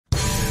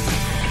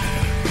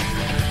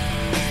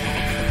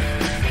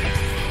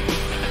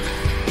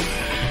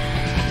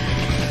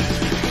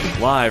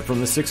Live from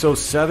the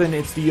 607,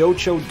 it's the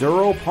Ocho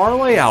Duro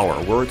Parlay Hour,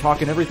 where we're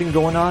talking everything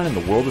going on in the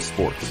world of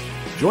sports.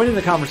 Join in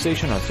the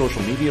conversation on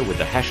social media with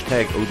the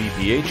hashtag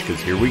ODPH,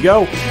 because here we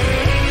go.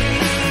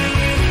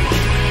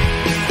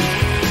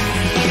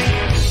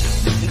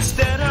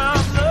 Instead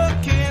of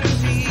looking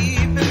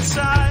deep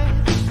inside,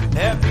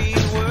 every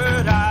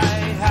word I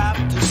have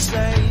to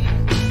say,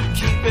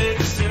 keep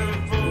it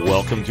simple.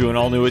 Welcome to an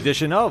all-new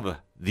edition of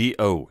the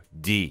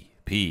ODPH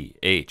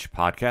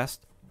podcast,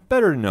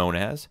 better known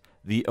as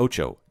the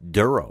Ocho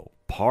Duro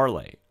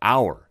Parlay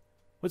Hour.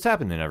 What's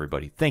happening,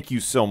 everybody? Thank you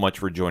so much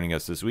for joining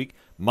us this week.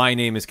 My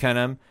name is Ken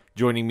M.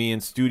 Joining me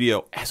in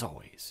studio, as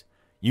always,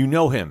 you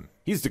know him.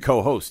 He's the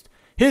co-host.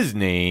 His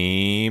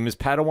name is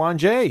Padawan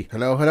J.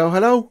 Hello, hello,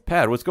 hello.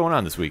 Pad, what's going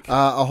on this week?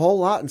 A whole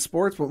lot in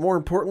sports, but more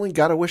importantly,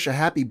 got to wish a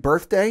happy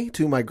birthday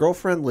to my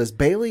girlfriend, Liz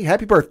Bailey.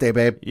 Happy birthday,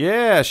 babe.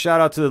 Yeah,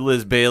 shout out to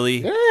Liz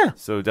Bailey. Yeah.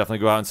 So definitely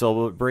go out and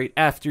celebrate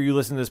after you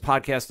listen to this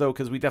podcast, though,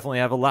 because we definitely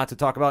have a lot to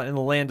talk about in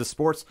the land of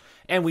sports,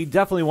 and we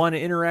definitely want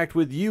to interact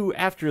with you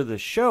after the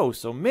show,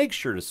 so make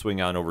sure to swing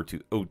on over to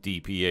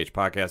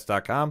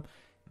odphpodcast.com.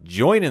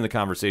 Join in the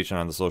conversation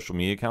on the social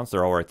media accounts.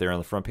 They're all right there on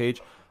the front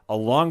page,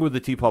 along with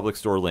the TeePublic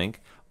Store link,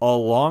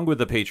 along with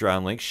the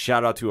Patreon link.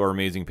 Shout out to our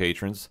amazing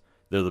patrons.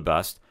 They're the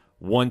best.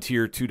 One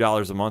tier,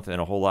 $2 a month,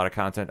 and a whole lot of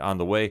content on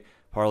the way.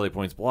 Parlay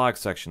Points blog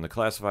section, the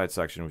classified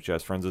section, which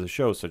has friends of the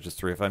show, such as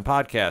 3FN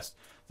Podcast,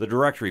 the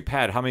directory.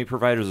 Pad, how many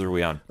providers are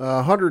we on?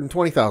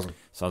 120,000.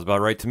 Sounds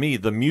about right to me.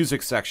 The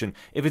music section.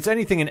 If it's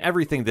anything and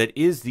everything that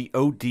is the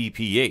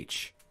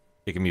ODPH,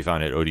 it can be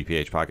found at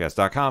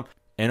odphpodcast.com.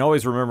 And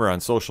always remember on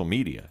social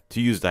media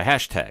to use the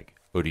hashtag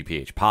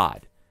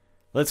ODPHpod.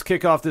 Let's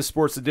kick off this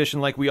sports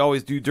edition like we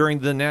always do during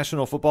the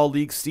National Football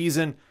League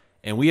season.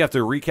 And we have to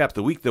recap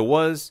the week that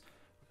was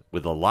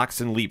with the locks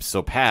and leaps.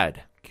 So,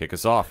 Pad, kick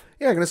us off.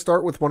 Yeah, I'm going to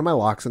start with one of my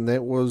locks, and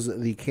that was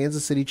the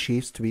Kansas City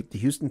Chiefs to beat the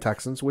Houston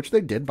Texans, which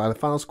they did by the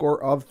final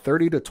score of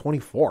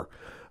 30-24.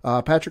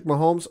 Patrick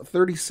Mahomes,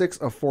 36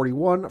 of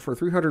 41 for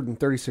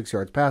 336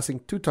 yards passing,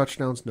 2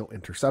 touchdowns, no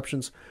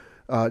interceptions.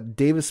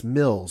 Davis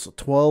Mills,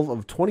 12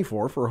 of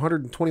 24 for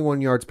 121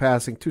 yards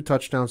passing, 2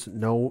 touchdowns,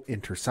 no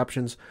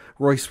interceptions.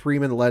 Royce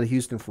Freeman led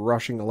Houston for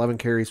rushing, 11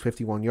 carries,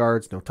 51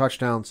 yards, no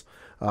touchdowns.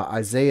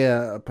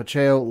 Isaiah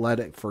Pacheco led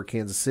it for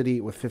Kansas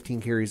City with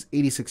 15 carries,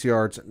 86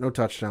 yards, no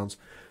touchdowns.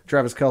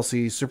 Travis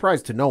Kelce,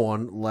 surprised to no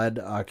one, led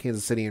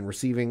Kansas City in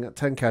receiving,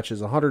 10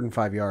 catches,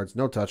 105 yards,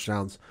 no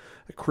touchdowns.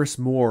 Chris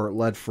Moore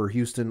led for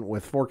Houston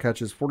with 4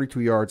 catches,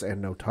 42 yards,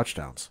 and no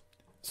touchdowns.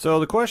 So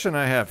the question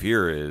I have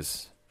here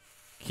is,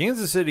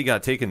 Kansas City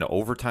got taken to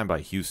overtime by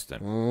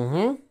Houston.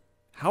 Mm-hmm.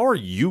 How are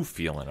you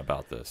feeling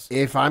about this?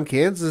 If I'm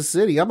Kansas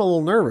City, I'm a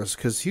little nervous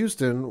because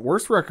Houston,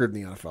 worst record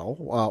in the NFL,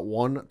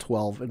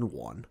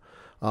 1-12-1.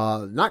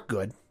 Not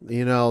good.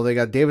 You know, they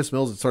got Davis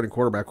Mills at starting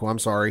quarterback, who I'm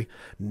sorry.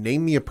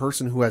 Name me a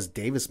person who has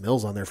Davis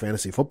Mills on their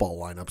fantasy football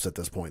lineups at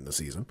this point in the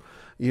season.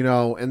 You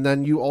know, and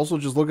then you also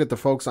just look at the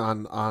folks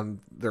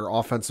on their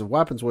offensive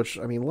weapons, which,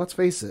 I mean, let's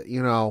face it,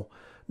 you know,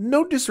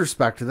 no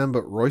disrespect to them,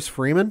 but Royce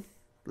Freeman,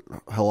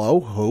 hello,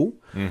 who?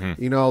 Mm-hmm.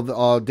 You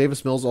know,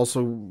 Davis Mills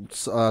also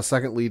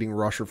second leading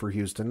rusher for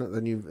Houston.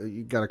 Then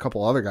you got a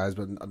couple other guys,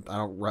 but I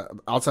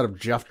don't outside of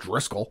Jeff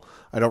Driscoll,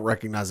 I don't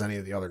recognize any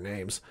of the other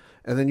names.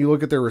 And then you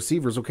look at their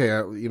receivers. Okay,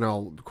 you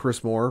know,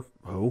 Chris Moore,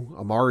 who?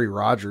 Amari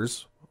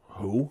Rodgers,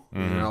 who?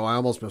 Mm-hmm. You know, I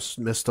almost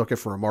mistook it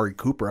for Amari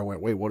Cooper. I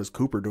went, wait, what is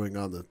Cooper doing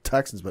on the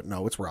Texans? But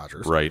no, it's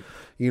Rodgers. Right.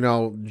 You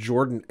know,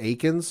 Jordan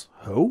Akins,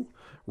 who?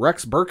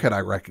 Rex Burkhead I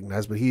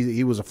recognize, but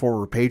he was a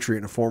former Patriot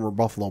and a former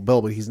Buffalo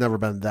Bill, but he's never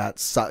been that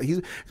he's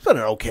been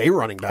an okay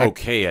running back.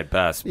 Okay at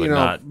best, but, you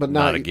know,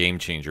 not a game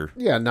changer.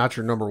 Yeah, not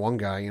your number one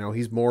guy. You know,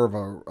 he's more of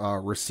a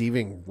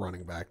receiving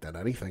running back than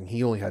anything.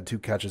 He only had 2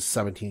 catches,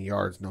 17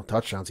 yards, no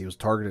touchdowns. He was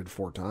targeted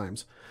 4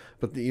 times.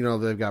 But, you know,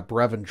 they've got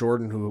Brevin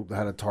Jordan, who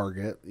had a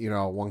target, you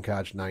know, 1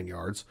 catch, 9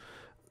 yards.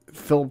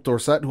 Philip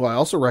Dorsett, who I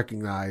also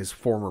recognize,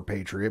 former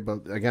Patriot,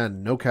 but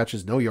again, no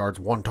catches, no yards,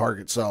 1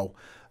 target. So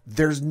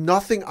there's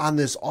nothing on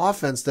this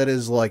offense that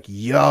is like,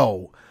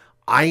 yo,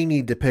 I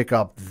need to pick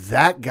up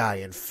that guy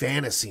in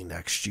fantasy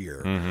next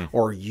year. Mm-hmm.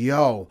 Or,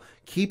 yo,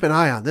 keep an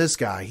eye on this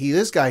guy.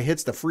 This guy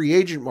hits the free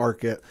agent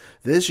market.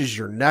 This is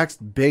your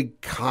next big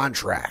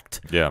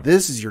contract. Yeah.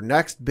 This is your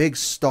next big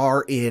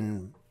star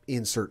in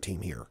insert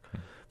team here.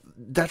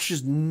 That's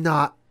just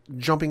not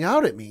jumping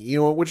out at me, you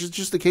know, which is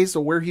just the case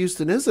of where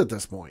Houston is at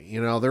this point. You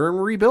know, they're in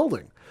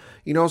rebuilding.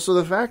 You know, so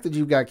the fact that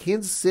you've got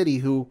Kansas City,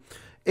 who,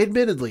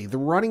 admittedly, the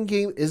running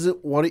game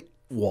isn't what it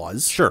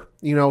was. Sure.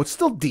 You know, it's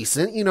still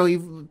decent. You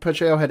know,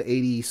 Pacheco had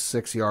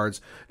 86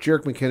 yards.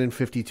 Jerick McKinnon,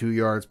 52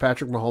 yards.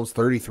 Patrick Mahomes,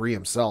 33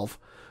 himself.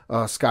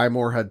 Sky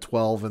Moore had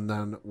 12, and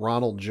then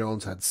Ronald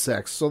Jones had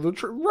 6. So the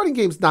running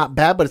game's not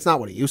bad, but it's not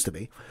what it used to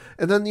be.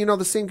 And then, you know,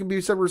 the same can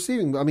be said for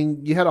receiving. I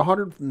mean, you had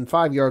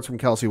 105 yards from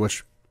Kelce,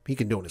 which he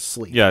can do in his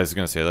sleep. Yeah, I was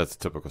going to say, that's a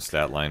typical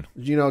stat line.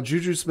 You know,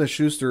 Juju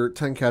Smith-Schuster,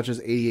 10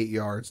 catches, 88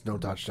 yards, no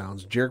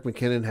touchdowns. Jerick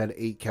McKinnon had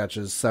 8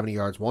 catches, 70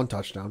 yards, 1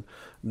 touchdown.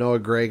 Noah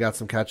Gray got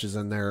some catches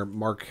in there.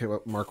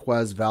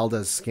 Marquez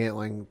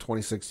Valdez-Scantling,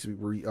 26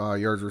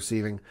 yards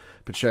receiving.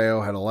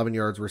 Pacheco had 11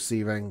 yards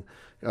receiving.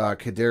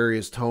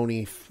 Kadarius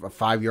Toney,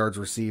 5 yards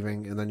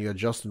receiving. And then you had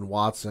Justin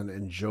Watson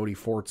and Jody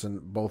Fortson,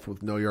 both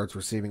with no yards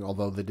receiving,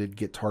 although they did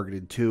get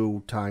targeted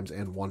 2 times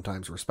and 1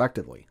 times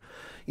respectively.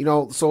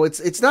 So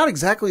it's not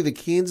exactly the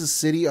Kansas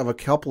City of a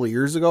couple of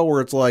years ago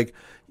where it's like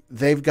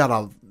they've got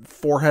a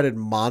 4-headed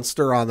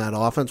monster on that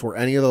offense where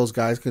any of those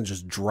guys can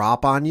just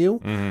drop on you.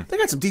 Mm-hmm. They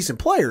got some decent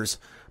players,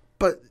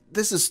 but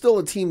this is still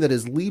a team that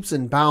is leaps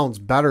and bounds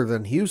better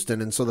than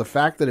Houston. And so the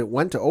fact that it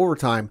went to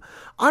overtime,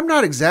 I'm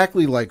not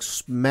exactly like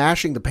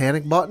smashing the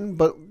panic button,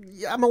 but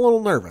I'm a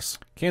little nervous.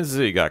 Kansas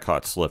City got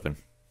caught slipping.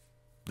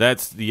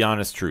 That's the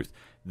honest truth.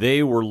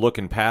 They were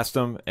looking past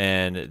them,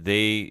 and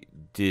they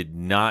did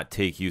not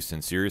take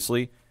Houston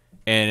seriously,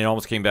 and it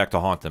almost came back to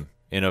haunt them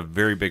in a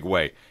very big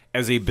way.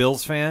 As a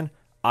Bills fan,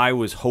 I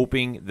was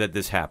hoping that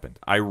this happened.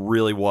 I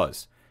really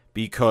was.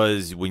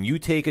 Because when you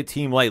take a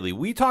team lightly,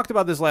 we talked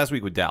about this last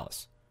week with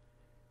Dallas.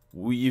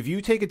 If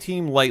you take a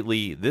team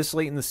lightly this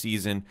late in the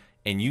season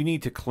and you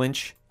need to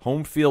clinch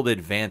home field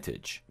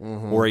advantage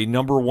or a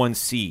number 1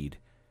 seed,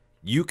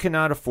 you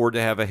cannot afford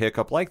to have a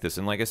hiccup like this.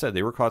 And like I said,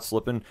 they were caught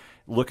slipping,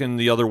 looking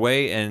the other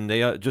way, and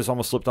they just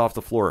almost slipped off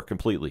the floor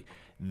completely.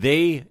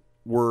 They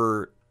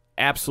were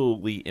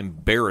absolutely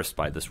embarrassed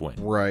by this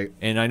win. Right.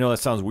 And I know that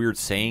sounds weird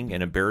saying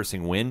an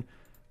embarrassing win,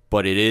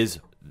 but it is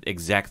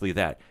exactly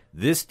that.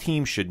 This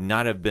team should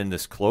not have been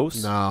this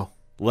close. No.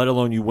 Let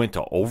alone you went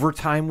to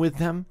overtime with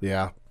them.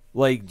 Yeah.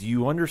 Like, do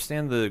you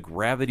understand the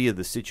gravity of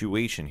the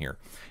situation here?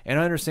 And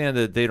I understand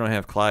that they don't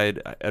have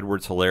Clyde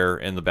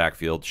Edwards-Helaire in the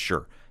backfield.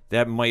 Sure.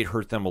 That might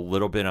hurt them a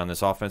little bit on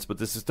this offense, but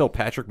this is still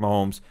Patrick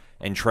Mahomes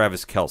and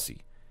Travis Kelce.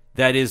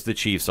 That is the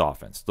Chiefs'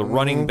 offense. The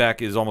running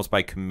back is almost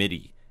by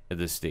committee at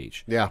this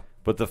stage. Yeah.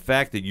 But the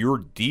fact that your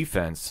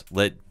defense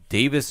let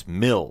Davis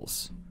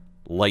Mills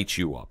light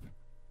you up,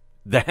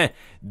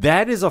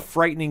 that is a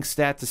frightening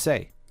stat to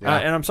say. Yeah.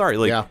 And I'm sorry,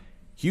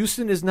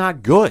 Houston is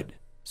not good.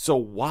 So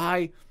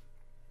why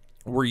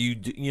were you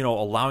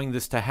allowing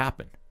this to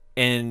happen?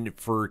 And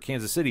for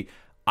Kansas City,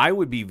 I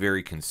would be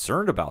very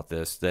concerned about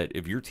this, that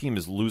if your team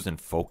is losing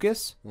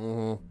focus,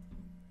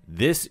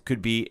 this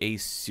could be a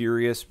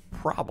serious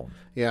problem.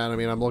 Yeah, and I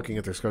mean, I'm looking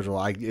at their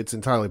schedule. It's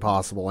entirely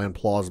possible and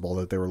plausible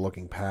that they were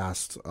looking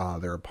past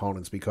their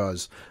opponents,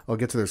 because I'll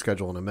get to their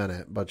schedule in a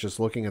minute. But just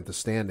looking at the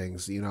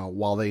standings,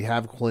 while they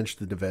have clinched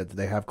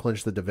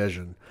the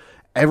division,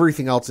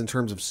 everything else in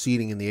terms of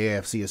seeding in the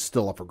AFC is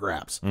still up for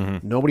grabs.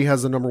 Nobody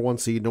has the number 1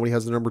 seed. Nobody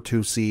has the number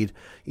 2 seed.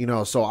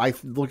 So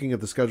looking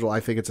at the schedule, I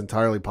think it's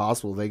entirely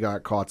possible they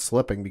got caught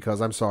slipping,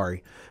 because I'm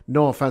sorry,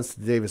 no offense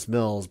to Davis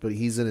Mills, but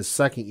he's in his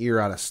 2nd year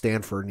out of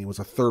Stanford, and he was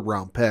a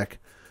 3rd-round pick.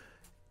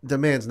 The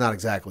man's not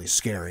exactly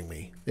scaring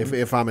me.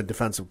 If I'm a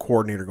defensive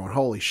coordinator going,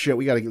 holy shit,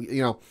 we got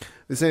to,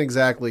 this ain't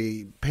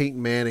exactly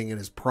Peyton Manning in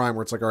his prime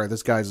where it's like, all right,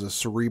 this guy's a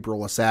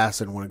cerebral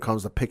assassin when it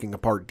comes to picking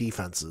apart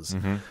defenses.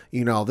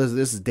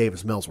 This is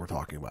Davis Mills we're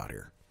talking about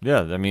here.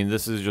 Yeah, I mean,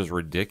 this is just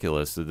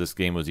ridiculous that this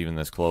game was even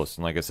this close.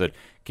 And like I said,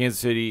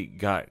 Kansas City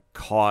got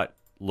caught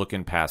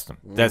looking past them.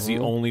 That's the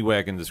only way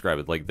I can describe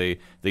it. Like,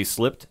 they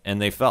slipped and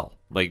they fell.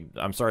 Like,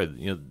 I'm sorry,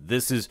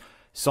 this is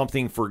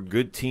something for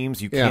good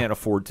teams you can't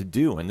afford to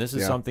do, and this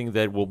is something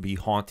that will be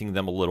haunting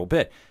them a little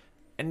bit.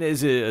 And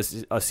is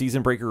it a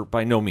season breaker?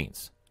 By no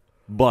means.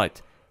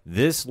 But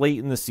this late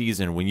in the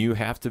season, when you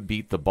have to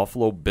beat the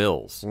Buffalo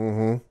Bills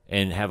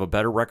and have a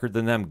better record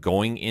than them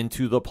going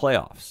into the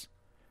playoffs,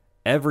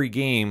 every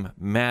game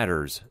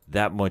matters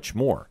that much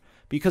more.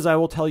 Because I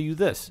will tell you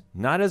this,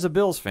 not as a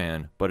Bills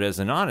fan, but as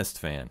an honest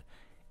fan,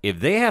 if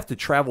they have to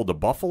travel to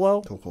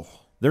Buffalo,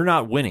 they're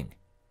not winning.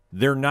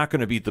 They're not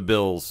going to beat the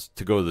Bills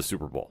to go to the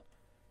Super Bowl.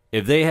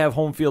 If they have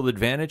home field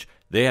advantage,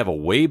 they have a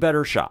way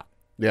better shot.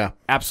 Yeah.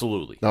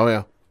 Absolutely. Oh,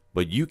 yeah.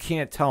 But you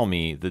can't tell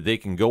me that they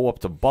can go up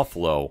to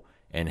Buffalo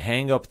and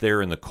hang up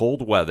there in the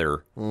cold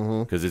weather,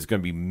 because it's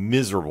going to be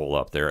miserable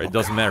up there. It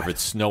doesn't matter if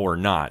it's snow or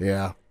not.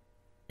 Yeah.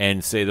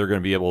 And say they're going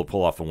to be able to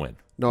pull off a win.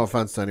 No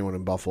offense to anyone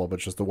in Buffalo, but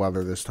just the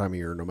weather this time of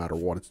year, no matter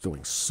what it's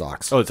doing,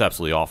 sucks. Oh, it's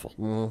absolutely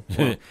awful.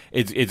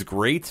 It's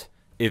great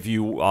if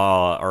you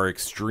are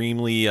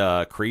extremely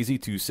crazy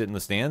to sit in the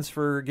stands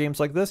for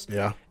games like this.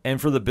 Yeah. And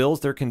for the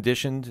Bills, they're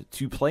conditioned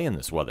to play in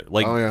this weather.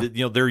 Like,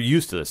 they're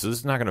used to this, so this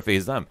is not going to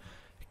faze them.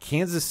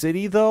 Kansas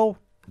City, though,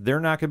 they're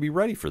not going to be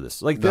ready for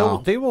this. Like,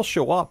 they will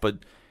show up, but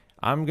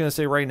I'm going to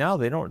say right now,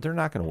 they're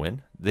not going to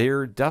win.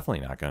 They're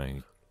definitely not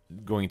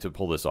going to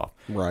pull this off.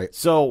 Right.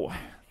 So,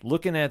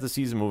 looking at the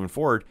season moving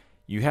forward,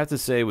 you have to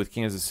say with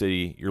Kansas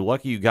City, you're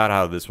lucky you got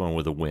out of this one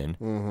with a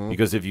win,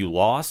 because if you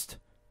lost,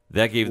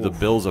 that gave the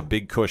Bills a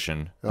big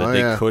cushion that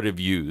they could have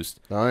used.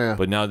 Oh, yeah.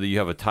 But now that you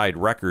have a tied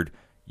record,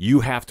 you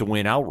have to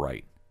win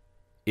outright.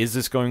 Is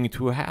this going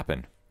to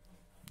happen?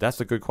 That's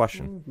a good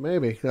question.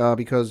 Maybe,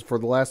 because for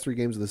the last 3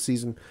 games of the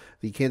season,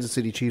 the Kansas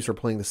City Chiefs are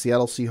playing the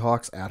Seattle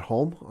Seahawks at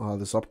home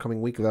this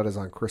upcoming week. That is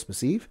on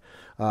Christmas Eve.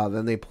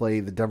 Then they play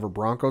the Denver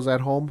Broncos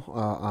at home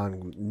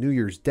on New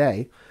Year's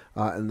Day.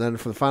 And then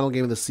for the final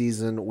game of the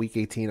season, Week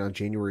 18 on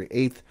January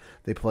 8th,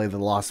 they play the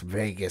Las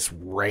Vegas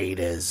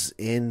Raiders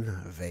in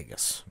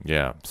Vegas.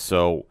 Yeah,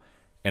 so,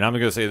 and I'm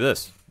going to say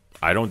this.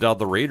 I don't doubt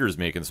the Raiders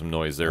making some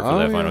noise there for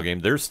that final game.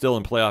 They're still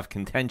in playoff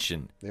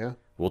contention. Yeah.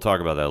 We'll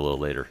talk about that a little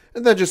later.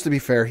 And then just to be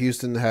fair,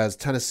 Houston has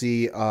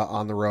Tennessee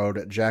on the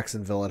road,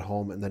 Jacksonville at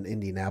home, and then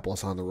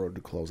Indianapolis on the road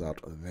to close out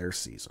their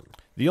season.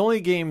 The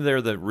only game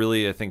there that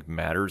really, I think,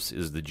 matters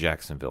is the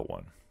Jacksonville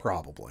one.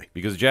 Probably.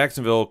 Because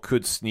Jacksonville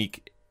could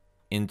sneak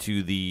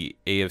into the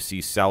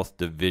AFC South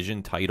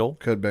Division title.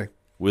 Could be.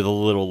 With a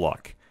little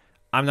luck.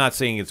 I'm not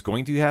saying it's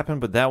going to happen,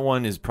 but that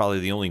one is probably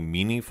the only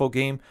meaningful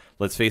game.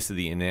 Let's face it,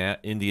 the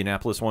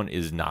Indianapolis one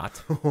is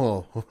not.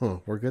 We'll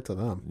get to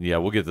them. Yeah,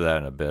 we'll get to that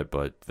in a bit,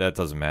 but that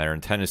doesn't matter.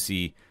 In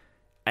Tennessee,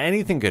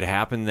 anything could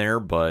happen there,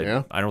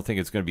 but I don't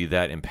think it's going to be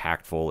that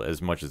impactful as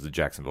much as the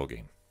Jacksonville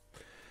game.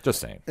 Just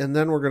saying. And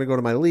then we're going to go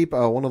to my leap.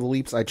 One of the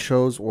leaps I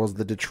chose was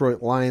the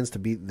Detroit Lions to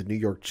beat the New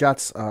York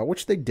Jets,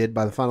 which they did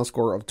by the final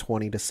score of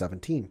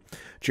 20-17.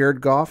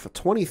 Jared Goff,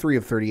 23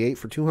 of 38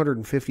 for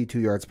 252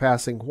 yards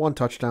passing, 1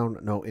 touchdown,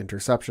 no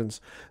interceptions.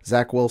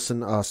 Zach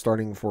Wilson,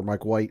 starting for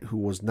Mike White, who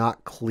was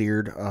not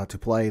cleared to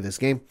play this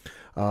game,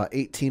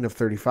 18 of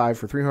 35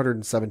 for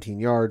 317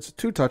 yards,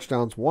 2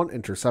 touchdowns, 1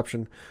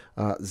 interception.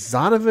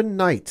 Zonovan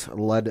Knight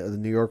led the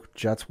New York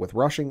Jets with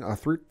rushing,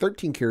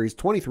 13 carries,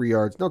 23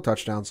 yards, no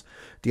touchdowns.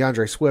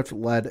 DeAndre Swift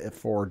led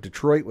for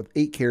Detroit with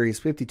 8 carries,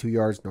 52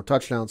 yards, no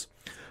touchdowns.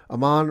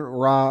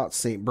 Amon-Ra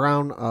St.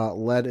 Brown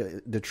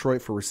led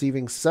Detroit for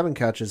receiving, 7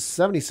 catches,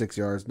 76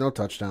 yards, no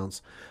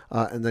touchdowns.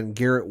 And then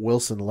Garrett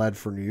Wilson led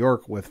for New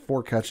York with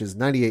 4 catches,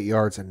 98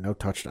 yards, and no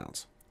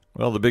touchdowns.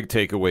 Well, the big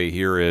takeaway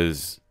here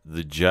is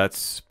the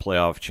Jets'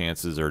 playoff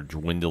chances are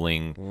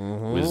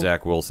dwindling with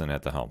Zach Wilson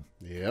at the helm.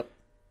 Yep.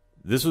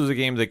 This was a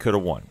game they could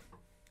have won,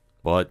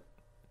 but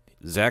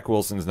Zach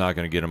Wilson's not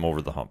going to get him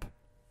over the hump.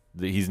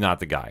 He's not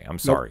the guy. I'm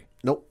sorry.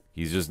 Nope.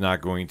 He's just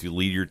not going to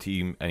lead your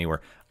team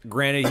anywhere.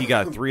 Granted, he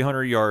got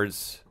 300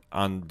 yards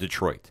on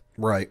Detroit.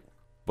 Right.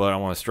 But I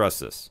want to stress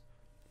this.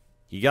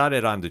 He got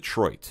it on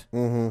Detroit,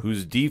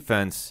 whose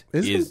defense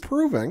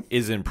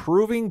is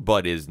improving,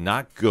 but is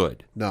not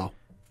good. No.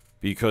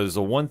 Because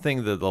the one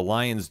thing that the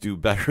Lions do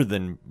better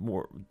than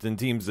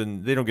teams,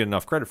 and they don't get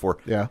enough credit for,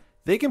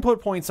 they can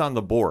put points on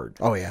the board.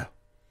 Oh, yeah.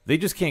 They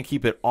just can't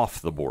keep it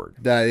off the board.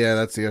 Yeah,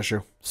 that's the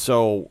issue.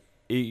 So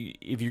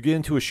if you get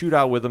into a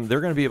shootout with them,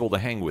 they're going to be able to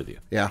hang with you.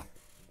 Yeah.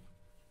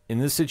 In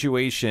this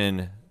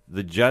situation,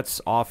 the Jets'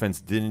 offense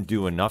didn't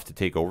do enough to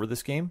take over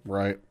this game.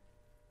 Right.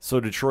 So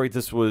Detroit,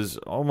 this was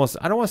almost,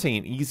 I don't want to say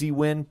an easy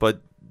win,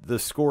 but the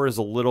score is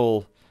a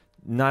little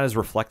not as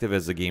reflective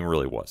as the game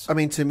really was. I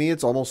mean, to me,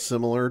 it's almost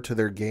similar to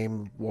their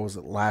game, what was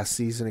it, last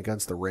season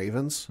against the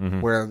Ravens,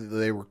 where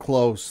they were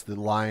close. The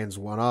Lions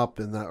went up,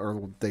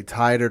 or they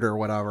tied it or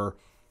whatever.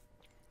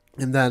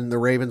 And then the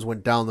Ravens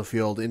went down the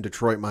field in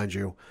Detroit, mind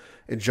you,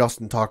 and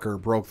Justin Tucker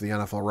broke the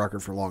NFL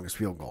record for longest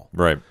field goal.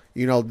 Right.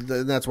 You know,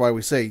 that's why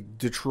we say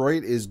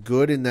Detroit is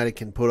good in that it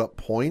can put up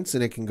points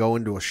and it can go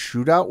into a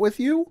shootout with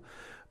you.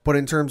 But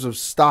in terms of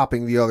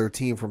stopping the other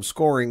team from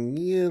scoring,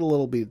 leaves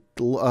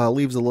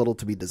a little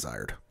to be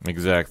desired.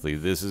 Exactly.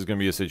 This is going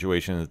to be a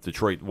situation that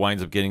Detroit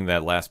winds up getting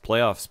that last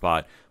playoff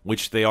spot,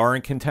 which they are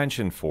in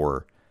contention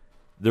for.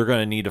 They're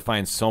going to need to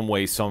find some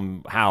way,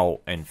 somehow,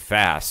 and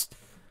fast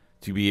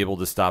to be able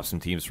to stop some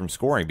teams from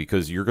scoring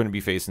because you're going to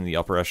be facing the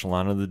upper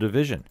echelon of the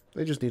division.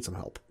 They just need some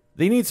help.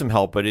 They need some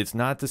help, but it's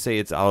not to say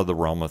it's out of the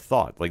realm of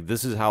thought. Like,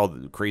 this is how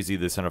crazy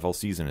this NFL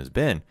season has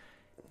been.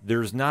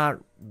 There's not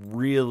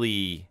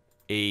really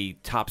a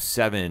top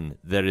 7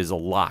 that is a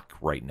lock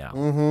right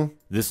now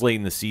this late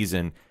in the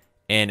season,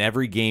 and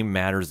every game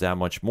matters that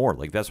much more.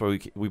 Like, that's why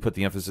we put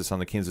the emphasis on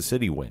the Kansas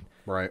City win.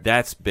 Right.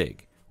 That's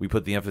big. We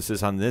put the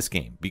emphasis on this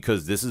game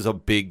because this is a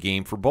big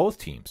game for both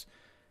teams.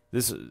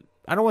 This,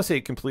 I don't want to say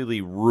it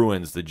completely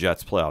ruins the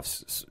Jets'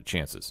 playoff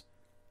chances,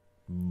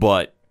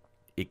 but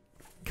it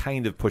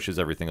kind of pushes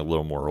everything a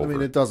little more over. I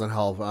mean, it doesn't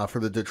help. For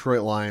the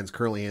Detroit Lions,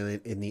 currently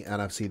in the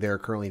NFC, they're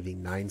currently the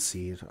 9th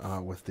seed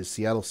with the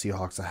Seattle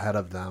Seahawks ahead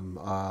of them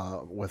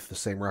with the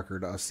same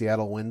record.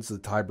 Seattle wins the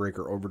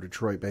tiebreaker over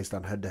Detroit based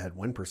on head-to-head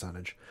win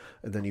percentage.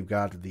 And then you've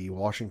got the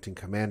Washington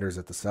Commanders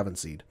at the 7th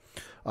seed.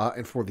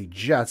 And for the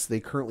Jets, they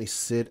currently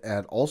sit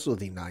at also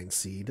the 9th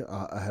seed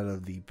ahead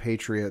of the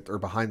Patriots, or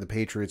behind the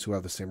Patriots, who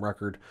have the same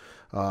record.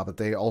 But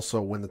they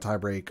also win the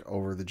tiebreak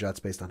over the Jets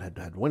based on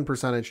head-to-head win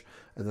percentage.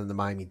 And then the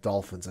Miami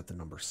Dolphins at the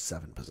number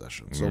 7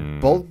 position. So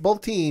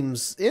both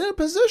teams in a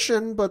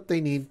position, but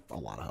they need a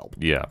lot of help.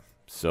 Yeah.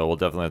 So we'll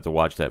definitely have to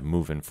watch that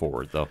moving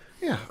forward, though.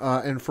 Yeah,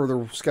 and for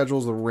the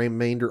schedules, the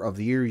remainder of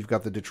the year, you've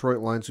got the Detroit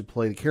Lions who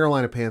play the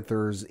Carolina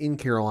Panthers in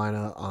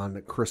Carolina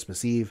on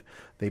Christmas Eve.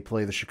 They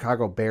play the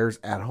Chicago Bears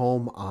at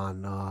home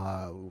on,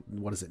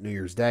 New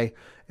Year's Day.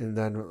 And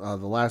then the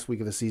last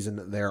week of the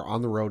season, they're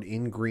on the road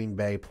in Green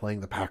Bay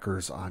playing the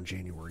Packers on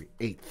January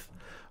 8th.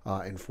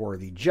 And for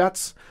the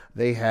Jets,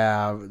 they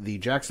have the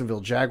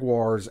Jacksonville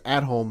Jaguars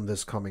at home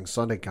this coming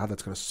Sunday. God,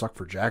 that's going to suck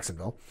for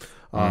Jacksonville.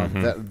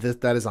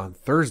 That is on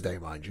Thursday,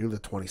 mind you, the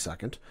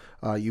 22nd.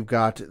 You've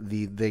got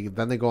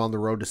they go on the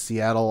road to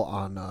Seattle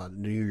on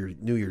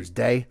New Year's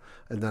Day,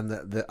 and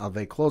then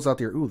they close out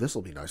the year. Ooh, this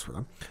will be nice for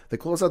them. They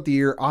close out the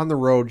year on the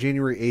road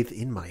January 8th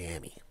in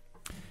Miami.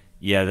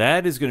 Yeah,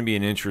 that is going to be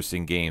an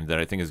interesting game that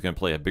I think is going to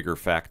play a bigger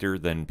factor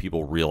than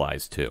people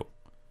realize too.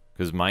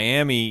 Because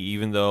Miami,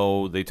 even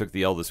though they took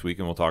the L this week,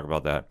 and we'll talk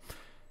about that,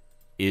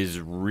 is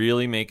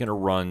really making a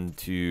run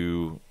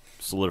to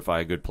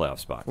solidify a good playoff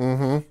spot.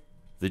 Mm-hmm.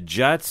 The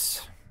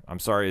Jets, I'm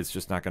sorry, it's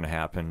just not going to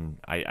happen.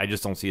 I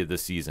just don't see it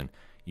this season.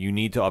 You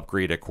need to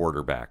upgrade at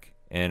quarterback.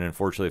 And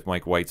unfortunately, if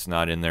Mike White's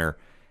not in there,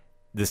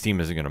 this team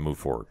isn't going to move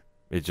forward.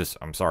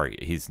 I'm sorry,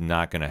 he's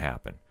not going to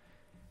happen.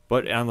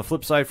 But on the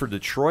flip side for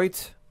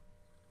Detroit,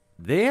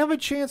 they have a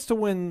chance to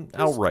win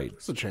outright.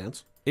 It's a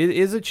chance. It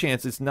is a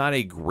chance. It's not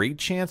a great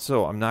chance,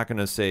 so I'm not going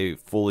to say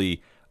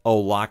fully,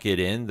 lock it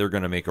in. They're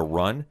going to make a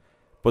run.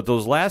 But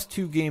those last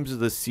two games of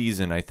the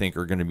season, I think,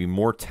 are going to be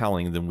more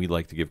telling than we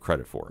like to give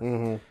credit for.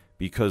 Mm-hmm.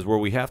 Because what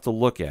we have to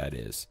look at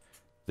is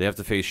they have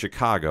to face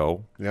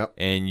Chicago,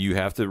 and you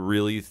have to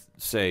really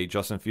say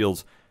Justin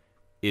Fields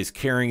is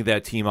carrying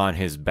that team on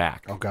his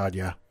back. Oh, God,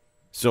 yeah.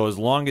 So as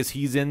long as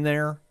he's in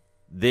there,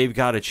 they've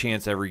got a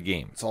chance every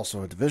game. It's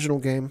also a divisional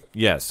game.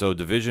 Yeah, so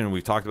division,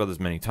 we've talked about this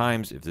many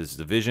times. If this is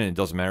division, it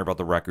doesn't matter about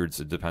the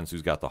records. It depends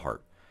who's got the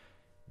heart.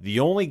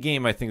 The only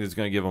game I think that's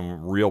going to give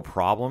them real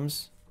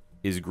problems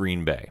is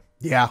Green Bay.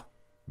 Yeah.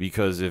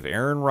 Because if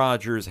Aaron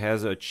Rodgers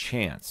has a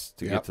chance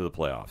to get to the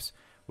playoffs,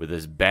 with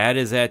as bad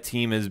as that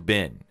team has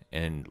been,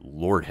 and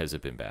Lord has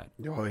it been bad.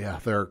 Oh, yeah.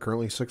 They're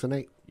currently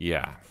 6-8.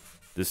 Yeah.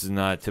 This is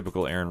not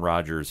typical Aaron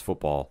Rodgers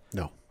football.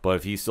 No. But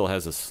if he still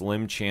has a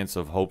slim chance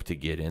of hope to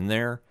get in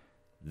there,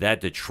 that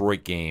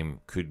Detroit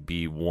game could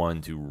be one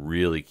to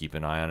really keep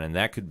an eye on, and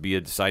that could be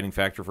a deciding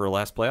factor for a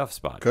last playoff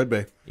spot. Could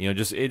be.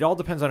 Just it all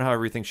depends on how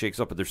everything shakes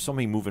up, but there's so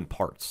many moving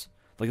parts.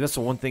 Like, that's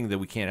the one thing that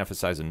we can't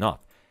emphasize enough.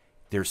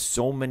 There's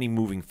so many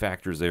moving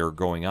factors that are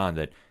going on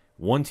that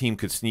one team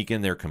could sneak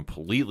in there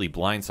completely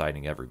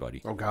blindsiding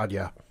everybody. Oh, God,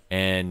 yeah.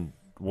 And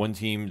one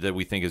team that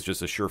we think is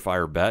just a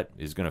surefire bet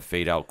is going to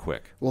fade out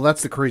quick. Well,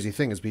 that's the crazy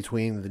thing is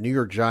between the New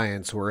York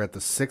Giants, who are at the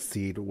 6th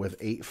seed with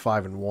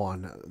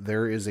 8-5-1,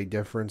 there is a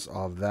difference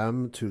of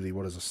them to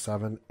the,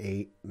 7,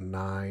 8,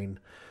 9,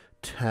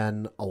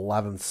 10,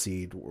 11th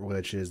seed,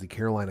 which is the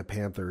Carolina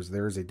Panthers.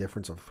 There is a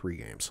difference of 3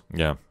 games.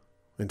 Yeah.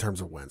 In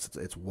terms of wins.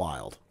 It's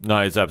wild. No,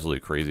 it's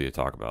absolutely crazy to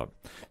talk about.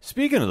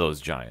 Speaking of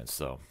those Giants,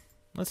 though,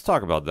 let's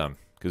talk about them.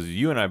 Because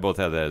you and I both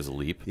had that as a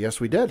leap. Yes,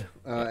 we did.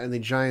 And the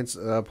Giants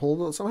somehow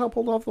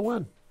pulled off the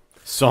win.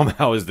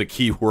 Somehow is the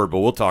key word, but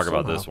we'll talk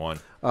about this one.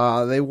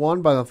 They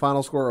won by the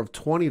final score of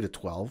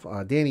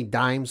 20-12. Danny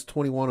Dimes,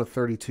 21 of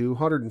 32,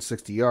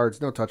 160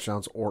 yards, no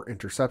touchdowns or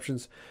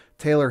interceptions.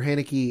 Taylor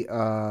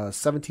Haneke,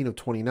 17 of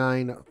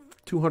 29,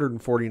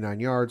 249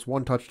 yards,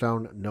 1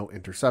 touchdown, no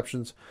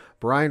interceptions.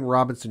 Brian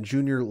Robinson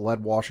Jr.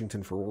 led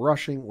Washington for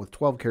rushing with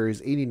 12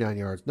 carries, 89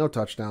 yards, no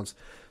touchdowns.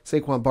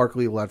 Saquon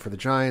Barkley led for the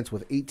Giants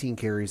with 18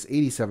 carries,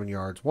 87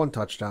 yards, 1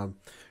 touchdown.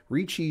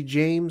 Richie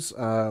James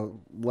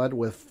led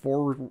with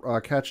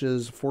 4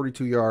 catches,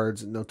 42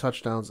 yards, no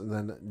touchdowns. And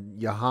then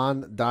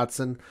Jahan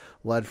Dotson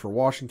led for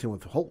Washington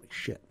with,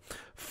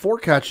 4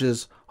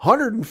 catches,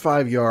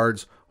 105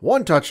 yards,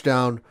 1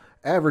 touchdown.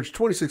 Averaged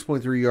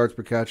 26.3 yards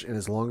per catch, and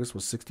his longest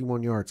was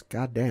 61 yards.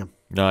 God damn.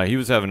 No, he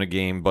was having a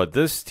game, but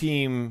this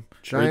team...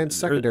 Giants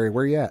secondary,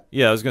 where you at?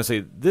 Yeah, I was going to say,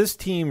 this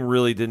team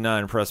really did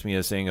not impress me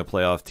as saying a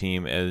playoff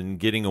team and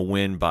getting a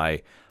win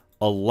by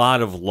a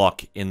lot of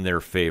luck in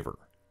their favor.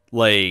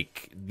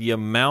 Like, the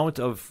amount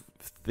of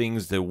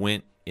things that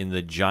went in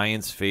the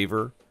Giants'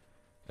 favor,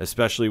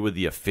 especially with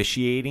the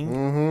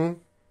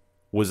officiating,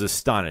 was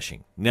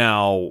astonishing.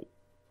 Now,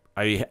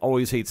 I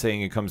always hate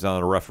saying it comes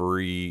down to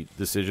referee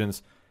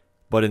decisions,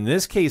 but in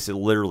this case, it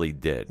literally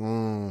did.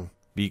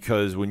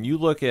 Because when you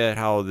look at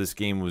how this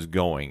game was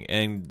going,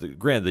 and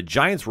granted, the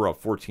Giants were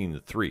up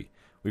 14-3.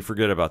 We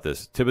forget about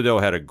this. Thibodeau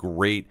had a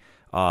great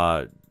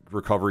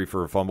recovery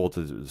for a fumble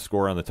to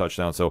score on the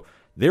touchdown. So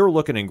they were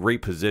looking in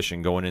great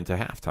position going into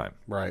halftime.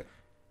 Right.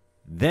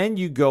 Then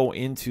you go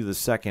into the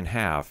second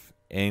half,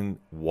 and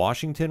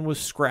Washington was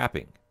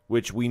scrapping,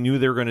 which we knew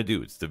they were going to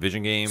do. It's a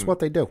division game. It's what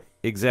they do.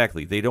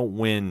 Exactly. They don't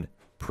win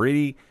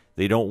pretty.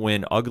 They don't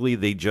win ugly.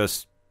 They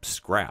just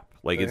scrap.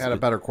 Like, they had a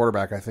better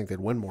quarterback, I think they'd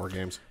win more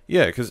games.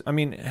 Yeah, because,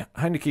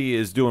 Heineke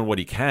is doing what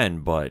he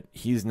can, but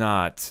he's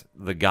not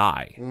the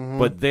guy.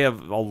 But they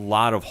have a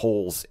lot of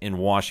holes in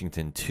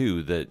Washington,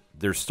 too, that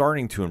they're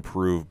starting to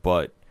improve,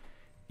 but,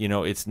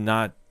 it's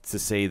not to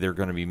say they're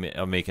going to be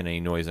making any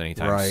noise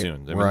anytime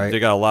soon. They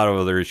got a lot of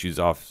other issues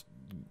off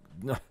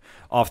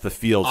the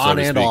field, so to speak. On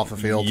and off the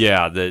field.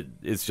 Yeah, that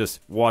it's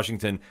just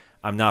Washington,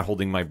 I'm not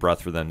holding my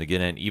breath for them to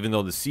get in, even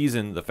though the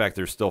season, the fact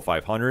they're still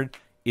 500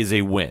 is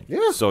a win.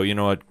 Yeah. So, you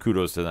know what?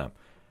 Kudos to them.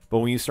 But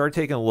when you start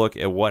taking a look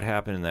at what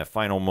happened in that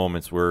final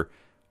moments where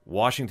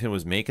Washington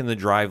was making the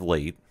drive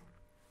late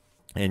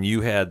and you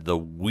had the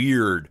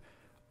weird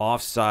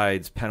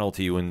offsides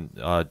penalty when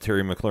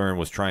Terry McLaurin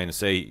was trying to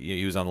say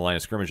he was on the line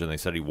of scrimmage, and they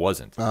said he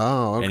wasn't.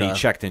 Oh, okay. And he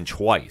checked in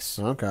twice.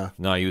 Okay.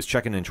 No, he was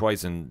checking in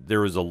twice, and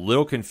there was a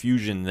little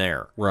confusion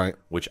there. Right.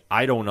 Which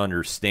I don't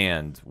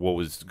understand what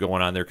was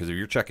going on there, because if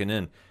you're checking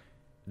in,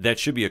 that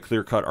should be a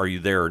clear cut, are you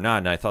there or not?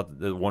 And I thought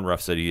the one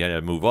ref said he had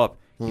to move up.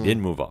 He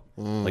didn't move up.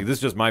 Like, this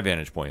is just my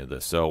vantage point of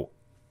this. So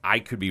I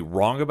could be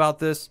wrong about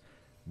this,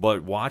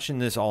 but watching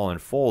this all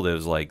unfold, it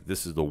was like,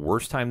 this is the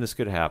worst time this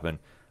could happen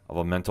of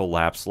a mental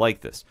lapse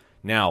like this.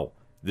 Now,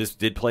 this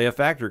did play a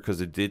factor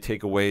because it did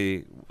take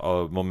away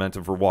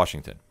momentum for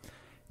Washington.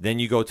 Then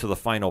you go to the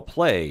final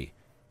play,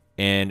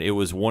 and it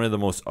was one of the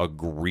most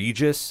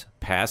egregious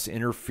pass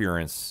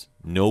interference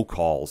no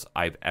calls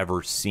I've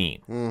ever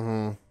seen.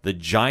 Mm-hmm. The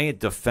Giant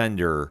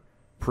defender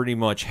pretty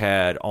much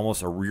had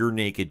almost a rear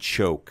naked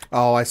choke.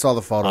 Oh, I saw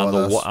the photo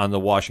on the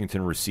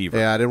Washington receiver.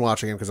 Yeah, I didn't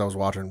watch the game because I was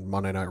watching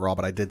Monday Night Raw,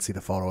 but I did see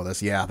the photo of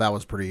this. Yeah, that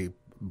was pretty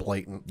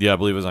blatant. Yeah, I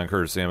believe it was on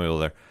Curtis Samuel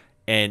there.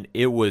 And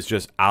it was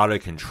just out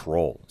of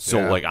control.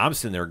 So, like, I'm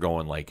sitting there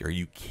going, like, are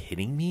you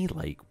kidding me?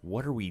 Like,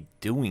 what are we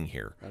doing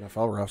here?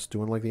 NFL refs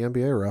doing like the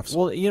NBA refs.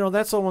 Well,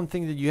 that's the one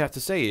thing that you have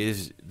to say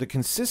is the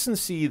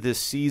consistency this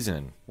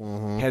season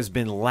has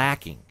been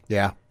lacking.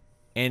 Yeah.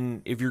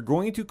 And if you're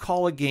going to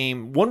call a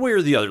game one way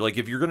or the other, like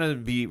if you're going to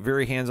be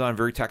very hands-on,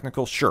 very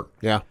technical, sure.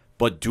 Yeah.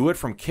 But do it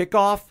from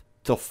kickoff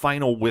to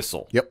final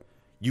whistle. Yep.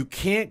 You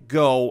can't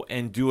go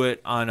and do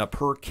it on a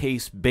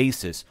per-case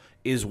basis,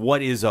 is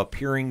what is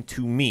appearing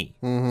to me.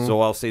 So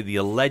I'll say the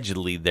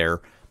allegedly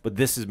there, but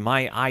this is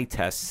my eye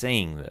test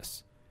saying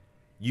this.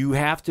 You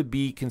have to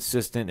be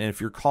consistent, and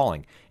if you're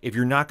calling. If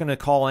you're not going to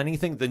call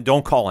anything, then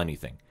don't call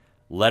anything.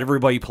 Let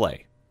everybody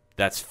play.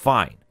 That's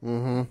fine.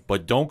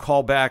 But don't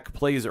call back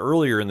plays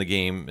earlier in the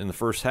game in the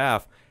first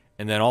half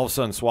and then all of a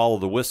sudden swallow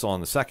the whistle in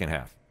the second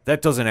half.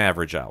 That doesn't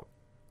average out.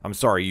 I'm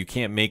sorry, you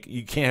can't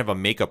have a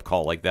makeup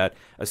call like that,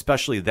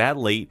 especially that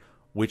late,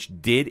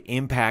 which did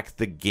impact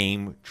the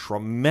game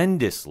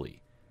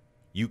tremendously.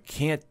 You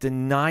can't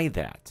deny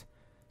that.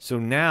 So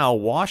now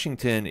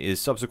Washington is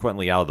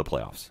subsequently out of the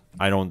playoffs.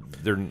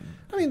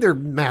 They're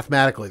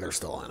mathematically they're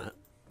still in it.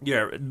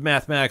 Yeah,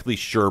 mathematically,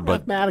 sure,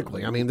 but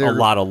mathematically, a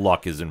lot of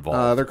luck is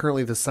involved. They're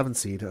currently the 7th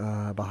seed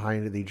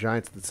behind the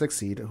Giants, the 6th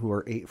seed, who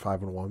are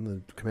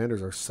 8-5-1. The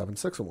Commanders are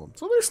 7-6-1,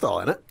 so they're still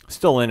in it.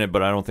 Still in it,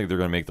 but I don't think they're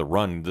going to make the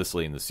run this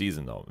late in the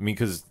season, though. I mean,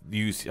 because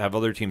you have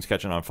other teams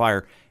catching on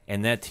fire,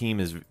 and that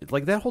team is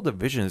like that whole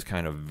division is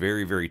kind of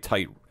very, very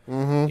tight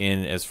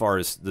in as far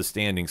as the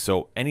standings.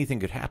 So anything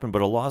could happen,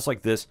 but a loss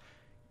like this,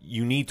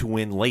 you need to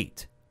win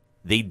late.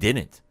 They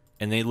didn't,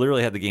 and they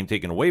literally had the game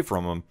taken away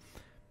from them,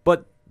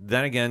 but.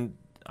 Then again,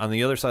 on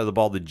the other side of the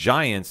ball, the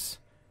Giants,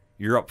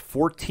 you're up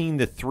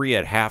 14-3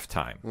 at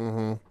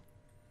halftime.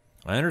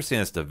 I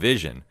understand it's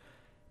division,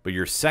 but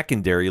your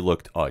secondary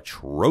looked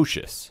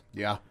atrocious.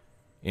 Yeah.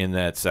 In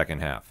that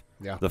second half.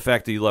 Yeah. The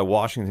fact that you let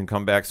Washington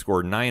come back,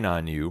 score 9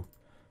 on you,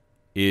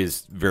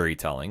 is very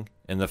telling.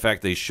 And the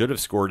fact they should have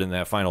scored in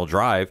that final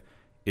drive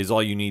is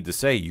all you need to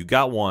say. You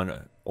got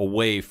one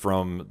away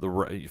from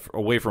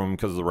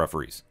because of the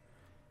referees.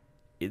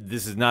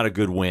 This is not a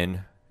good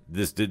win.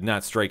 This did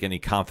not strike any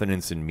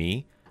confidence in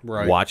me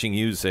watching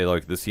you say,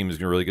 like, this team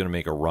is really going to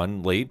make a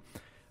run late.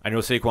 I know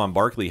Saquon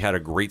Barkley had a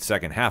great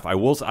second half. I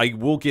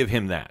will give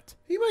him that.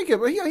 He might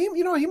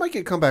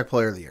get comeback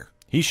player of the year.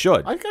 He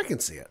should. I can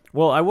see it.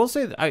 Well, I will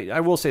say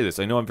this.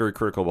 I know I'm very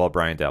critical about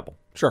Brian Dabble.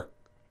 Sure.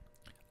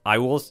 I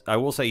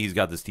will say he's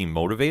got this team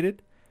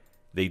motivated.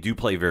 They do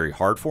play very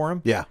hard for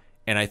him. Yeah.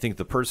 And I think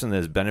the person that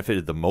has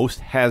benefited the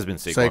most has been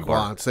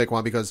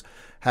Saquon, because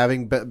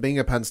being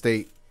a Penn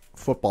State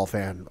football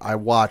fan, I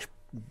watched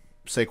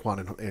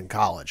Saquon in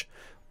college.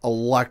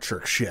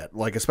 Electric shit,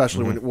 like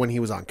especially when he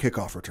was on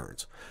kickoff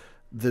returns.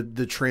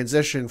 The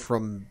transition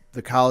from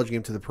the college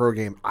game to the pro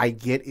game, I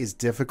get is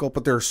difficult,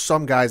 but there are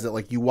some guys that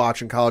like you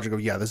watch in college and go,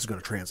 yeah, this is going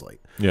to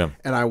translate. Yeah.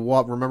 And I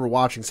remember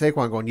watching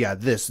Saquon going, yeah,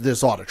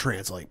 this ought to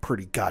translate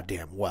pretty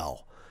goddamn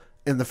well.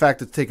 And the fact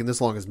that it's taken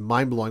this long is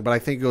mind blowing. But I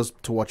think it goes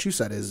to what you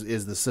said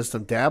is the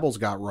system Dabble's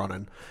got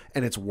running,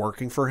 and it's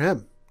working for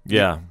him.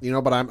 Yeah.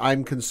 But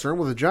I'm concerned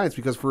with the Giants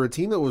because for a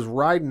team that was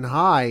riding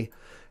high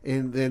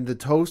in the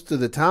toast of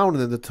the town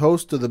and then the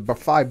toast of the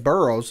 5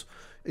 boroughs,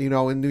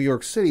 in New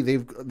York City,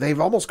 they've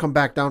almost come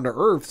back down to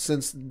earth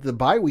since the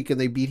bye week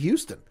and they beat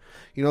Houston.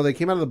 They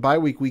came out of the bye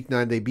week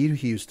 9, they beat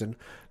Houston.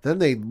 Then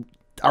they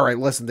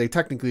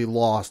technically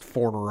lost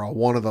 4 in a row.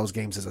 One of those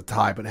games is a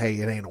tie, but hey,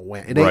 it ain't a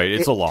win.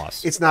 It's a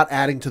loss. It's not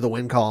adding to the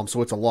win column,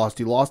 so it's a loss.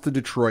 You lost to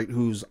Detroit,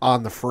 who's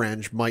on the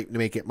fringe, might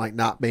make it, might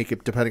not make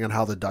it, depending on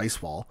how the dice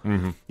fall.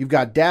 You've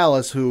got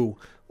Dallas, who,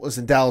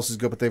 listen, Dallas is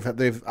good, but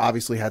they've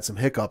obviously had some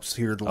hiccups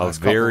here the last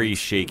couple. A very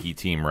shaky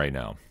team right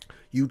now.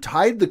 You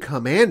tied the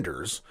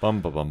Commanders,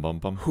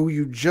 who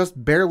you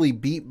just barely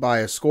beat by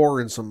a score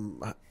and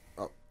some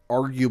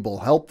arguable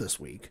help this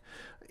week,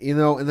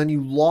 and then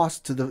you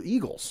lost to the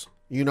Eagles.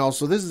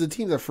 So this is a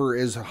team that, for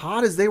as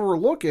hot as they were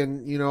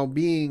looking,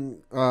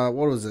 being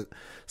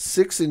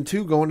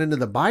 6-2 going into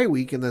the bye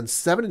week, and then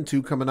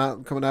 7-2 coming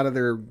out of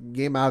their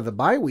game out of the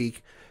bye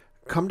week,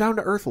 come down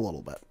to earth a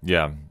little bit.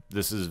 Yeah,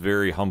 this is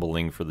very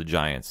humbling for the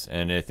Giants.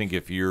 And I think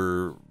if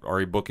you're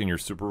already booking your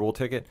Super Bowl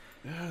ticket,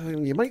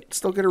 You might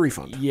still get a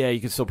refund. yeah, you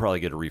can still probably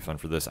get a refund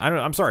for this.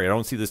 I'm sorry, I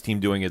don't see this team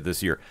doing it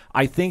this year.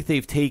 I think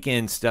they've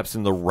taken steps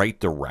in the right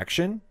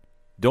direction.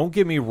 Don't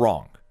get me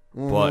wrong.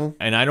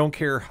 And I don't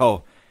care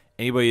how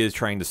anybody is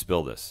trying to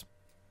spill this,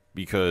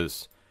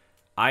 because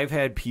I've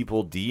had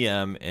people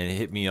DM and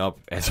hit me up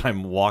as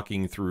I'm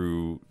walking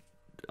through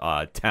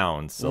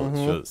town,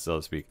 so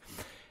to speak,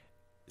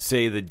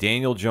 say that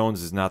Daniel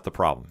Jones is not the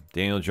problem.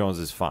 Daniel Jones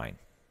is fine.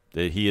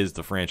 That he is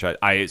the franchise.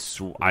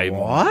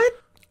 What?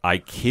 I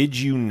kid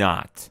you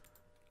not.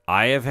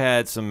 I have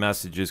had some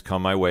messages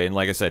come my way, and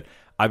like I said,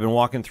 I've been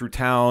walking through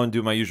town,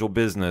 doing my usual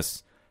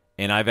business,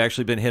 and I've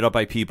actually been hit up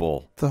by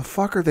people. The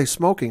fuck are they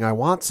smoking? I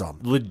want some.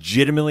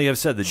 Legitimately have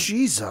said that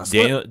Jesus.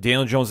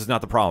 Daniel Jones is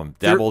not the problem.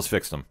 Dabble has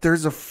fixed him.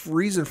 There's a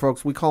reason,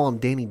 folks. We call him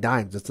Danny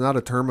Dimes. It's not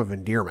a term of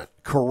endearment.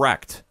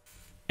 Correct.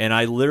 And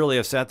I literally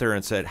have sat there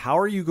and said, how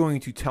are you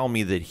going to tell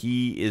me that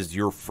he is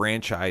your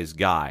franchise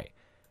guy?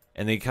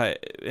 And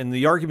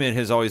the argument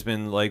has always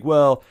been like,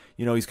 well,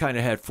 he's kind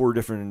of had 4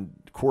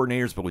 different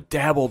coordinators, but with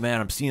Dabble, man,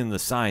 I'm seeing the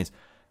signs.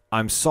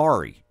 I'm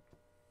sorry.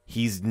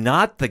 He's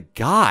not the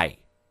guy.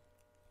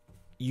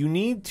 You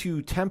need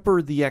to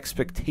temper the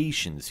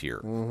expectations here.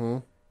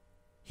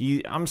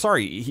 I'm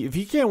sorry. If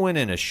he can't win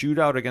in a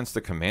shootout against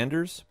the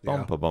Commanders,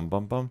 Yeah. bum.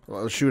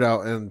 Well, a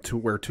shootout, and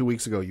where 2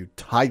 weeks ago you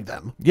tied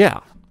them. Yeah.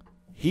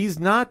 He's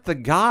not the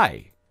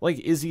guy. Like,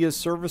 is he a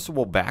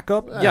serviceable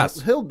backup?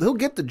 Yes. He'll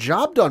get the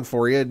job done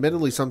for you.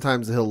 Admittedly,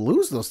 sometimes he'll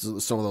lose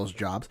some of those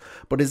jobs.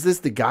 But is this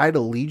the guy to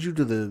lead you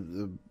to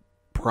the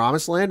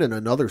promised land and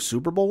another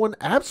Super Bowl win?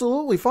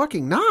 Absolutely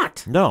fucking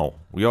not. No.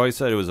 We always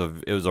said it was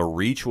a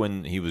reach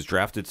when he was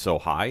drafted so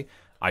high.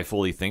 I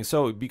fully think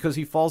so, because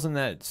he falls in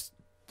that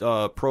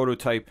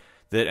prototype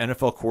that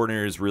NFL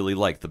coordinators really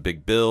like, the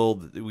big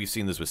build. We've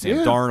seen this with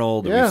Sam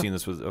Darnold. Yeah. We've seen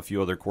this with a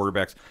few other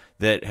quarterbacks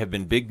that have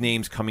been big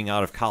names coming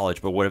out of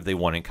college, but what have they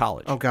won in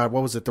college? Oh, God,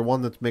 what was it? The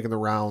one that's making the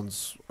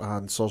rounds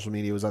on social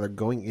media was either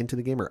going into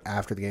the game or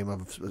after the game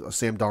of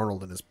Sam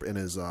Darnold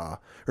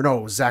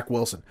it was Zach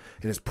Wilson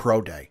in his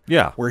pro day.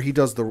 Yeah. Where he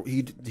does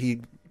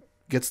he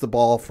gets the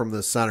ball from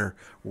the center,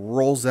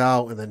 rolls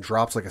out, and then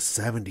drops like a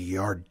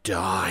 70-yard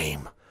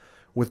dime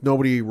with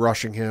nobody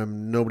rushing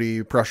him,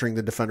 nobody pressuring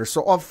the defender.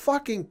 So, of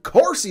fucking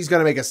course he's going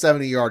to make a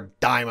 70-yard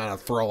dime on a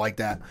throw like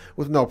that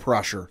with no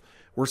pressure.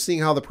 We're seeing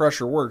how the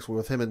pressure works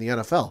with him in the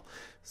NFL.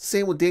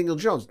 Same with Daniel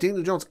Jones.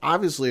 Daniel Jones,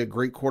 obviously a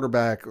great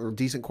quarterback or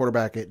decent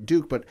quarterback at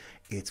Duke, but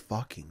it's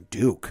fucking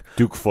Duke.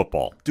 Duke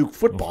football. Duke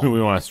football.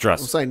 We want to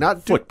stress. I'm saying not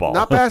Duke, football.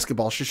 not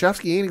basketball.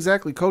 Krzyzewski ain't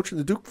exactly coaching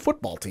the Duke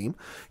football team,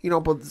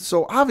 but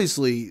so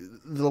obviously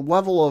the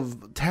level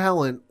of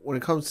talent when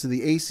it comes to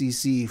the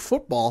ACC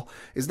football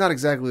is not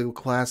exactly the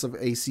class of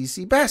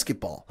ACC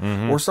basketball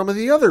or some of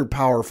the other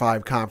Power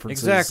 5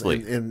 conferences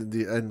in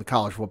the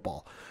college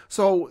football.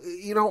 So,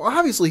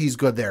 obviously he's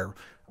good there.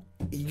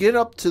 You get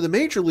up to the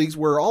major leagues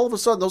where all of a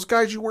sudden those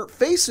guys you weren't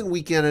facing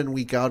week in and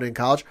week out in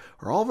college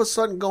are all of a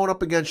sudden going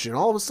up against you. And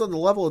all of a sudden the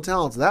level of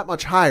talent's that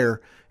much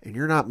higher and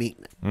you're not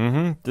meeting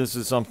it. This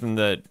is something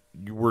that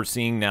we're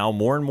seeing now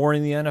more and more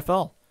in the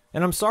NFL.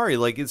 And I'm sorry,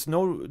 it's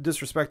no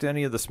disrespect to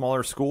any of the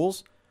smaller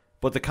schools,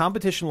 but the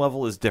competition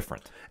level is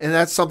different. And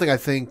that's something I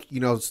think,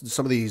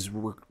 some of these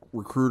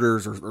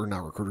recruiters or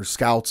not recruiters,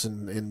 scouts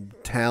and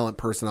talent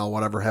personnel,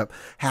 whatever,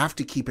 have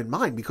to keep in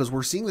mind, because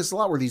we're seeing this a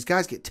lot where these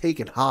guys get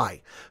taken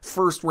high,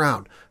 first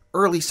round,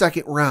 early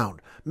second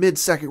round, mid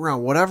second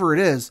round, whatever it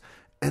is,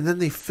 and then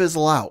they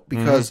fizzle out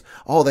because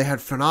they had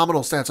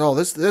phenomenal stats. Oh,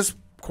 this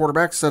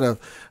quarterback set a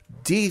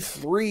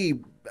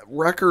D3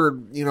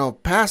 record,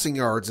 passing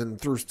yards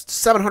and threw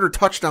 700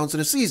 touchdowns in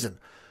a season.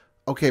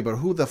 Okay, but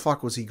who the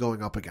fuck was he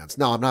going up against?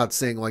 Now, I'm not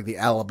saying like the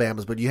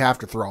Alabamas, but you have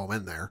to throw them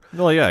in there.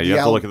 Well, yeah, you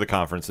have to look at the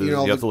conferences. You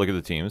have to look at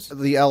the teams.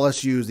 The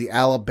LSUs, the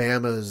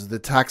Alabamas, the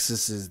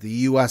Texases,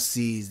 the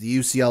USCs, the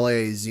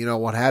UCLAs,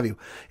 what have you.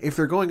 If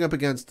they're going up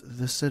against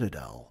the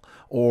Citadel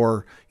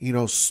or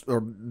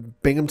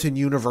Binghamton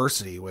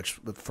University, which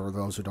for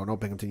those who don't know,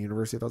 Binghamton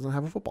University doesn't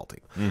have a football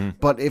team.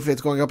 But if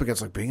it's going up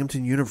against like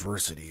Binghamton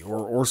University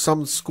or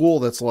some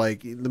school that's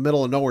like in the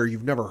middle of nowhere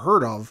you've never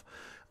heard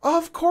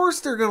of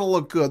course they're going to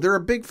look good. They're a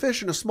big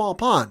fish in a small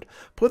pond.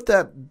 Put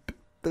that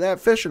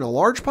fish in a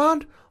large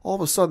pond, all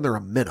of a sudden they're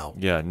a minnow.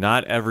 Yeah,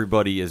 not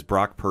everybody is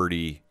Brock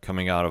Purdy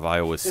coming out of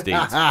Iowa State.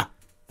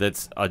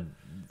 That's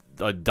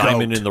a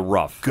diamond in the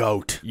rough.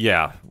 Goat.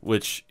 Yeah,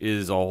 which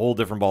is a whole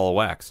different ball of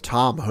wax.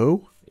 Tom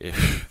who?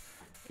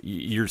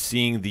 You're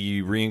seeing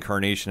the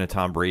reincarnation of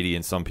Tom Brady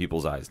in some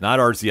people's eyes.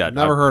 Not ours yet.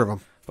 Never heard of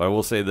him. But I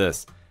will say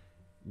this.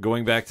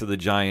 Going back to the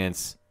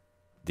Giants,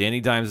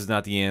 Danny Dimes is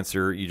not the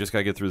answer. You just got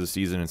to get through the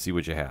season and see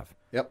what you have.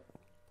 Yep.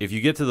 If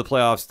you get to the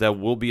playoffs, that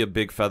will be a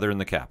big feather in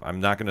the cap. I'm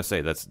not going to say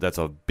that's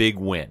a big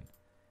win.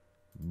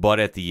 But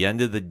at the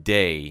end of the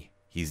day,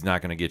 he's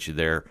not going to get you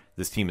there.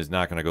 This team is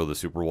not going to go to the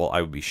Super Bowl.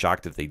 I would be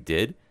shocked if they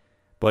did.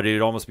 But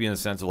it'd almost be in the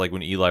sense of like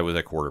when Eli was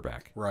at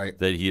quarterback. Right.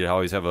 That he'd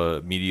always have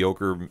a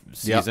mediocre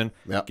season,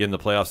 Yep. get in the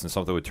playoffs, and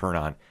something would turn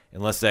on.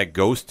 Unless that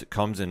ghost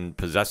comes and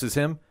possesses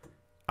him,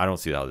 I don't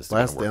see how this is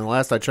going to work. And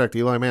last I checked,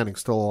 Eli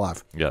Manning's still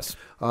alive. Yes.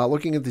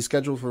 Looking at the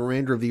schedule for the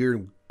remainder of the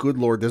year, good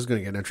Lord, this is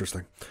going to get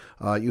interesting.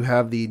 You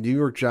have the New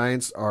York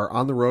Giants are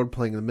on the road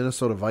playing the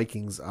Minnesota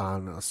Vikings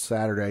on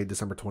Saturday,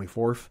 December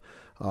 24th.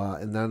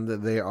 And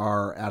then they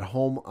are at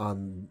home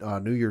on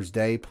New Year's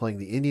Day playing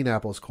the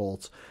Indianapolis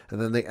Colts.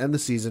 And then they end the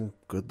season,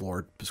 good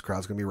Lord, this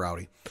crowd's going to be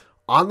rowdy,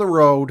 on the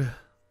road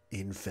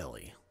in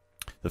Philly.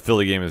 The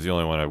Philly game is the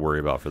only one I worry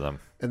about for them.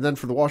 And then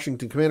for the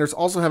Washington Commanders,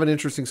 also have an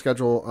interesting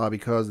schedule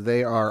because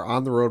they are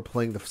on the road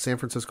playing the San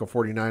Francisco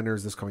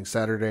 49ers this coming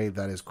Saturday.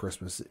 That is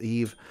Christmas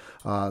Eve.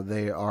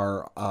 They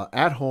are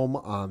at home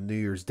on New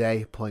Year's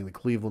Day playing the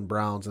Cleveland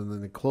Browns, and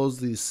then they close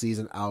the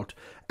season out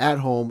at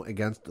home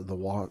against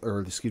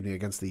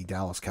the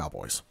Dallas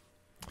Cowboys.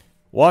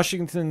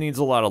 Washington needs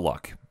a lot of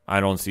luck. I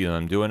don't see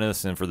them doing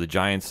this. And for the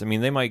Giants, I mean,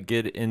 they might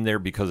get in there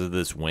because of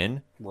this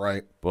win.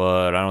 Right.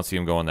 But I don't see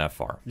them going that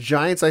far.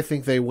 Giants, I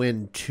think they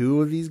win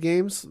 2 of these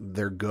games.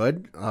 They're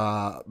good.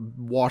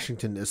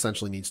 Washington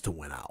essentially needs to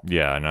win out.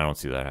 Yeah, and I don't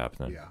see that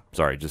happening. Yeah.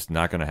 Sorry, just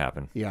not going to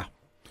happen. Yeah.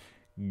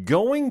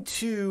 Going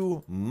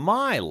to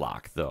my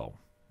lock, though,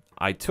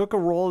 I took a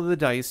roll of the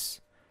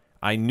dice.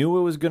 I knew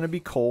it was going to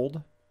be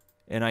cold,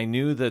 and I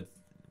knew that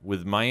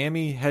with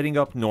Miami heading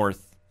up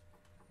north,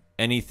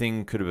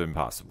 anything could have been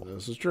possible.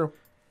 This is true.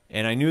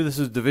 And I knew this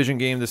was a division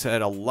game. This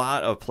had a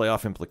lot of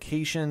playoff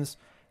implications.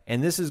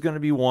 And this is going to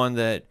be one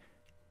that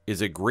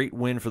is a great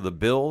win for the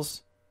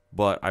Bills,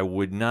 but I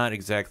would not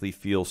exactly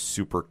feel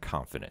super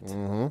confident.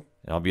 Mm-hmm.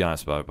 And I'll be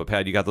honest about it. But,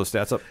 Pat, you got those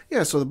stats up?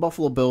 Yeah, so the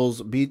Buffalo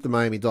Bills beat the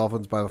Miami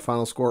Dolphins by the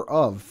final score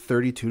of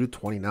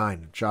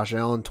 32-29. Josh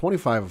Allen,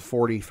 25 of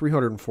 40,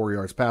 304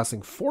 yards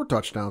passing, 4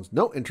 touchdowns,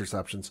 no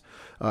interceptions.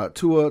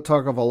 Tua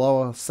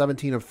Tagovailoa,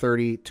 17 of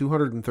 30,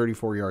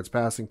 234 yards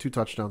passing, 2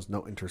 touchdowns,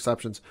 no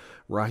interceptions.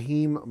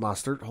 Raheem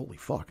Mostert, holy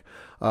fuck,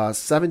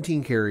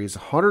 17 carries,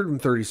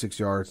 136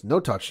 yards, no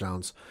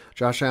touchdowns.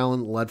 Josh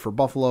Allen led for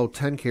Buffalo,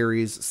 10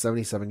 carries,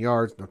 77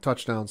 yards, no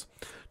touchdowns.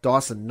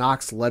 Dawson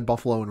Knox led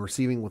Buffalo in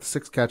receiving with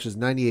 6 catches,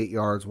 98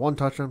 yards, 1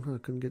 touchdown.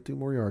 Couldn't get 2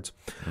 more yards.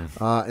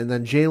 And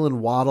then Jalen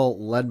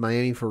Waddle led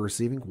Miami for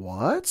receiving.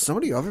 What?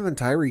 Somebody other than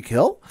Tyreek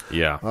Hill?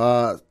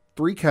 Yeah.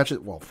 3 catches.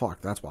 Well,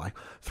 fuck, that's why.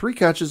 3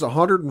 catches,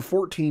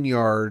 114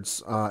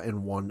 yards,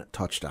 and 1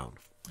 touchdown.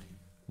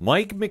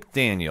 Mike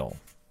McDaniel,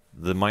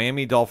 the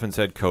Miami Dolphins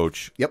head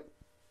coach,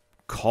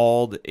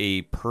 called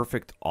a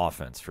perfect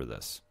offense for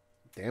this.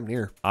 Damn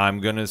near.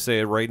 I'm going to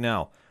say it right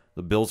now.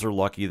 The Bills are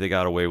lucky they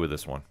got away with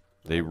this one.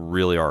 They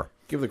really are.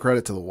 Give the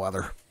credit to the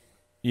weather.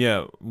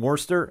 Yeah,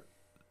 Morster,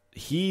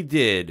 he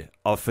did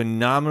a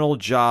phenomenal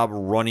job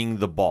running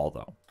the ball,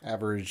 though.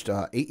 Averaged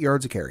 8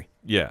 yards a carry.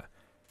 Yeah.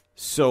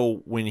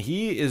 So when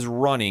he is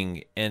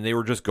running and they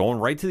were just going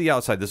right to the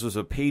outside, this was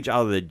a page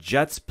out of the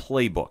Jets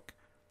playbook.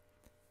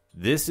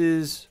 This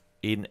is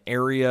an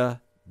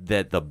area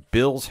that the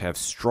Bills have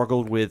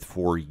struggled with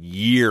for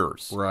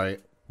years. Right.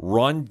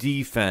 Run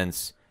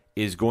defense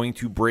is going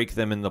to break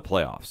them in the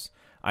playoffs.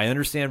 I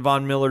understand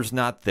Von Miller's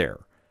not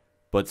there,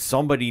 but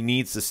somebody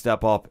needs to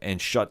step up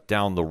and shut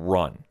down the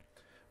run.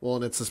 Well,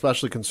 and it's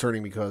especially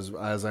concerning because,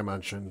 as I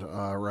mentioned,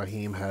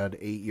 Raheem had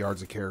 8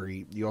 yards a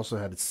carry. You also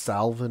had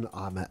Salvin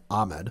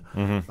Ahmed,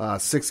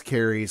 6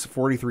 carries,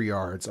 43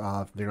 yards.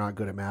 They're not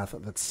good at math.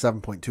 That's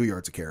 7.2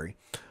 yards a carry.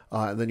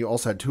 And then you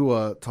also had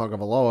Tua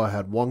Tagovailoa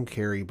had 1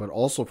 carry, but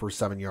also for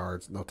 7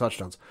 yards, no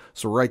touchdowns.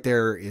 So right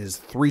there is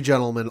 3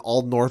 gentlemen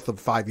all north of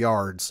 5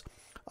 yards.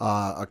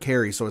 A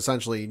carry. So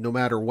essentially, no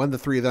matter when the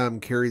 3 of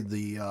them carried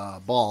the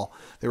ball,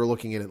 they were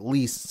looking at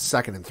least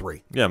 2nd and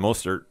 3. Yeah,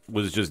 Mostert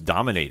was just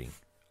dominating.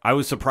 I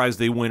was surprised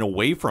they went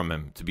away from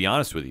him, to be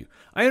honest with you.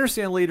 I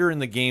understand later in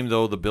the game,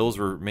 though, the Bills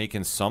were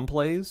making some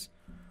plays,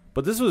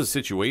 but this was a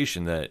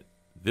situation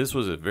this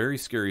was a very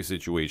scary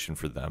situation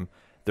for them.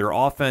 Their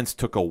offense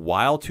took a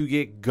while to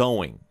get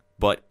going,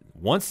 but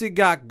once it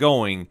got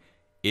going,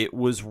 it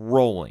was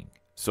rolling.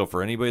 So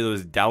for anybody that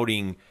was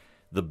doubting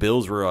the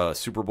Bills were a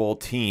Super Bowl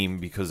team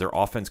because their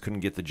offense couldn't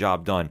get the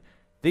job done,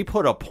 they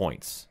put up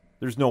points.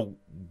 There's no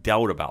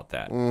doubt about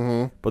that.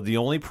 Mm-hmm. But the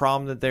only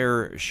problem that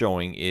they're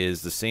showing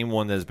is the same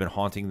one that has been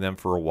haunting them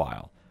for a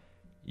while.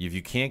 If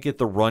you can't get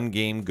the run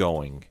game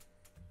going,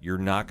 you're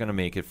not going to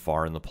make it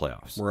far in the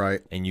playoffs.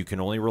 Right. And you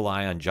can only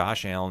rely on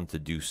Josh Allen to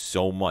do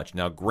so much.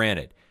 Now,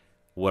 granted,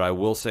 what I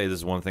will say, this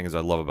is one of the things I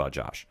love about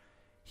Josh.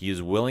 He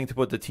is willing to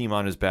put the team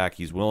on his back.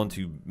 He's willing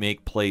to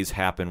make plays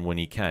happen when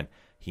he can.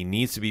 He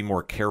needs to be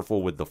more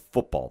careful with the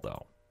football,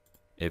 though,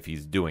 if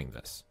he's doing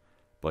this.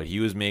 But he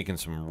was making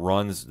some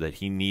runs that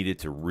he needed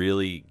to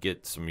really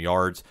get some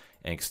yards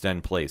and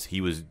extend plays. He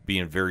was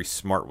being very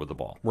smart with the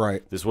ball.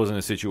 Right. This wasn't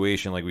a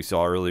situation like we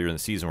saw earlier in the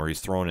season where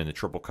he's throwing into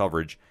triple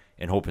coverage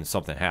and hoping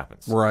something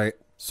happens. Right.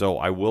 So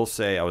I will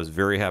say I was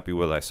very happy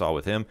with what I saw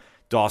with him.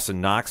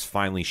 Dawson Knox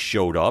finally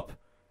showed up,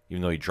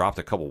 even though he dropped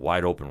a couple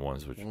wide open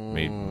ones, which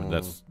made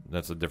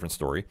that's a different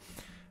story.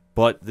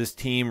 But this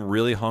team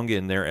really hung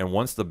in there, and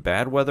once the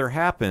bad weather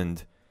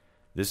happened,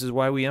 This is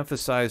why we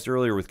emphasized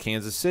earlier with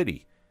Kansas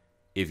City.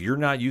 If you're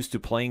not used to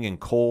playing in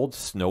cold,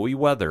 snowy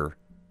weather,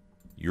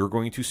 you're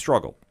going to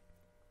struggle.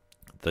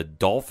 The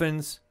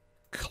Dolphins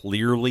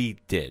clearly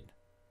did.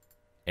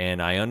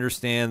 And I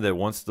understand that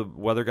once the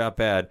weather got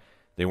bad,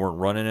 they weren't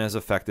running as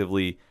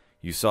effectively.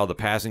 You saw the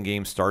passing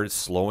game started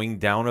slowing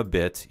down a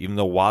bit, even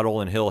though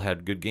Waddle and Hill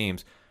had good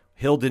games.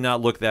 Hill did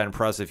not look that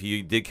impressive.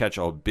 He did catch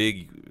a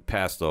big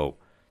pass, though,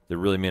 that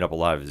really made up a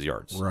lot of his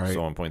yards. Right. So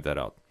I want to point that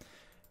out.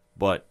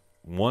 But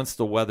once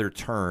the weather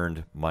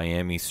turned,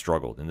 Miami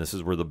struggled. And this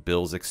is where the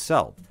Bills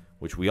excelled,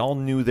 which we all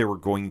knew they were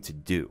going to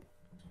do.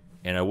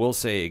 And I will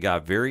say it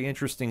got very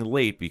interesting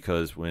late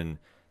because when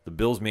the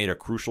Bills made a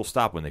crucial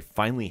stop, when they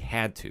finally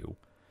had to,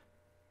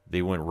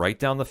 they went right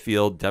down the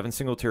field. Devin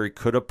Singletary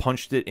could have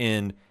punched it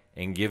in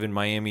and given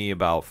Miami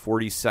about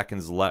 40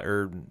 seconds left,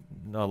 or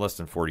no, less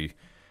than 40.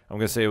 I'm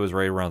going to say it was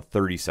right around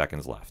 30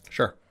 seconds left.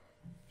 Sure.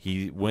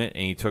 He went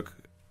and he took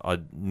a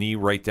knee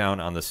right down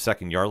on the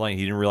 2-yard line.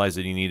 He didn't realize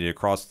that he needed to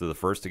cross to the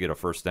first to get a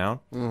first down.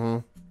 Mm-hmm.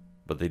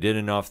 But they did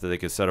enough that they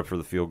could set up for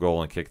the field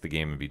goal and kick the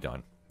game and be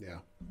done. Yeah.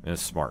 And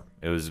it's smart.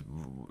 It was,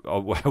 I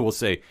will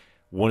say,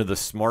 one of the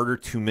smarter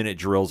 2-minute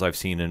drills I've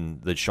seen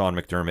in the Sean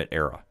McDermott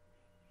era.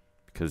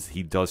 Because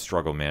he does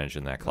struggle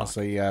managing that clock.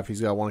 So, yeah, if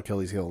he's got one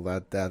Achilles heel,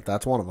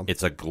 that's one of them.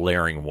 It's a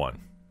glaring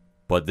one.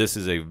 But this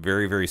is a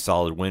very, very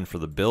solid win for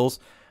the Bills.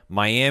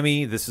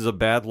 Miami, this is a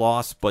bad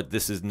loss, but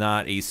this is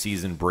not a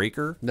season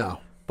breaker. No.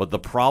 But the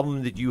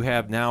problem that you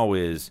have now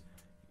is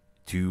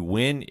to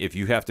win, if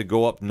you have to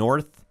go up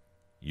north,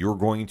 you're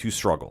going to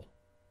struggle.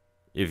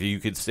 If you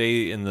could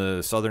stay in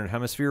the southern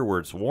hemisphere where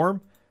it's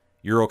warm,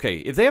 you're okay.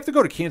 If they have to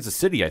go to Kansas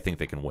City, I think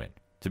they can win,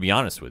 to be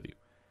honest with you.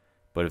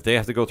 But if they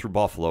have to go through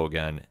Buffalo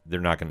again,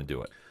 they're not going to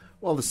do it.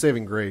 Well, the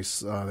saving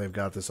grace they've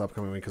got this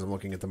upcoming week, because I'm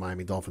looking at the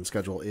Miami Dolphins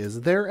schedule,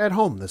 is they're at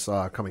home this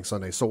coming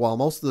Sunday. So while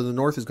most of the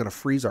North is going to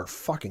freeze our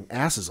fucking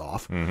asses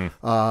off,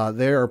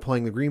 they are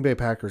playing the Green Bay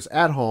Packers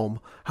at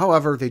home.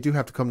 However, they do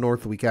have to come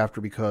north the week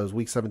after because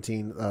week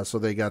 17, so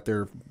they got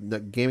the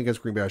game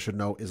against Green Bay, I should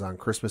note, is on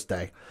Christmas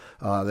Day.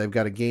 They've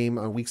got a game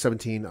on week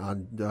 17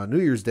 on New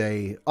Year's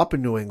Day up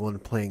in New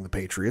England playing the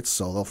Patriots,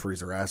 so they'll freeze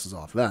their asses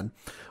off then.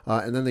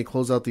 And then they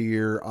close out the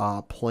year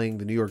playing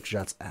the New York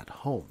Jets at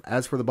home.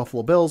 As for the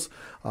Buffalo Bills,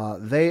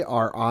 they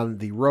are on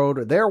the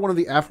road. They are one of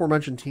the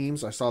aforementioned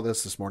teams, I saw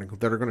this morning,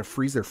 that are going to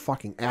freeze their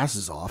fucking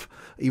asses off,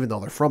 even though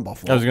they're from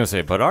Buffalo. I was going to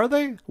say, but are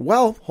they?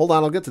 Well, hold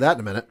on, I'll get to that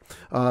in a minute.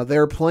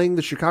 They're playing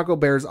the Chicago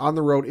Bears on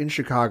the road in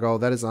Chicago.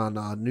 That is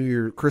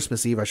on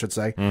Christmas Eve, I should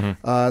say.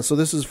 So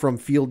this is from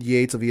Field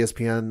Yates of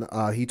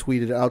ESPN. He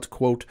tweeted out,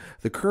 quote,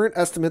 "The current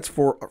estimates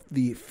for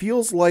the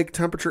feels like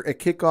temperature at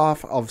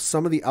kickoff of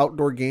some of the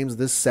outdoor games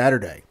this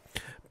Saturday.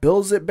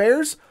 Bills at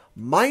Bears,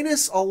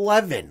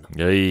 -11.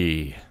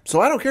 Yay.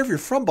 So I don't care if you're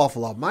from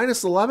Buffalo.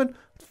 -11,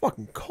 it's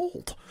fucking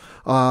cold.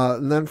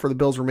 And then for the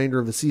Bills' remainder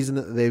of the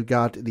season, they've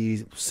got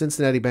the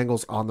Cincinnati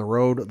Bengals on the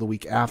road the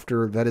week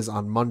after. That is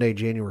on Monday,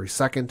 January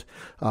 2nd.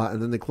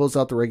 And then they close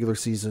out the regular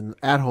season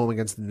at home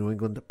against the New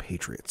England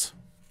Patriots.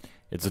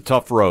 It's a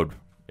tough road.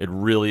 It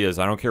really is.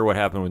 I don't care what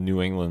happened with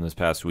New England this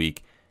past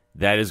week.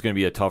 That is going to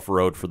be a tough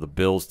road for the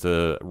Bills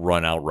to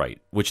run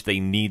outright, which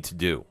they need to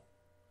do.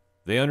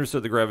 They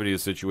understood the gravity of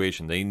the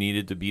situation. They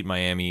needed to beat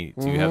Miami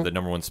to have the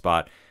number one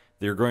spot.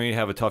 They're going to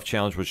have a tough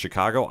challenge with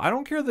Chicago. I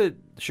don't care that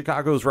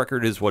Chicago's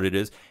record is what it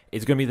is.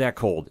 It's going to be that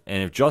cold.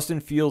 And if Justin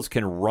Fields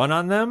can run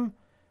on them,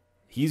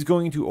 he's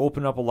going to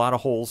open up a lot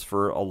of holes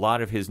for a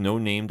lot of his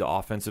no-named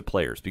offensive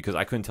players, because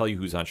I couldn't tell you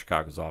who's on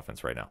Chicago's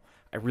offense right now.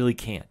 I really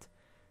can't.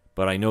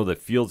 But I know that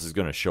Fields is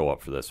going to show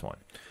up for this one.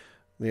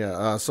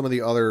 Yeah, some of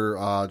the other,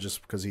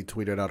 just because he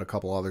tweeted out a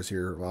couple others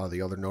here,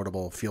 the other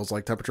notable feels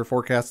like temperature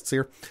forecasts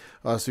here.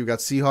 So you've got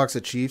Seahawks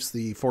at Chiefs.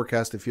 The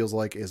forecast, it feels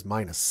like, is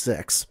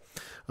 -6.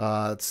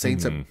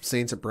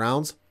 Saints at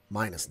Browns,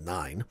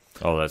 -9.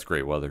 Oh, that's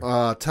great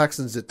weather.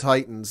 Texans at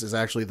Titans is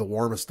actually the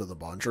warmest of the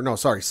bunch. Or no,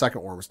 sorry,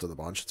 second warmest of the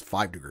bunch. It's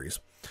 5 degrees.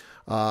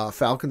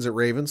 Falcons at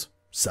Ravens,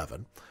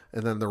 7.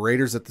 And then the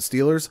Raiders at the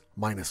Steelers,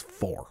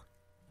 -4.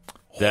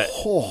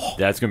 That's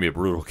going to be a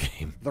brutal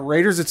game. The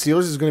Raiders at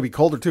Steelers is going to be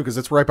colder too because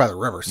it's right by the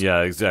rivers.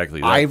 Yeah,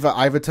 exactly. I've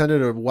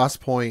attended a West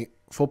Point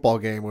football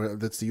game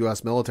that's the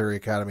U.S. Military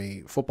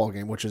Academy football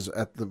game, which is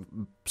at the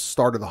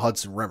start of the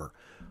Hudson River.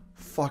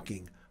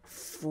 Fucking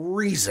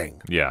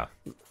freezing. Yeah.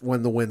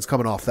 When the wind's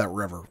coming off that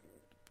river.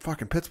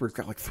 Fucking Pittsburgh's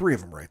got like 3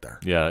 of them right there.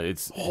 Yeah,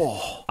 it's.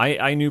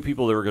 I knew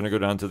people that were going to go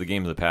down to the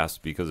game of the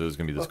past because it was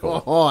going to be this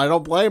cold. Oh, I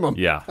don't blame them.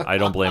 Yeah, I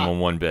don't blame them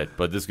one bit.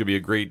 But this could be a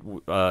great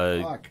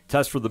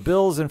test for the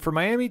Bills and for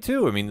Miami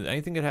too. I mean,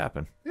 anything could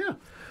happen. Yeah.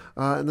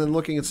 And then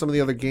looking at some of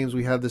the other games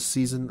we had this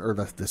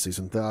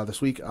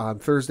week, on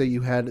Thursday,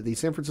 you had the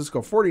San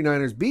Francisco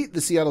 49ers beat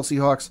the Seattle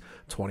Seahawks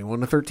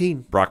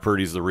 21-13. Brock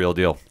Purdy's the real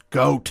deal.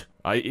 GOAT.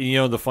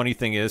 The funny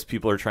thing is,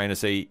 people are trying to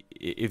say,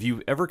 if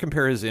you ever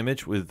compare his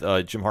image with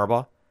Jim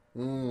Harbaugh,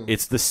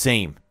 it's the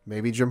same.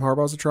 Maybe Jim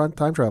Harbaugh's a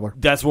time traveler.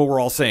 That's what we're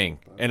all saying.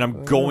 And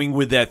I'm going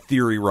with that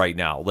theory right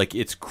now. Like,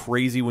 it's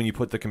crazy when you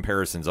put the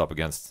comparisons up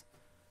against.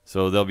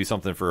 So there'll be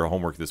something for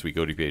homework this week,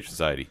 ODPH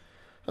Society.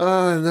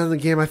 And then the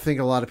game I think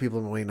a lot of people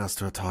have been waiting us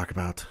to talk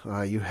about.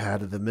 You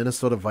had the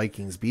Minnesota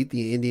Vikings beat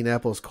the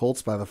Indianapolis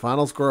Colts by the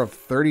final score of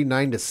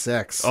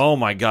 39-6. Oh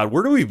my God,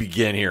 where do we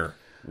begin here?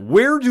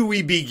 Where do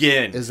we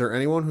begin? Is there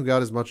anyone who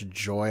got as much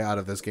joy out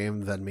of this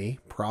game than me?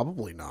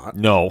 Probably not.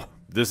 No.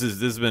 This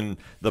has been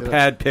the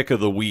pad pick of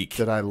the week.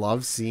 Did I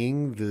love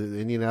seeing the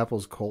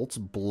Indianapolis Colts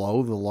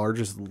blow the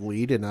largest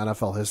lead in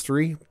NFL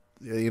history?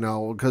 You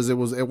know, because it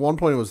was at one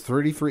point it was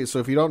 33. So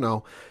if you don't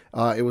know,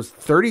 it was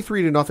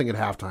 33-0 at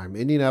halftime.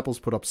 Indianapolis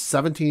put up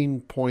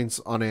 17 points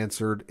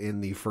unanswered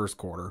in the first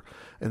quarter,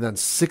 and then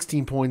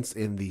 16 points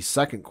in the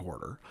second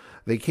quarter.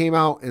 They came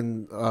out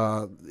and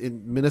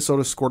in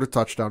Minnesota scored a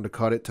touchdown to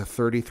cut it to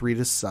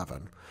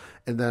 33-7,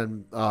 and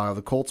then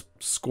the Colts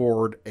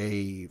scored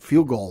a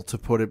field goal to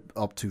put it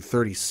up to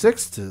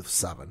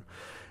 36-7,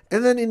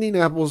 and then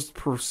Indianapolis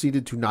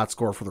proceeded to not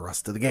score for the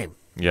rest of the game.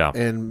 Yeah.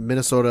 And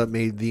Minnesota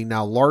made the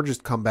now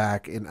largest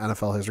comeback in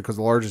NFL history, because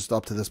the largest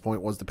up to this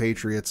point was the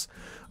Patriots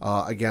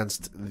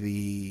against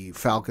the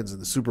Falcons in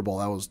the Super Bowl.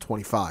 That was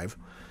 25.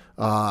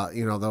 That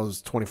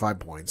was 25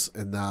 points.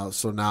 And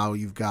now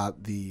you've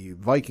got the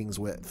Vikings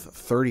with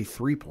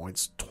 33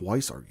 points,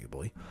 twice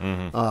arguably,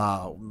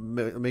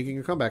 making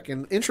a comeback.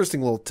 An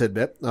interesting little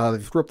tidbit. They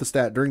threw up the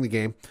stat during the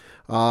game.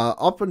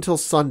 Up until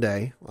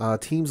Sunday,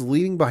 teams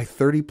leading by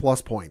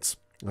 30-plus points.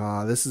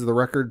 This is the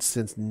record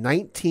since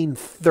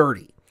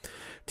 1930.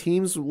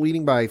 Teams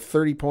leading by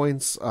 30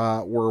 points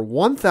were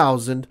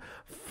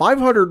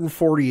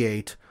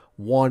 1,548,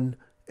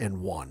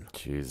 1-1.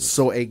 Jesus.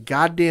 So a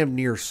goddamn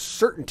near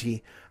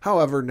certainty.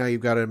 However, now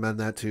you've got to amend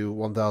that to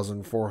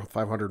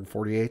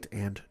 1,548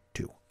 and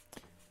 2.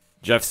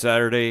 Jeff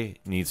Saturday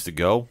needs to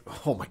go.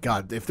 Oh my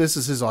God! If this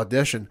is his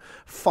audition,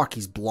 fuck,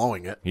 he's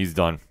blowing it. He's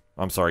done.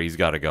 I'm sorry, he's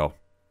got to go.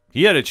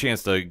 He had a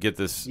chance to get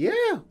this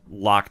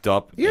locked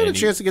up. He had a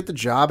chance to get the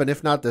job, and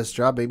if not this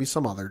job, maybe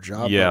some other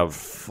job. Yeah. But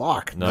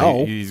fuck,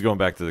 No, he's going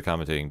back to the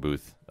commentating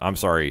booth. I'm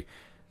sorry.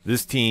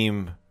 This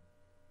team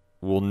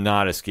will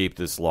not escape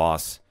this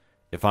loss.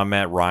 If I'm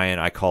Matt Ryan,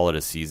 I call it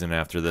a season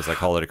after this. I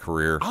call it a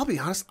career. I'll be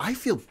honest, I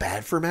feel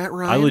bad for Matt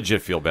Ryan. I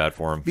legit feel bad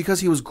for him. Because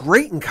he was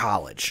great in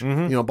college.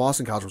 You know,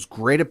 Boston College was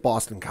great at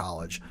Boston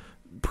College.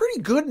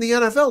 Pretty good in the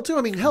NFL, too.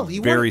 I mean, hell,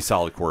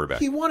 Solid quarterback.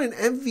 He won an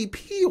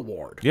MVP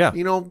award. Yeah.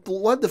 You know,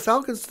 led the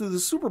Falcons to the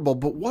Super Bowl.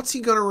 But what's he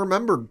going to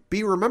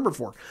be remembered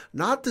for?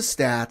 Not the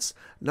stats,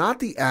 not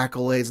the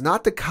accolades,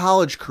 not the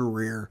college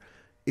career.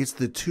 It's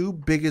the two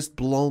biggest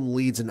blown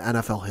leads in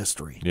NFL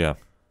history. Yeah.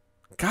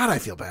 God, I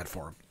feel bad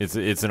for him.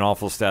 It's an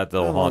awful stat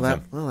that'll haunt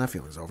him. Well, that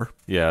feeling's over.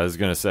 Yeah, I was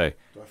going to say.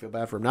 Do I feel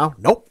bad for him now?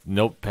 Nope.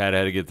 Pat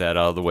had to get that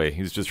out of the way.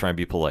 He was just trying to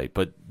be polite.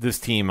 But this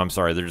team, I'm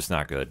sorry, they're just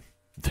not good.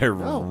 They're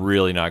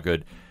really not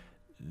good.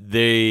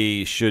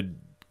 They should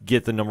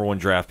get the number 1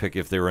 draft pick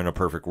if they were in a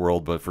perfect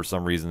world, but for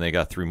some reason they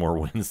got 3 more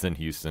wins than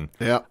Houston.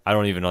 Yeah. I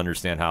don't even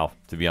understand how,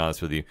 to be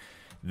honest with you.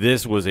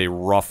 This was a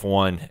rough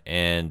one,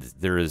 and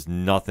there is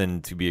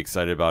nothing to be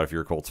excited about if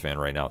you're a Colts fan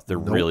right now. There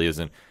really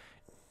isn't.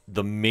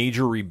 The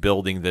major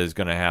rebuilding that is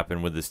going to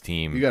happen with this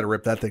team. You got to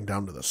rip that thing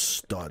down to the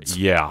studs.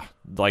 Yeah.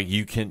 Like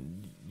you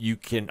can,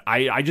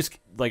 I just,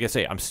 like I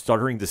say, I'm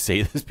stuttering to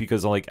say this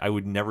because I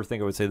would never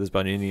think I would say this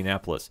about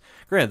Indianapolis.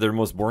 Granted, they're the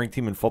most boring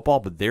team in football,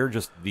 but they're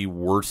just the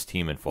worst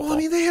team in football. Well, I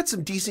mean, they had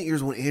some decent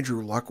years when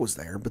Andrew Luck was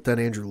there, but then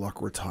Andrew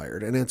Luck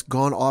retired, and it's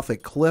gone off a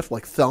cliff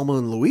like Thelma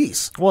and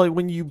Louise. Well,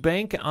 when you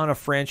bank on a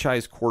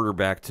franchise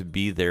quarterback to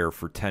be there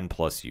for 10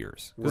 plus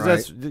years, because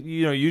that's,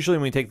 usually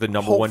when we take the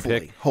number 1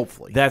 pick,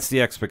 hopefully that's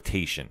the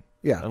expectation.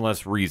 Yeah.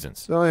 Unless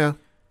reasons. Oh, yeah.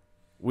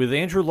 With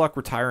Andrew Luck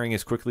retiring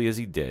as quickly as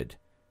he did,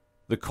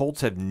 the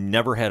Colts have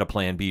never had a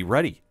plan B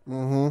ready.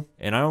 Mm-hmm.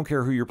 And I don't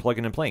care who you're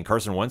plugging and playing.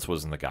 Carson Wentz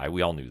wasn't the guy.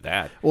 We all knew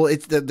that. Well,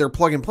 it's their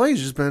plug and play has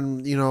just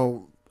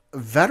been,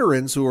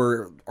 veterans who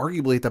are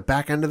arguably at the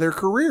back end of their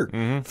career.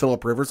 Mm-hmm.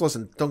 Phillip Rivers,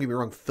 listen, don't get me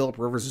wrong, Phillip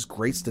Rivers is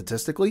great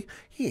statistically.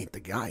 He ain't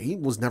the guy. He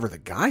was never the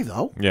guy,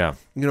 though. Yeah.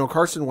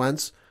 Carson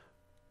Wentz,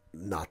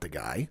 not the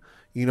guy.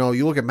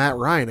 You look at Matt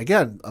Ryan,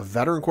 again, a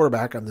veteran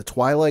quarterback on the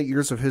twilight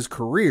years of his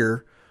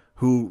career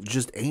who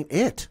just ain't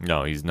it.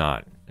 No, he's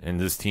not. And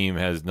this team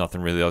has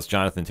nothing really else.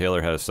 Jonathan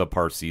Taylor had a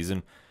subpar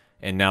season,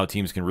 and now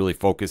teams can really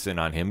focus in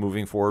on him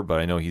moving forward, but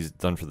I know he's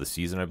done for the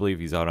season, I believe.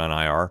 He's out on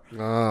IR.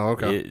 Oh,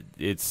 okay.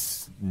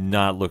 It's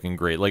not looking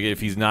great. Like, if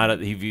he's not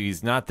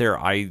there,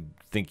 I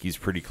think he's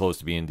pretty close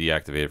to being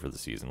deactivated for the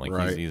season. Like,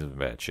 right. he's in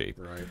bad shape.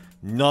 Right.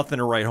 Nothing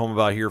to write home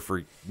about here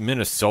for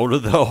Minnesota,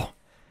 though.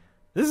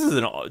 This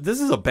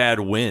is a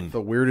bad win.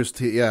 The weirdest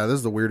team. Yeah, this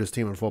is the weirdest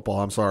team in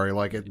football. I'm sorry.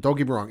 Don't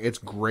get me wrong. It's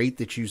great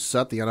that you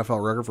set the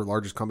NFL record for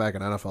largest comeback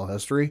in NFL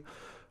history,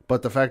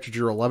 but the fact that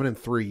you're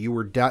 11-3, you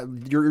were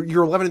down. You're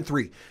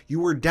 11-3. You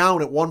were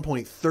down at one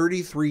point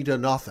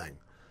 33-0.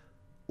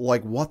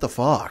 Like, what the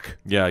fuck?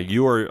 Yeah,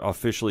 you are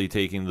officially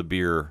taking the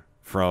beer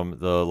from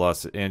the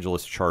Los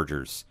Angeles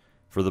Chargers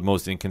for the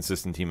most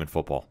inconsistent team in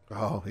football.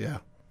 Oh yeah.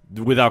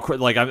 Without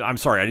I'm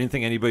sorry. I didn't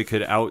think anybody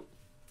could out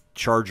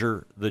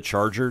Charger the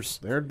Chargers.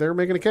 They're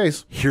making a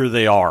case. Here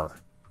they are.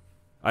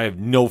 I have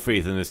no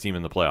faith in this team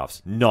in the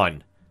playoffs.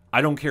 None.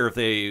 I don't care if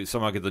they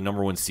somehow get the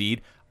number 1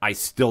 seed. I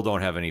still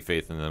don't have any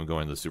faith in them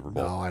going to the Super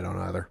Bowl. No, I don't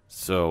either.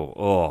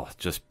 So,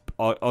 just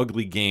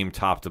ugly game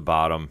top to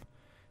bottom,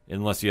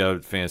 unless you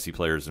have fantasy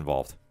players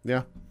involved.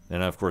 Yeah.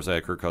 And, of course, I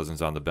had Kirk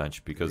Cousins on the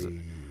bench because,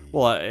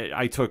 well,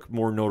 I took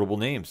more notable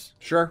names.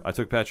 Sure. I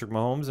took Patrick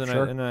Mahomes, and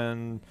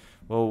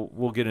Sure.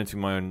 we'll get into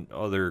my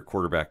other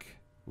quarterback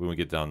when we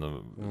get down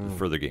to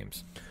further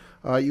games.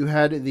 You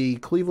had the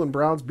Cleveland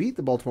Browns beat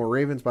the Baltimore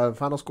Ravens by the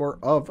final score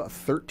of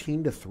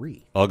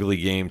 13-3. Ugly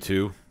game,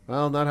 too.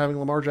 Well, not having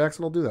Lamar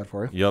Jackson will do that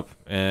for you. Yep.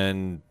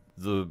 And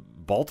the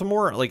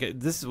Baltimore, like,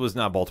 this was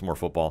not Baltimore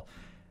football.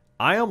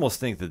 I almost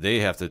think that they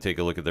have to take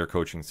a look at their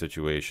coaching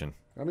situation.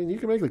 I mean, you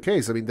can make the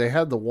case. I mean, they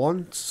had the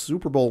one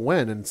Super Bowl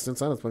win, and since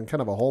then it's been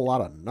kind of a whole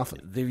lot of nothing.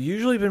 They've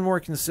usually been more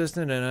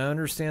consistent, and I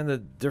understand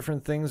that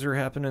different things are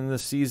happening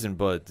this season,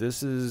 but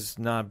this is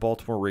not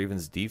Baltimore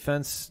Ravens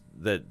defense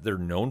that they're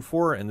known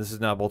for, and this is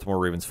not Baltimore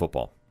Ravens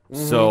football.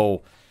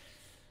 So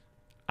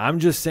I'm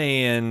just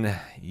saying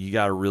you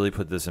got to really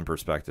put this in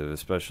perspective,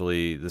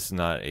 especially this is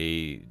not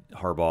a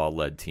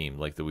Harbaugh-led team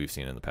like that we've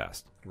seen in the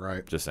past.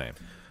 Right. Just saying.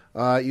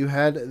 You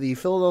had the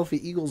Philadelphia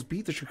Eagles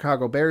beat the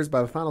Chicago Bears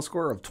by the final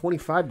score of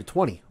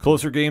 25-20.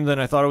 Closer game than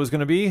I thought it was going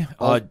to be.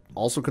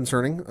 Also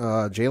concerning,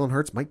 Jalen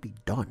Hurts might be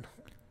done.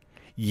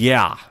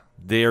 Yeah.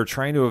 They are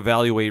trying to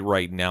evaluate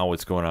right now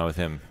what's going on with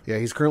him. Yeah,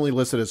 he's currently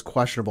listed as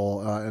questionable,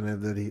 and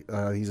that he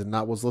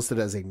was listed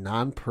as a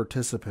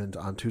non-participant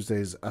on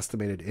Tuesday's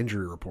estimated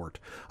injury report.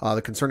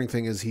 The concerning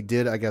thing is he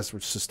did, I guess,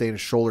 sustain a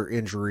shoulder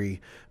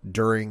injury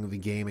during the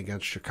game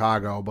against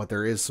Chicago, but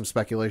there is some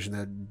speculation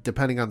that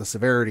depending on the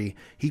severity,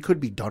 he could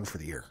be done for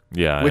the year.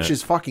 Yeah, which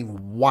is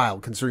fucking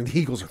wild considering the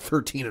Eagles are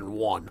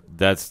 13-1.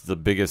 That's the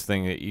biggest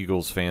thing that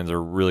Eagles fans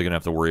are really going to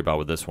have to worry about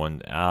with this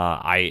one.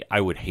 I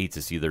would hate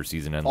to see their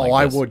season end like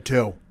this. I would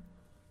too.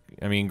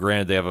 I mean,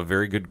 granted, they have a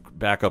very good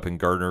backup in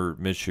Gardner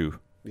Minshew.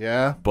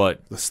 Yeah,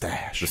 but the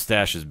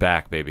stash is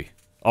back, baby.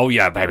 Oh,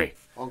 yeah, baby.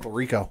 Uncle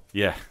Rico.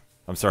 Yeah.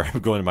 I'm sorry, I'm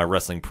going to my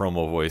wrestling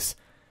promo voice.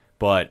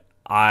 But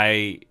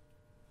I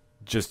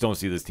just don't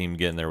see this team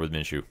getting there with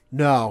Minshew.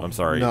 No. I'm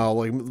sorry. No,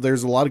 like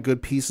there's a lot of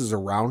good pieces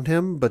around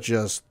him, but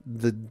just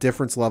the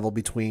difference level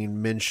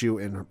between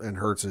Minshew and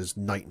Hurts is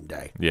night and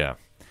day. Yeah.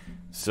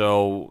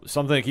 So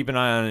something to keep an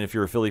eye on if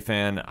you're a Philly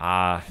fan.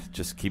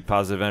 Just keep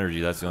positive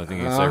energy. That's the only thing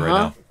you can say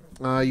right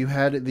now. You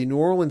had the New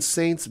Orleans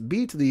Saints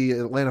beat the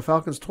Atlanta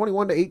Falcons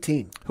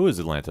 21-18. Who is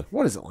Atlanta?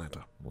 What is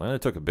Atlanta? Atlanta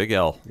took a big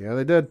L. Yeah,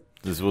 they did.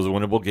 This was a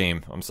winnable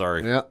game. I'm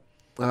sorry.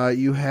 Yeah.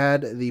 You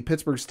had the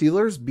Pittsburgh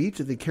Steelers beat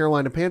the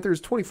Carolina Panthers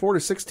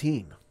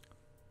 24-16.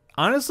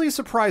 Honestly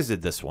surprised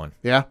at this one.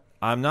 Yeah.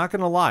 I'm not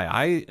going to lie.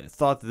 I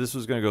thought that this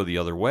was going to go the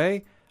other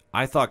way.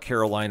 I thought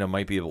Carolina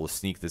might be able to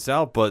sneak this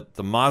out, but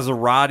the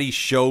Maserati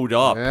showed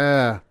up.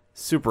 Yeah.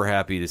 Super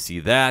happy to see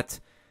that.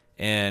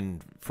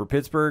 And for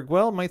Pittsburgh,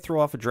 well, it might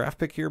throw off a draft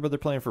pick here, but they're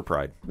playing for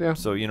pride. Yeah.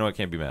 So, I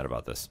can't be mad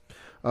about this.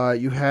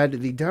 You had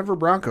the Denver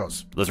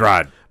Broncos. Let's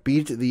ride.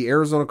 Beat the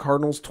Arizona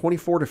Cardinals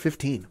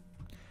 24-15.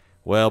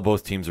 Well,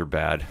 both teams are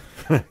bad.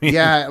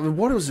 Yeah.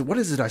 What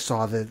is it I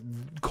saw? That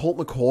Colt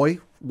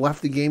McCoy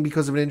left the game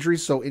because of an injury,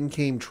 so in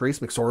came Trace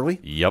McSorley?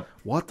 Yep.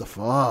 What the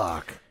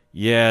fuck?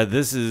 Yeah,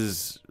 this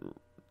is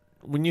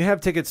when you have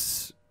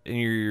tickets and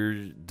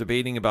you're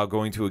debating about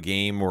going to a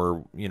game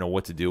or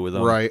what to do with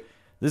them. Right.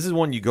 This is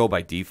one you go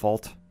by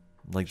default.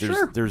 Like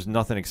Sure. there's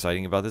nothing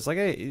exciting about this.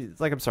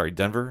 I'm sorry,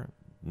 Denver,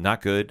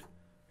 not good.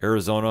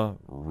 Arizona,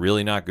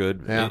 really not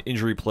good. Yeah.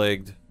 Injury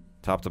plagued,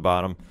 top to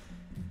bottom.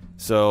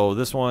 So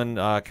this one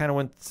kind of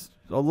went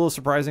a little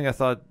surprising. I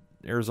thought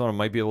Arizona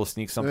might be able to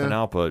sneak something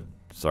out, but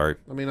sorry.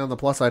 I mean, on the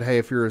plus side, hey,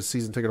 if you're a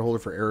season ticket holder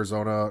for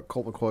Arizona,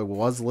 Colt McCoy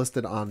was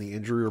listed on the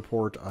injury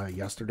report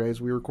yesterday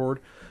as we record,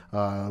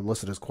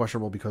 listed as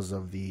questionable because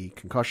of the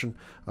concussion,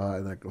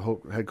 and the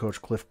head coach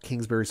Cliff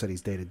Kingsbury said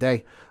he's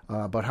day-to-day.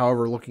 But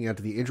however, looking at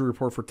the injury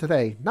report for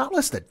today, not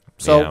listed.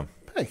 So,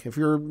 hey, if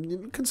you're,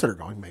 consider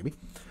going maybe.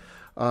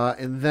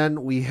 And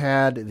then we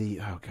had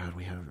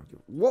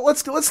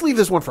let's leave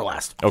this one for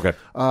last. Okay.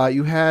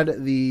 You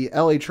had the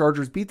LA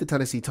Chargers beat the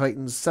Tennessee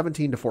Titans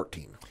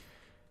 17-14.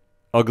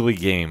 Ugly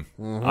game.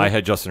 I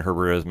had Justin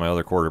Herbert as my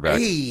other quarterback.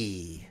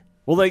 Hey.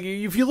 Well,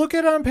 if you look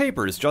at it on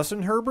paper, it's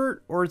Justin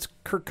Herbert or it's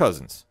Kirk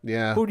Cousins.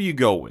 Yeah. Who do you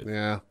go with?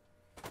 Yeah.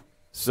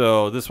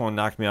 So this one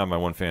knocked me out of my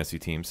one fantasy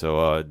team.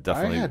 So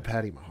definitely. I had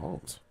Patty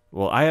Mahomes.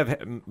 Well, I have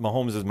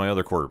Mahomes as my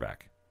other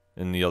quarterback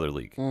in the other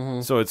league.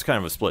 So it's kind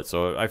of a split.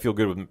 So I feel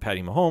good with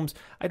Patty Mahomes.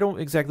 I don't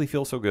exactly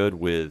feel so good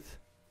with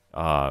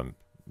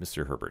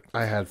Mr. Herbert.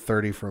 I had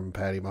 30 from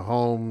Patty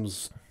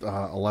Mahomes,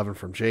 11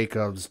 from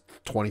Jacobs,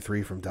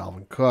 23 from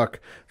Dalvin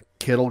Cook.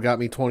 Kittle got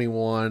me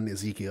 21.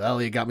 Ezekiel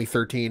Elliott got me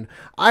 13.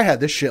 I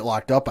had this shit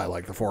locked up by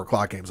like the 4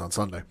 o'clock games on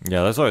Sunday.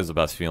 Yeah, that's always the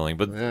best feeling.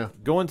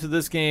 But going to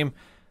this game,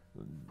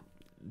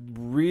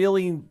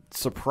 really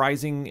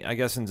surprising, I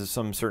guess, into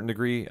some certain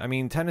degree. I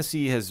mean,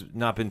 Tennessee has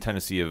not been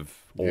Tennessee of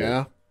old.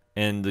 Yeah.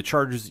 And the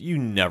Chargers, you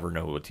never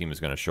know what team is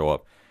going to show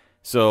up.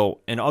 So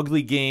an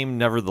ugly game,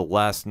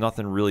 nevertheless,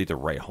 nothing really to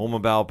write home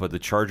about, but the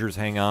Chargers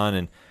hang on.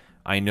 And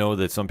I know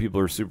that some people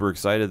are super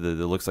excited that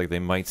it looks like they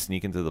might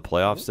sneak into the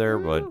playoffs there,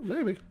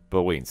 Maybe.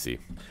 but wait and see.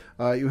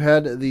 You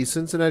had the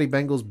Cincinnati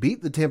Bengals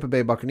beat the Tampa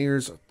Bay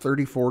Buccaneers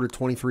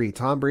 34-23.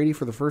 Tom Brady,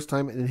 for the first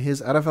time in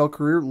his NFL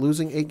career,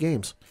 losing 8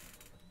 games.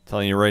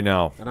 Telling you right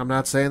now, And I'm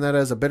not saying that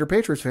as a bitter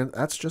Patriots fan.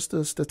 That's just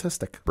a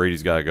statistic.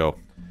 Brady's got to go.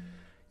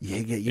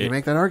 You can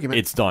make that argument.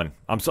 It's done.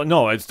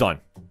 No, it's done.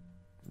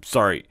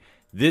 Sorry.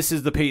 This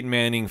is the Peyton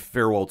Manning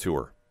farewell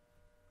tour.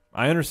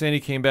 I understand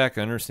he came back.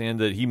 I understand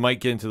that he might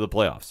get into the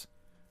playoffs.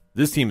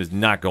 This team is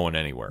not going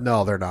anywhere.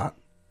 No, they're not.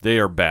 They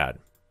are bad.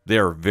 They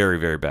are very,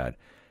 very bad.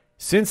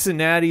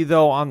 Cincinnati,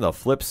 though, on the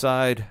flip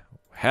side,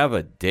 have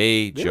a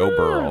day. Joe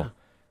Burrow,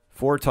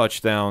 4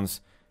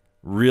 touchdowns,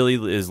 really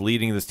is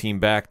leading this team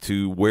back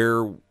to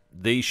where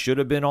they should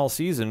have been all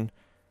season.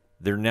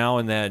 They're now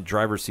in that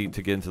driver's seat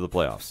to get into the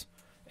playoffs,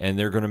 and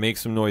they're going to make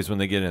some noise when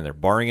they get in there.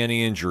 Barring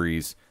any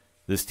injuries,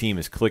 this team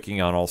is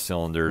clicking on all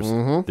cylinders.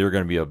 They're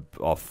going to be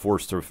a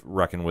force to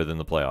reckon with in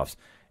the playoffs.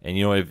 And,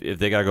 you know, if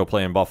they got to go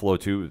play in Buffalo,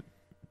 too,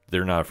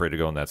 they're not afraid to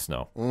go in that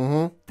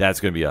snow.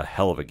 That's going to be a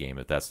hell of a game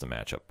if that's the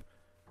matchup.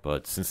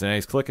 But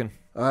Cincinnati's clicking.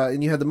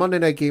 And you had the Monday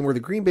night game where the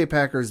Green Bay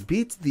Packers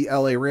beat the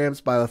LA Rams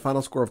by the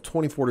final score of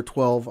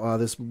 24-12.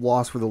 This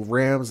loss for the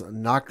Rams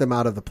knocked them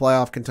out of the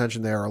playoff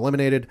contention. They are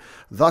eliminated,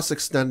 thus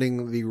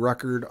extending the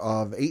record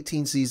of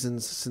 18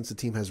 seasons since the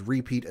team has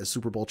repeat as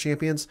Super Bowl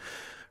champions.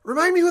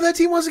 Remind me who that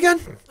team was again?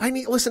 I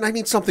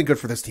need something good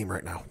for this team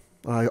right now.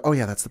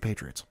 That's the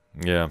Patriots.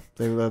 Yeah.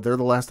 They're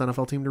the last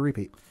NFL team to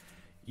repeat.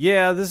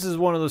 Yeah, this is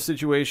one of those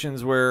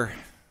situations where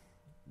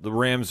the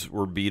Rams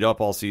were beat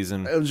up all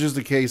season. It was just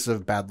a case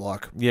of bad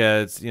luck. Yeah,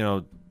 it's,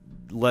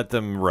 let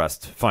them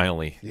rest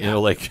finally.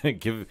 Yeah.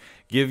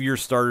 Give your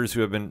starters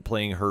who have been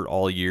playing hurt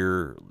all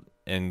year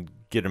and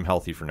get them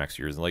healthy for next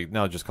year.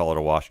 No, just call it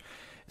a wash.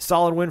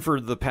 Solid win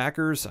for the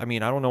Packers. I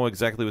mean, I don't know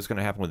exactly what's going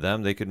to happen with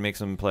them. They could make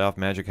some playoff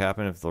magic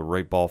happen if the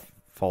right ball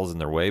falls in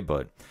their way,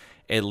 but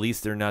at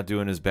least they're not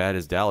doing as bad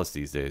as Dallas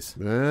these days.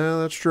 Yeah,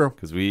 that's true.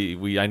 Because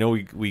I know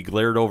we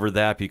glared over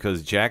that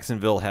because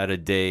Jacksonville had a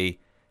day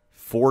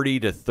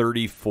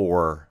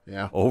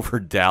 40-34 over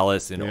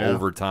Dallas in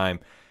overtime.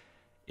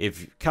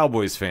 If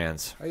Cowboys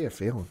fans, how you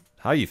feeling?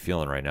 How you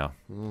feeling right now?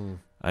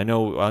 I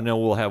know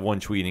we'll have one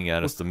tweeting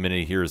at us the minute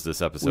he hears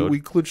this episode. We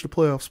clinched a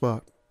playoff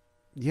spot.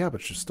 Yeah,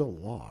 but you still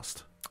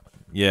lost.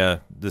 Yeah,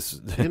 this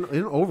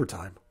in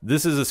overtime.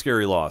 This is a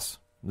scary loss.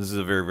 This is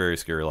a very, very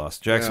scary loss.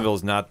 Jacksonville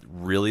is not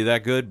really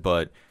that good,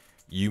 but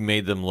you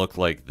made them look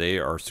like they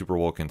are Super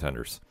Bowl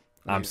contenders.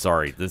 I'm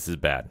sorry, this is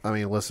bad. I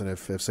mean, listen,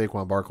 if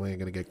Saquon Barkley ain't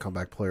going to get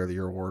Comeback Player of the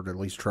Year award, at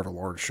least Trevor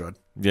Lawrence should.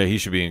 Yeah, he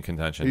should be in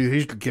contention.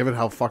 He's given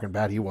how fucking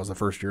bad he was the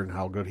first year and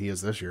how good he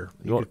is this year.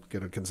 He could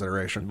get a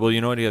consideration. Well,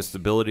 you know what? He has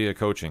stability of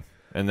coaching.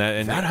 And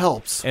that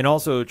helps. And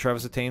also,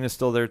 Travis Etienne is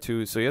still there,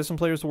 too, so he has some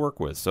players to work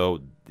with.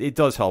 So it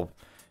does help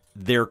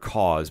their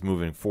cause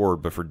moving forward.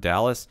 But for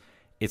Dallas,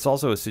 it's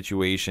also a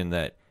situation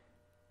that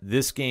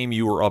this game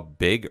you were up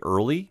big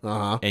early,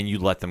 and you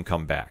let them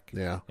come back.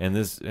 Yeah.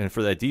 And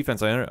for that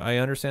defense, I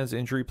understand it's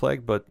injury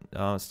plague, but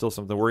still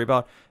something to worry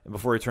about. And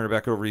before I turn it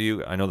back over to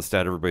you, I know the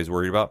stat everybody's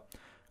worried about.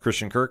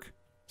 Christian Kirk,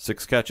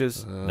 6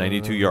 catches,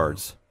 92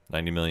 yards,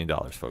 $90 million,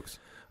 folks.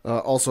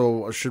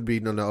 Also, should be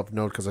of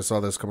note because I saw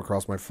this come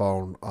across my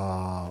phone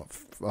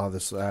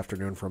this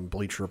afternoon from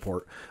Bleacher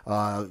Report.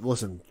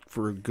 Listen,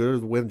 for a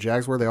good win,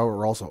 Jags they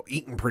were also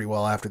eating pretty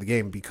well after the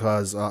game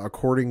because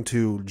according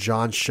to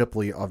John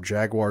Shipley of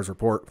Jaguars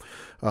Report,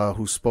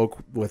 who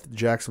spoke with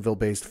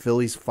Jacksonville-based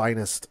Philly's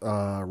finest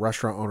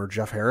restaurant owner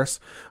Jeff Harris,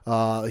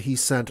 he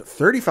sent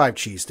 35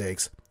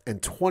 cheesesteaks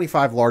and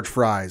 25 large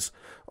fries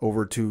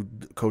over to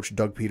Coach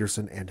Doug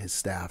Peterson and his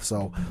staff.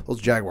 So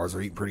those Jaguars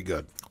are eating pretty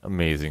good.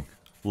 Amazing.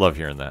 Love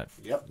hearing that.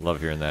 Yep. Love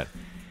hearing that.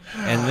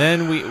 And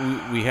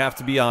then we have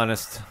to be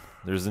honest.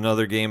 There's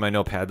another game I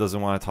know Pat doesn't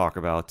want to talk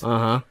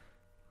about.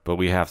 But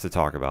we have to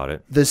talk about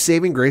it. The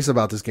saving grace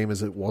about this game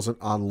is it wasn't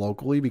on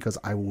locally because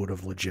I would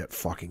have legit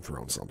fucking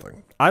thrown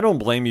something. I don't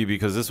blame you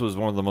because this was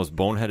one of the most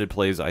boneheaded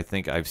plays I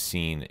think I've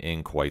seen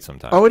in quite some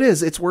time. Oh, it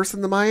is. It's worse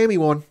than the Miami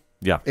one.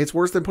 Yeah. It's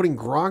worse than putting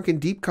Gronk in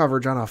deep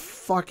coverage on a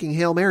fucking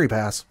Hail Mary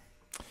pass.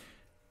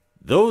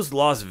 Those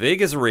Las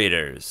Vegas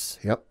Raiders.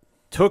 Yep.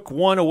 Took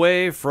one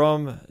away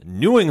from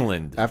New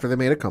England. After they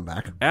made a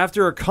comeback.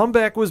 After a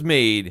comeback was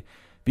made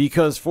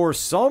because for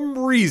some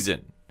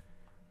reason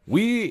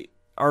we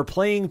are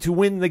playing to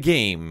win the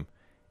game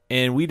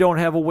and we don't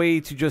have a way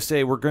to just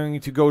say we're going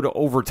to go to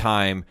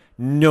overtime.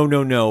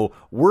 No.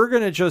 We're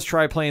going to just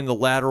try playing the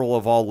lateral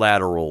of all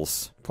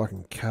laterals.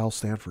 Fucking Cal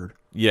Stanford.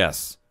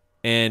 Yes.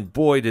 And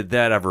boy, did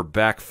that ever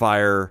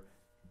backfire.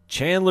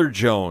 Chandler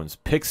Jones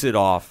picks it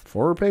off.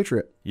 Former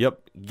Patriot.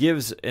 Yep.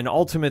 Gives an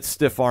ultimate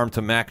stiff arm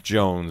to Mac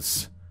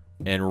Jones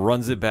and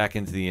runs it back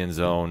into the end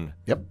zone.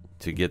 Yep.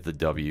 To get the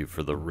W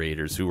for the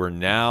Raiders, who are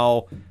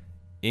now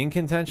in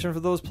contention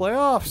for those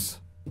playoffs.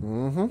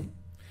 Mm-hmm.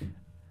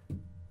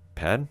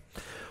 Pat?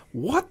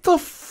 What the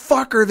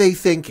fuck are they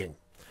thinking?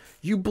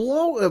 You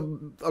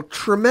blow a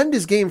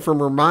tremendous game from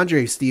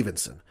Ramondre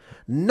Stevenson.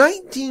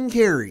 19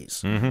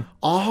 carries,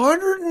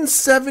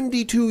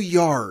 172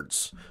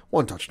 yards,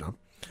 1 touchdown.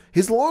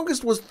 His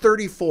longest was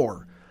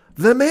 34.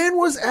 The man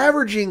was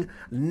averaging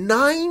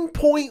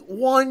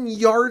 9.1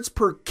 yards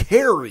per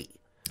carry.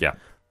 Yeah.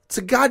 It's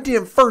a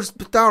goddamn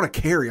first down a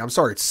carry. I'm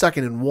sorry, it's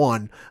 2nd and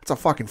 1. It's a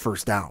fucking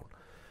first down.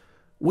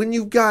 When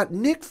you've got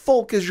Nick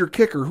Folk as your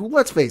kicker, who,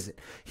 let's face it,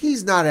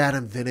 he's not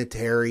Adam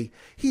Vinatieri,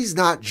 he's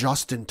not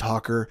Justin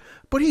Tucker,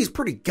 but he's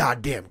pretty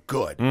goddamn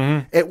good.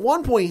 At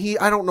one point,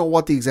 I don't know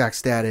what the exact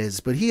stat is,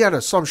 but he had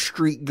some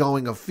streak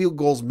going of field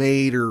goals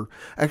made or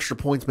extra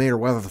points made or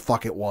whatever the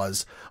fuck it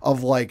was,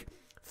 of like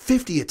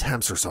 50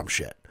 attempts or some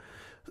shit.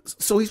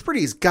 So he's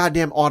pretty as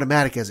goddamn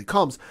automatic as it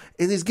comes.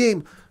 In this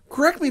game,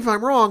 correct me if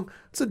I'm wrong,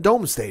 it's a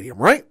dome stadium,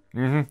 right?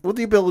 With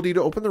the ability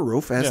to open the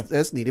roof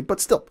as needed,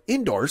 but still,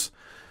 indoors.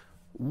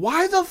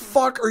 Why the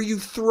fuck are you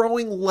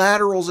throwing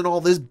laterals and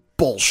all this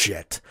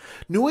bullshit?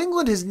 New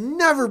England has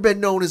never been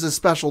known as a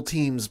special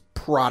teams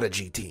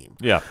prodigy team.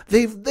 Yeah.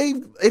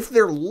 If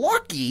they're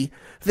lucky,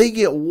 they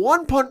get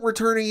 1 punt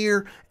return a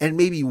year and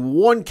maybe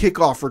 1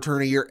 kickoff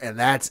return a year, and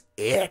that's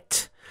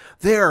it.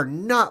 They are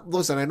not,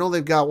 listen, I know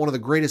they've got one of the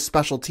greatest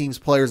special teams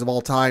players of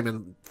all time,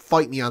 and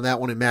fight me on that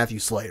one in Matthew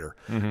Slater.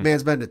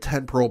 Man's been to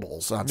 10 Pro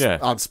Bowls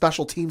on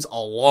special teams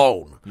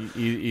alone.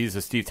 He's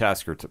a Steve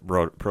Tasker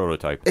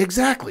prototype.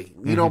 Exactly.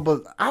 You know,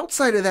 but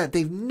outside of that,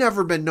 they've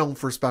never been known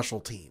for special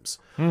teams.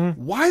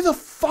 Why the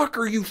fuck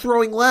are you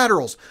throwing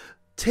laterals?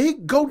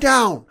 Go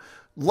down.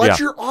 Let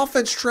your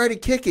offense try to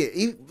kick it.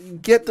 You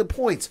get the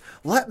points.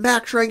 Let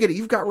Mac try and get it.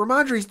 You've got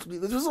Ramondre.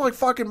 This is like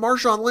fucking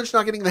Marshawn Lynch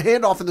not getting the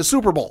handoff in the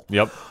Super Bowl.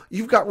 Yep.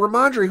 You've got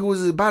Ramondre, who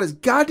is about as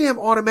goddamn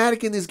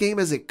automatic in this game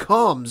as it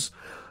comes.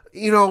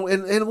 You know,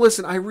 and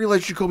listen, I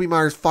realize Jacoby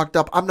Myers fucked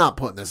up. I'm not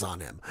putting this on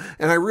him.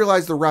 And I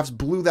realize the refs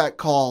blew that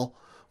call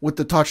with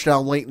the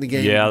touchdown late in the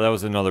game. Yeah, that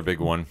was another big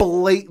one.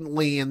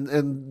 Blatantly,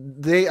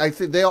 and I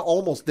think they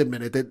almost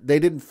admit it. They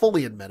didn't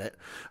fully admit it.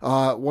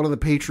 One of the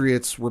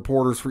Patriots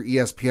reporters for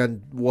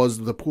ESPN was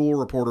the pool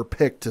reporter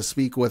picked to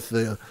speak with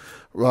the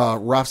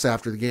refs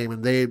after the game,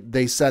 and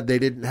they said they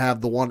didn't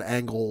have the one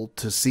angle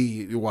to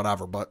see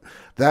whatever, but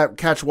that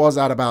catch was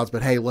out of bounds.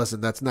 But hey,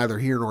 listen, that's neither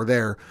here nor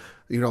there.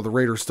 You know, the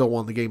Raiders still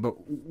won the game. But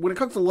when it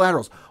comes to the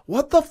laterals,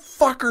 what the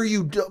fuck are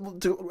you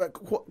to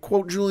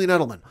quote Julian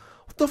Edelman?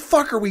 What the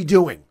fuck are we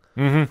doing?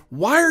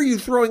 Why are you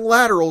throwing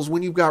laterals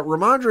when you've got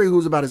Ramondre,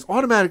 who's about as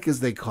automatic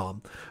as they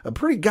come, a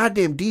pretty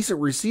goddamn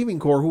decent receiving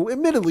core, who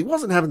admittedly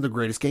wasn't having the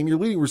greatest game. Your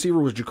leading receiver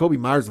was Jacoby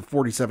Myers of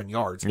 47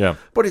 yards. Yeah.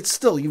 But it's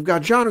still, you've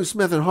got Jonnu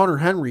Smith and Hunter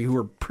Henry, who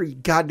are pretty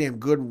goddamn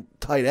good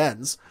tight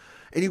ends.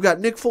 And you've got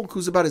Nick Folk,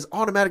 who's about as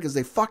automatic as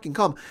they fucking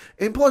come.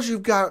 And plus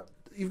you've got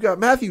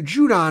Matthew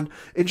Judon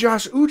and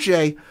Josh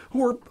Uche,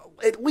 who are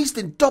at least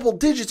in double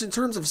digits in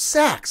terms of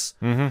sacks.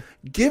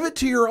 Give it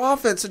to your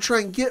offense to try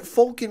and get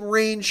Folk in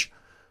range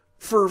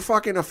for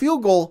fucking a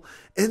field goal,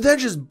 and then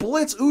just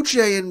blitz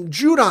Uche and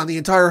Judon the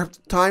entire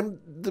time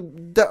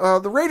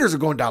the Raiders are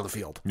going down the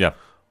field. Yeah.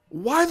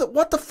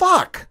 What the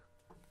fuck?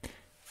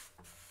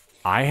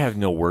 I have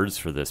no words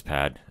for this,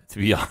 Pat, to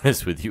be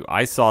honest with you.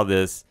 I saw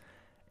this,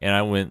 and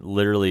I went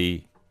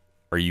literally,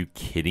 are you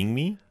kidding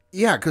me?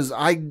 Yeah, because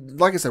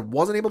like I said,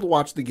 wasn't able to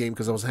watch the game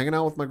because I was hanging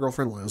out with my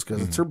girlfriend Liz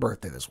because it's her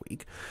birthday this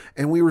week.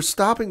 And we were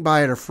stopping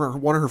by at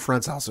one of her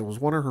friend's house. It was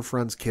one of her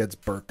friend's kids'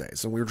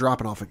 birthdays, and we were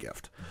dropping off a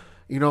gift.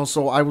 You know,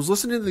 so I was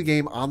listening to the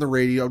game on the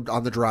radio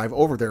on the drive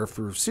over there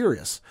through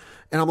Sirius.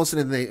 And I'm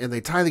listening, and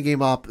they tie the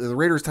game up. The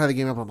Raiders tie the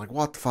game up. I'm like,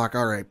 what the fuck?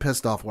 All right,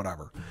 pissed off,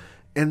 whatever.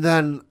 And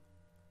then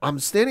I'm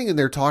standing in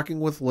there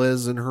talking with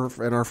Liz and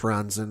our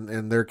friends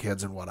and their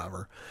kids and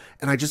whatever.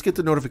 And I just get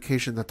the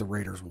notification that the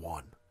Raiders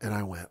won. And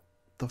I went,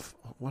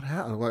 what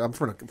happened? Like, I'm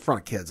in front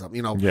of kids.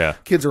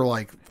 Kids are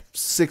like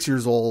 6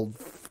 years old,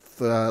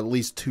 at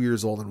least 2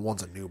 years old, and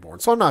one's a newborn.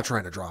 So I'm not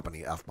trying to drop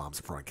any F-bombs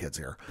in front of kids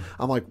here.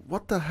 I'm like,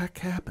 what the heck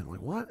happened?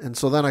 Like, what? And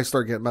so then I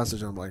start getting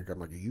messages. I'm like,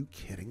 are you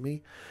kidding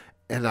me?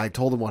 And I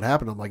told them what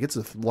happened. I'm like, it's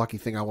a lucky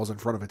thing I was in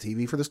front of a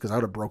TV for this, because I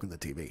would have broken the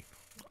TV.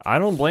 I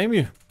don't blame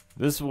you.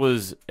 This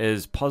was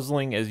as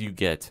puzzling as you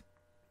get.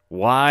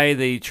 Why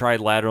they tried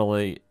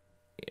laterally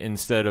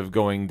instead of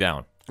going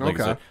down. Like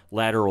okay.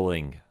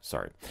 Lateraling,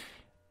 sorry.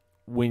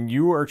 When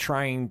you are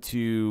trying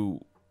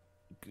to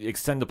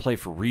extend the play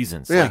for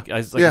reasons,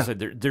 I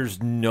said,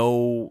 there's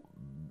no...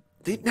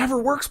 It never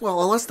works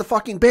well unless the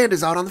fucking band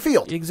is out on the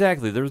field.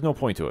 Exactly. There was no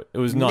point to it. It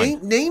was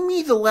none. Name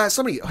me the last...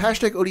 Somebody,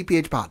 hashtag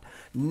ODPH pod.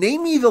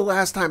 Name me the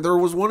last time there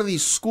was one of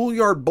these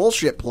schoolyard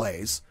bullshit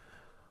plays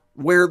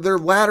where they're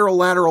lateral,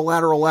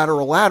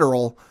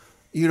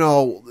 you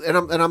know,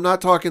 and I'm not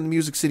talking the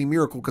Music City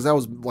Miracle, because that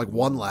was like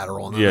one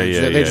lateral, and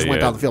they just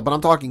went down the field. But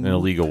I'm talking an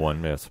illegal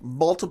one, yes.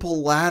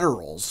 Multiple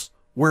laterals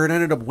where it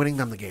ended up winning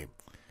them the game.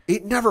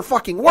 It never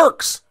fucking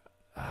works.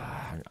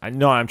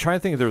 No, I'm trying to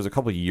think if there was a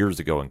couple of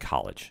years ago in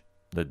college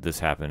that this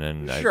happened.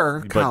 And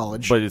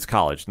college. But it's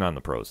college, not in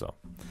the pros, though.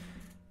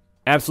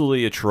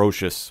 Absolutely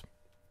atrocious.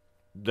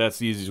 That's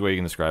the easiest way you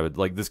can describe it.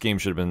 Like, this game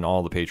should have been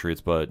all the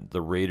Patriots, but the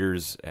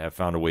Raiders have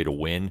found a way to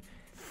win.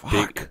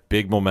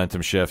 Big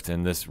momentum shift,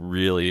 and this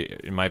really,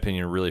 in my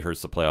opinion, really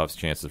hurts the playoffs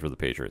chances for the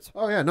Patriots.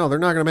 Oh, yeah, no, they're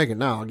not going to make it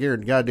now. I'll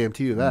guarantee goddamn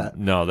to you that.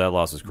 No, that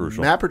loss is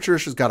crucial. Matt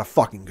Patricia's got to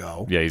fucking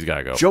go. Yeah, he's got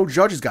to go. Joe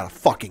Judge has got to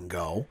fucking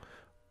go.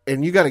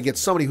 And you got to get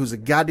somebody who's a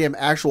goddamn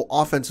actual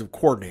offensive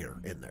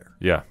coordinator in there.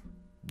 Yeah.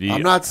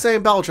 I'm not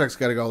saying Belichick's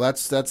got to go.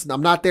 That's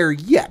I'm not there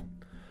yet.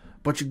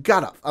 But you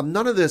got to. I'm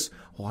none of this,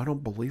 I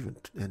don't believe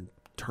in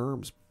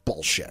terms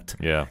bullshit.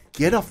 Yeah.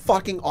 Get a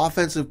fucking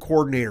offensive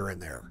coordinator in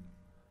there.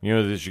 You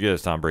know, they should get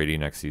us Tom Brady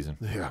next season.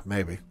 Yeah,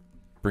 maybe.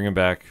 Bring him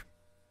back.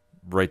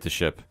 Right the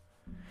ship.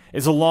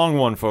 It's a long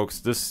one,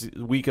 folks. This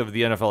week of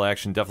the NFL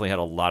action definitely had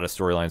a lot of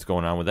storylines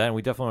going on with that, and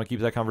we definitely want to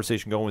keep that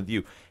conversation going with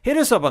you. Hit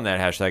us up on that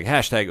hashtag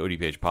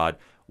ODPHpod.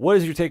 What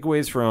is your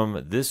takeaways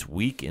from this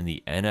week in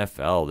the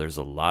NFL? There's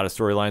a lot of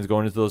storylines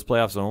going into those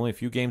playoffs and only a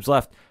few games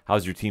left.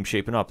 How's your team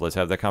shaping up? Let's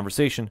have that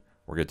conversation.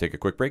 We're going to take a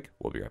quick break.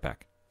 We'll be right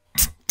back.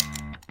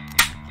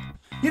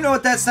 You know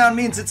what that sound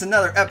means? It's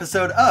another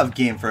episode of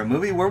Game for a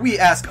Movie, where we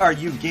ask, are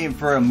you game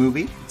for a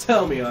movie?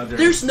 Tell me, Andre.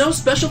 There's no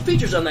special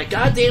features on that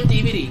goddamn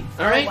DVD,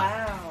 alright? Oh,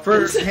 wow.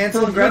 For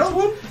Hansel and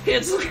Gretel?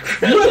 Hansel and You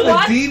Gretel.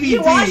 have the DVD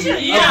You watch it?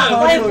 of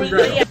Yeah. Hansel and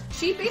Gretel.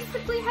 She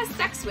basically has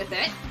sex with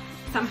it,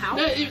 somehow.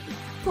 Yeah.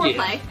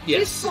 Foreplay.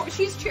 Yes.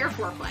 She's chair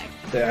foreplay.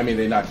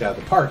 They knocked it out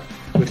of the park,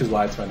 which is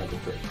why it's my number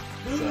 3.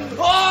 So.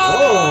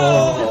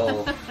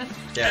 Oh!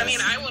 Yes. I mean,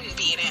 I wouldn't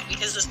be in it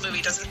because this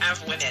movie doesn't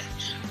have women.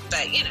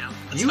 But,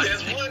 it's You- fine. It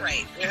has It's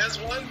right. It has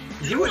one.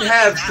 You would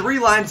have 3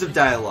 lines of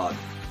dialogue.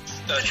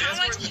 No, she has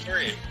more than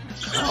 3.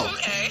 Oh,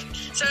 okay.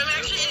 So I'm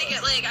actually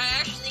gonna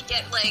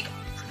get,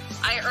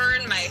 I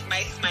earn my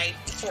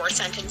 4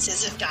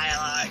 sentences of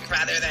dialogue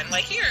rather than,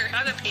 here,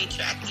 have a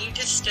paycheck. You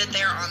just stood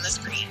there on the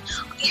screen.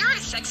 You're a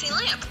sexy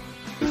lamp.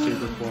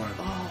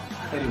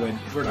 Anyway,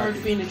 we're not. Dark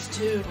Phoenix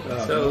 2.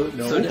 No.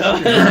 No.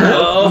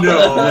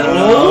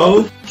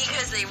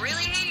 Because they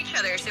really hate each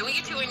other, so we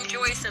get to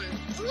enjoy some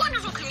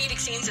wonderful comedic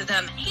scenes of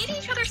them hating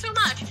each other so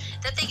much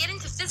that they get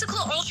into physical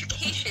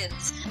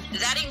altercations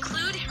that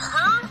include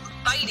her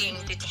biting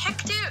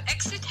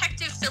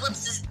ex-detective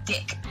Phillips's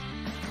dick.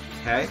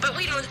 Okay. But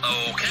we don't in the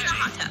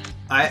hot tub.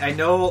 I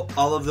know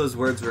all of those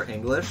words were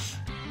English,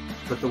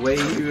 but the way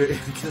you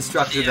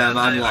constructed them,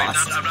 I'm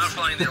lost. I'm not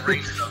following the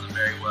arrangement of them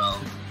very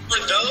well. For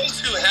those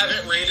who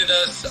haven't rated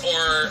us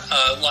or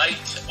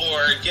liked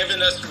or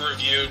given us a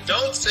review,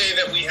 don't say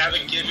that we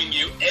haven't given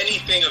you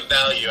anything of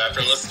value after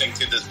listening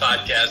to this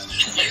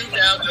podcast. You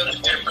now know the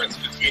difference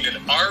between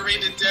an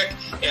R-rated dick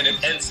and an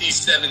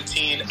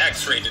NC-17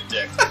 X-rated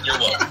dick. You're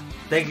welcome.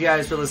 Thank you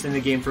guys for listening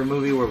to Game for a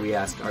Movie, where we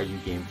ask, are you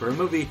game for a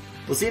movie?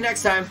 We'll see you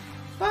next time.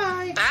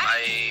 Bye.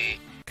 Bye.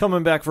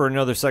 Coming back for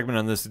another segment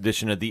on this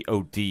edition of the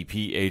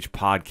ODPH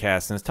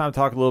podcast, and it's time to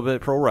talk a little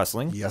bit pro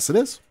wrestling. Yes, it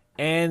is.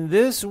 And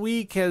this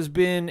week has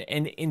been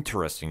an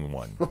interesting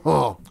one,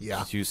 Oh,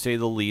 yeah. to say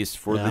the least,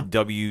 for the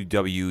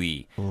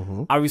WWE.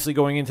 Mm-hmm. Obviously,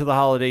 going into the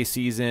holiday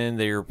season,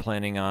 they were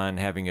planning on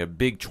having a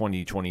big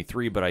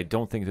 2023, but I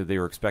don't think that they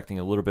were expecting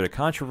a little bit of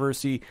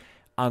controversy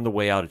on the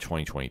way out of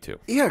 2022.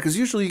 Yeah, because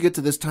usually you get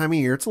to this time of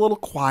year, it's a little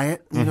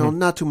quiet. You know,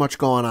 not too much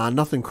going on,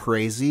 nothing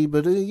crazy.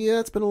 But yeah,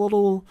 it's been a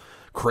little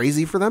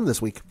crazy for them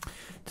this week.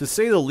 To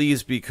say the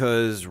least,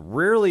 because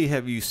rarely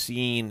have you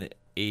seen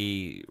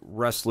a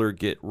wrestler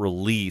get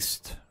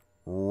released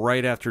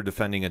right after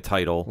defending a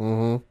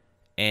title.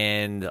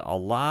 And a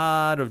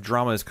lot of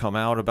drama has come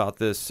out about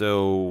this,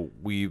 so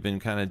we've been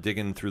kind of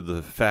digging through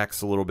the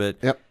facts a little bit.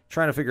 Yep.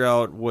 Trying to figure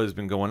out what has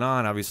been going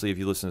on. Obviously, if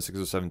you listen to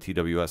 607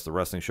 TWS, the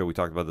wrestling show, we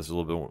talked about this a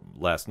little bit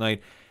last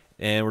night.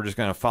 And we're just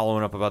kind of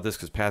following up about this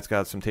because Pat's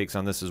got some takes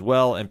on this as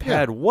well. And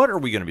Pat, what are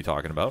we going to be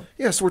talking about?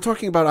 Yeah, so we're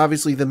talking about,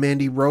 obviously, the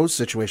Mandy Rose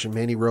situation.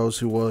 Mandy Rose,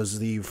 who was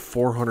the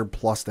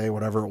 400-plus day,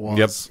 whatever it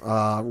was,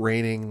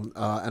 reigning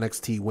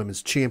NXT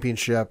Women's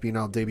Championship,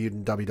 debuted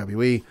in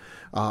WWE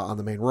on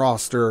the main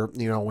roster,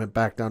 went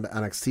back down to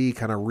NXT,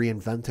 kind of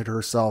reinvented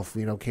herself,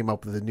 came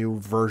up with a new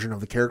version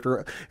of the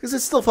character. Because it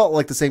still felt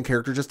like the same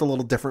character, just a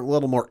little different, a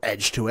little more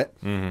edge to it.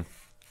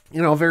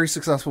 A very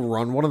successful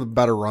run, one of the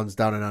better runs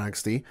down in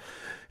NXT.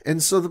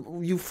 And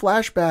so you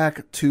flash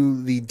back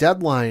to the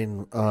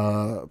Deadline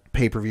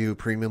pay-per-view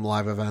premium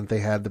live event they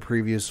had the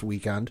previous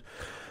weekend,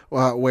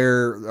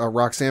 where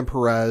Roxanne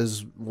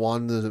Perez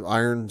won the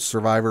Iron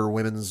Survivor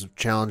Women's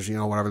Challenge,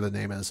 whatever the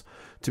name is,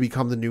 to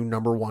become the new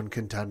 #1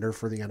 contender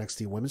for the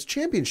NXT Women's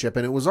Championship.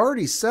 And it was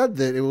already said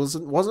that it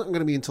wasn't going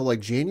to be until like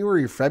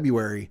January or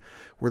February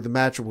where the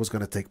match was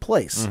going to take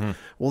place.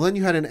 Well, then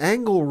you had an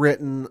angle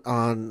written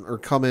on or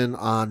come in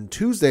on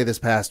Tuesday this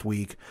past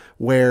week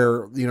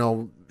where,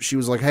 she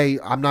was like, hey,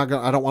 I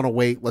don't want to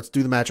wait. Let's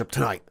do the matchup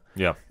tonight.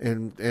 Yeah.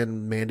 And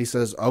Mandy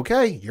says,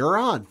 okay, you're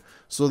on.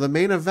 So the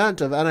main event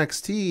of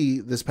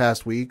NXT this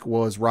past week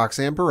was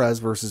Roxanne Perez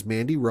versus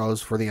Mandy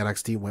Rose for the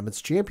NXT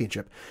Women's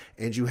Championship.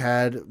 And you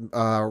had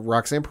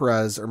Roxanne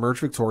Perez emerge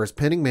victorious,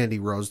 pinning Mandy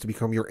Rose to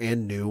become your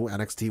new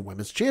NXT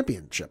Women's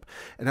Championship.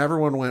 And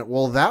everyone went,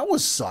 well, that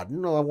was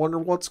sudden. I wonder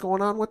what's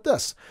going on with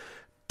this.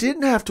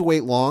 Didn't have to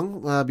wait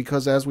long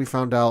because as we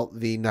found out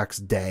the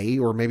next day,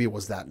 or maybe it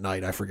was that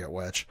night, I forget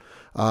which,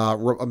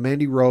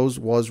 Mandy Rose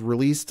was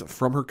released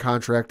from her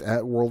contract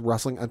at World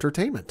Wrestling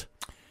Entertainment.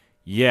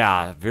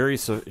 Yeah, very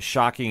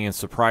shocking and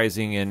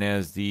surprising. And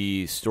as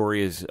the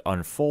story is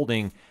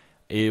unfolding,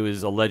 it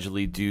was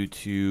allegedly due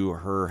to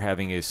her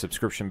having a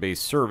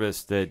subscription-based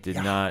service that did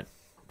not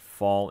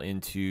fall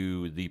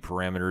into the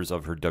parameters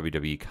of her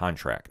WWE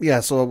contract.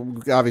 Yeah, so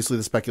obviously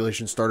the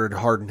speculation started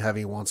hard and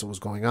heavy once it was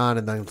going on,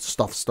 and then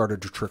stuff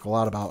started to trickle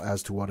out about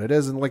as to what it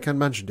is. And like Ken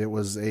mentioned, it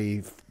was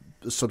a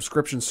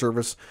subscription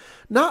service,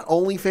 not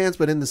OnlyFans,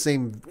 but in the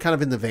same kind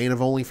of in the vein of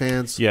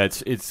OnlyFans. Yeah,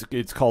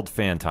 it's called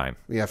Fan Time.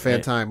 Yeah,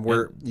 Fan Time,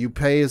 where you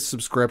pay a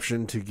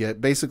subscription to get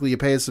in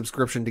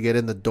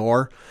the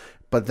door,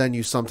 but then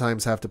you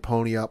sometimes have to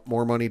pony up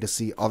more money to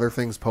see other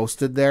things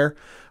posted there.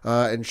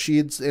 And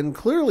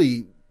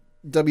clearly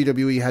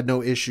WWE had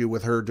no issue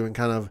with her doing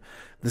kind of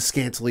the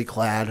scantily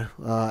clad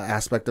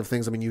aspect of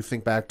things. I mean, you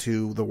think back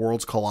to the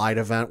Worlds Collide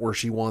event where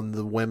she won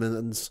the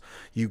women's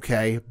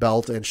UK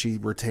belt and she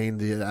retained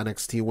the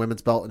NXT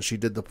women's belt, and she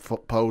did the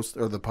pose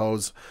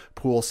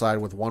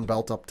poolside with one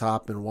belt up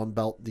top and one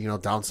belt,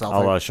 down south. A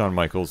la Shawn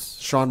Michaels.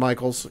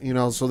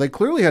 So they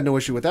clearly had no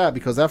issue with that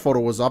because that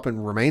photo was up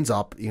and remains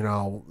up,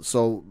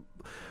 so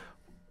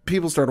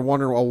people started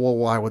wondering, well,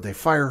 why would they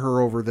fire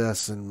her over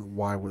this, and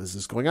why was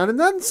this going on? And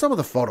then some of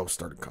the photos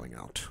started coming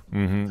out.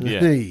 Mm-hmm.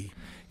 Yeah.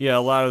 Yeah, a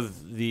lot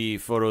of the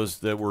photos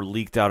that were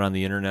leaked out on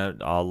the internet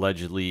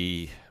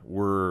allegedly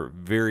were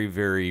very,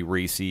 very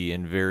racy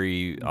and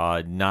very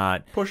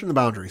not... pushing the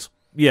boundaries.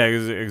 Yeah,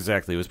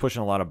 exactly. It was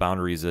pushing a lot of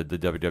boundaries that the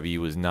WWE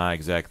was not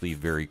exactly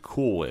very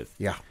cool with.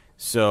 Yeah.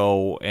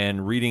 So,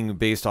 and reading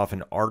based off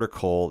an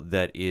article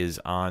that is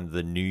on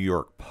the New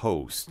York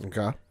Post,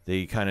 okay,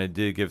 they kind of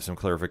did give some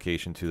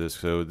clarification to this.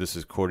 So this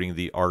is quoting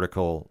the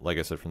article, like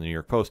I said, from the New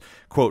York Post.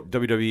 Quote,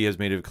 WWE has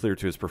made it clear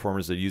to its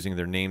performers that using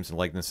their names and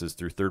likenesses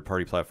through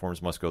third-party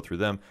platforms must go through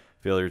them.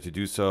 Failure to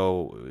do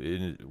so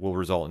will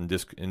result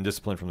in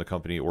discipline from the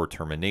company or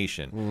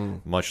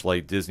termination. Much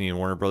like Disney and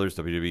Warner Brothers,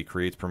 WWE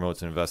creates,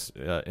 promotes, and invests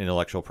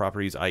intellectual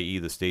properties, i.e.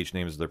 the stage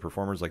names of their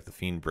performers like The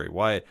Fiend, Bray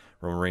Wyatt,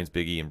 Roman Reigns,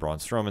 Big E, and Braun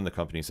Strowman, the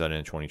company said in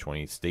a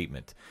 2020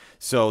 statement.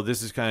 So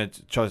this is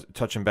kind of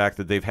touching back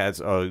that they've had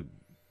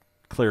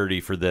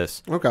clarity for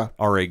this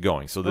already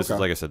going. So this is,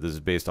 like I said, this is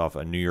based off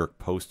a New York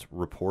Post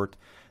report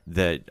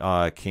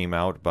that came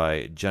out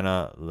by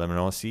Jenna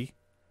Lemanosi.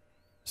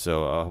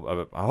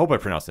 So I hope I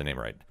pronounced the name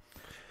right.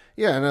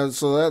 Yeah, and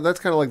so that's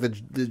kind of like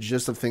the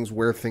gist of things,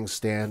 where things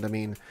stand. I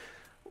mean,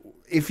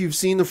 if you've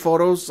seen the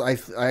photos,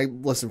 I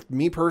listen,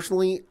 me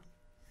personally,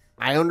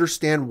 I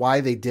understand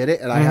why they did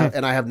it, and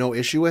I have no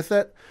issue with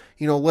it.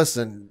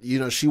 Listen,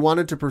 she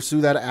wanted to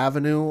pursue that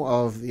avenue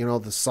of,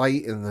 the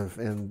site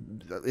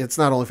and it's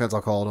not OnlyFans,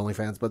 I'll call it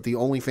OnlyFans, but the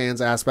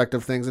OnlyFans aspect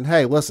of things. And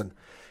hey, listen,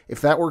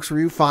 if that works for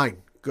you,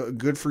 fine.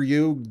 Good for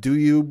you. Do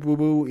you,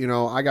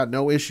 boo-boo. I got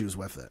no issues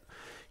with it.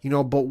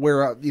 But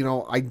where,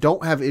 I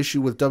don't have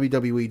issue with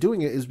WWE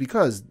doing it is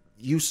because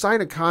you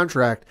sign a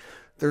contract,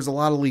 there's a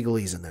lot of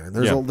legalese in there. And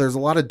there's a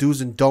lot of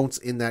do's and don'ts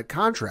in that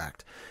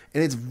contract.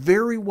 And it's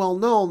very well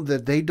known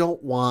that they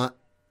don't want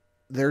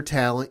their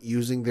talent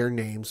using their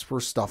names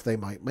for stuff they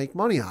might make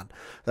money on.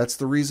 That's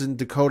the reason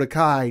Dakota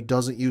Kai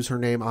doesn't use her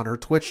name on her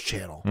Twitch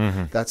channel.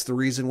 That's the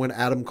reason when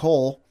Adam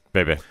Cole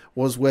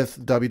was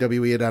with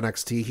WWE at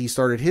NXT, he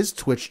started his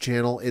Twitch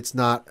channel. It's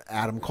not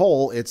Adam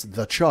Cole, it's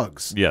The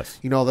Chugs. Yes.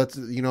 That's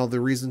the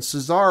reason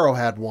Cesaro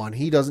had one.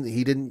 He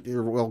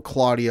didn't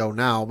Claudio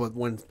now, but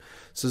when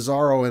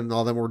Cesaro and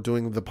all them were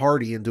doing the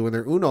party and doing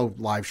their Uno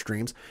live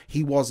streams,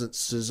 he wasn't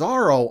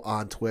Cesaro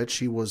on Twitch.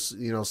 He was,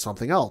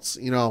 something else.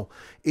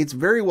 It's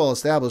very well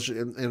established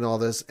in all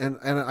this. And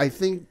I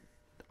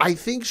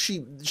think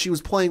she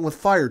was playing with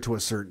fire to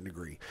a certain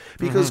degree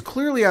because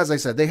clearly, as I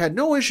said, they had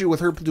no issue with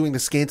her doing the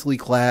scantily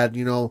clad,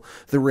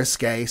 the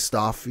risque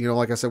stuff,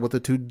 like I said, with the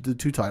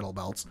two title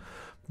belts.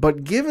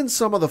 But given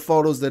some of the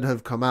photos that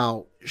have come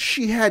out,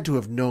 she had to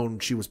have known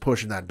she was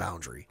pushing that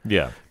boundary.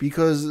 Yeah.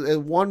 Because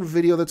one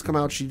video that's come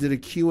out, she did a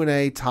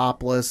Q&A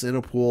topless in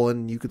a pool,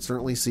 and you could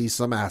certainly see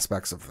some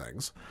aspects of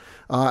things.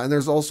 And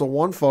there's also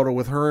one photo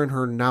with her and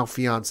her now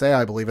fiance,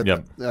 I believe. At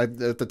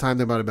the time,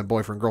 they might have been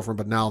boyfriend and girlfriend,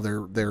 but now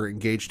they're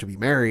engaged to be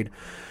married,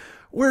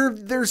 where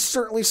there's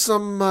certainly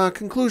some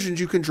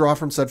conclusions you can draw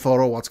from said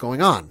photo what's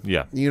going on.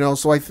 Yeah.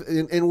 So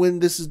and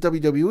when this is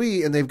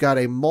WWE and they've got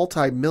a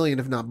multi-million,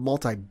 if not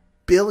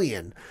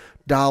multi-billion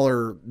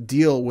dollar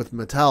deal with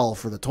Mattel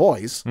for the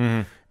toys,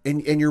 and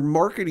you're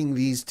marketing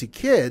these to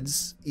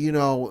kids,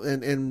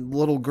 and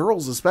little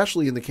girls,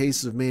 especially in the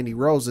case of Mandy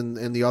Rose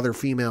and the other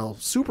female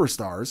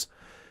superstars,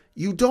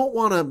 you don't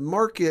want to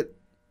market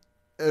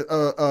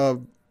a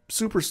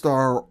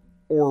superstar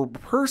or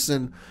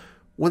person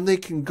when they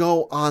can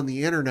go on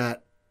the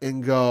internet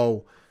and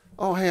go,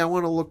 oh, hey, I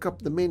want to look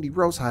up the Mandy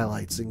Rose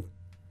highlights. And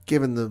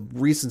given the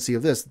recency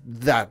of this,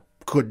 that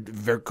could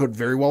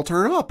very well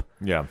turn up.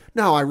 Yeah.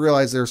 Now, I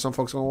realize there are some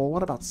folks going, well,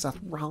 what about Seth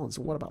Rollins?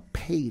 And what about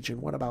Paige?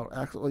 And what about,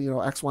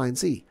 X, Y, and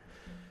Z?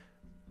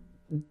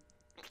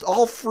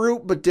 all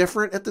fruit but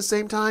different at the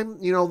same time.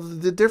 You know,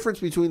 the difference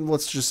between,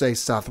 let's just say,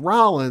 Seth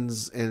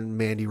Rollins and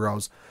Mandy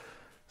Rose.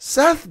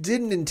 Seth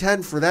didn't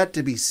intend for that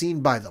to be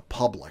seen by the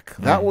public.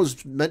 That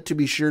was meant to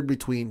be shared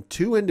between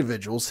two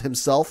individuals,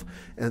 himself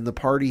and the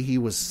party he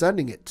was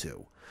sending it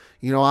to.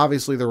 You know,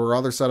 obviously there were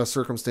other set of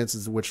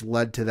circumstances which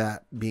led to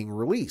that being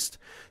released.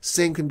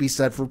 Same can be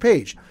said for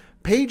Paige.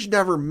 Paige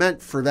never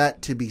meant for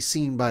that to be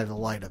seen by the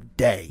light of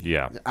day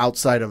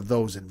outside of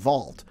those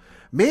involved.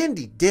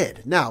 Mandy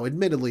did. Now,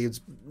 admittedly,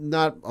 it's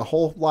not a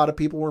whole lot of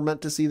people were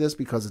meant to see this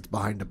because it's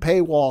behind a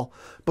paywall,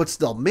 but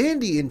still,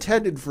 Mandy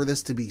intended for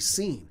this to be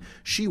seen.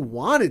 She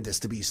wanted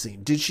this to be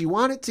seen. Did she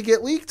want it to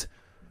get leaked?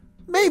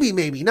 Maybe,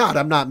 maybe not.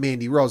 I'm not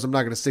Mandy Rose. I'm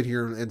not going to sit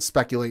here and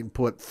speculate and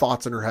put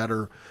thoughts in her head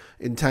or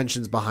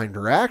intentions behind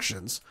her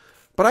actions.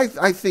 But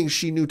I think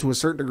she knew to a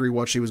certain degree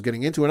what she was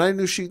getting into, and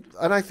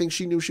I think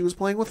she knew she was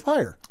playing with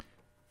fire.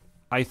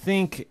 I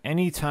think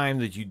any time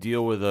that you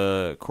deal with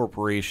a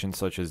corporation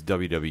such as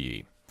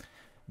WWE,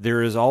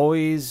 there is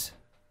always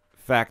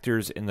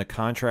factors in the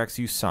contracts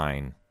you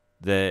sign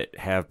that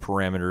have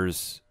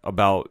parameters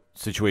about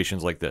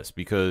situations like this,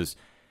 because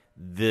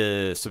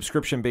the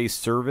subscription-based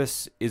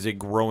service is a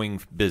growing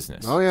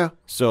business. Oh, yeah.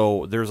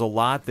 So there's a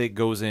lot that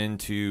goes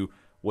into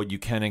what you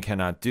can and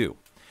cannot do.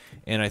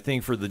 And I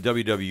think for the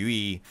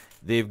WWE,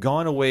 they've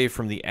gone away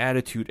from the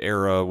Attitude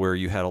Era where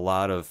you had a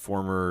lot of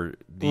former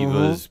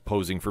divas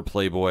posing for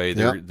Playboy.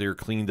 They're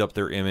cleaned up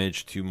their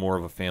image to more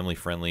of a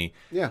family-friendly.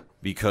 Yeah.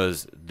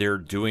 Because they're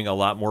doing a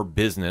lot more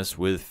business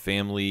with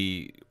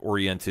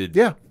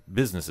family-oriented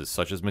businesses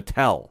such as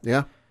Mattel.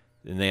 Yeah.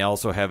 And they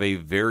also have a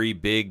very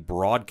big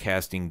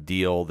broadcasting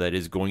deal that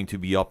is going to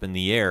be up in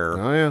the air.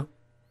 Oh, yeah.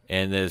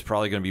 And that is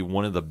probably going to be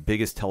one of the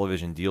biggest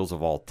television deals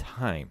of all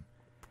time.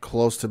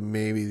 Close to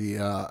maybe the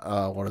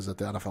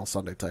the NFL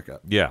Sunday Ticket.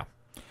 Yeah.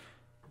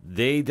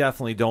 They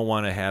definitely don't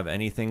want to have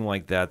anything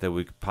like that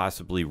would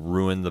possibly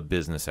ruin the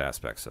business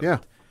aspects of it.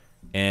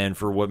 And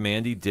for what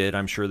Mandy did,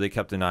 I'm sure they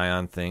kept an eye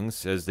on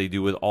things, as they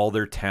do with all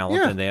their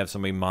talent, and they have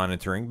somebody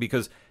monitoring,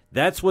 because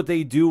that's what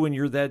they do when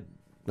you're that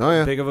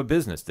big of a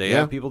business. They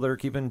have people that are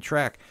keeping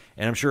track.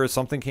 And I'm sure if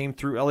something came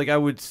through, like I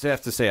would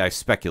have to say I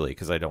speculate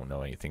because I don't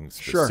know anything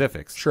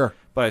specifics. Sure.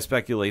 But I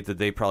speculate that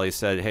they probably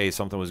said, hey,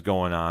 something was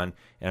going on.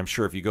 And I'm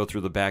sure if you go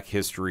through the back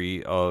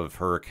history of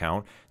her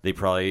account, they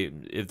probably,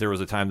 if there was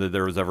a time that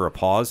there was ever a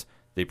pause,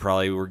 they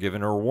probably were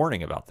giving her a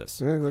warning about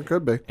this. Yeah, that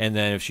could be. And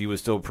then if she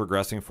was still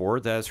progressing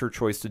forward, that's her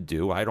choice to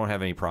do. I don't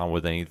have any problem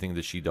with anything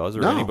that she does,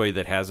 or anybody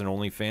that has an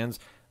OnlyFans.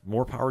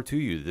 More power to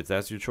you. If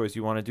that's your choice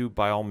you want to do,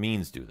 by all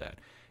means do that.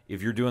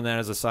 If you're doing that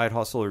as a side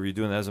hustle, or if you're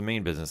doing that as a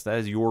main business, that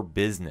is your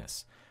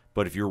business.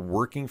 But if you're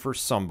working for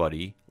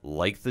somebody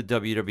like the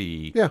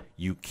WWE,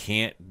 you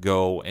can't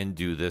go and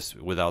do this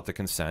without the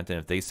consent. And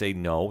if they say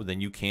no,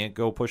 then you can't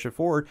go push it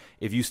forward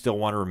if you still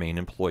want to remain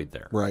employed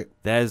there. Right.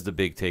 That is the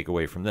big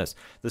takeaway from this.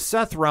 The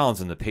Seth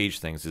Rollins and the Paige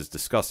things is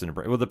disgusting.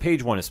 Well, the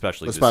Paige one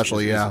especially is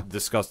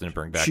disgusting to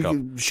bring back up.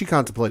 She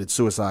contemplated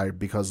suicide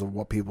because of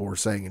what people were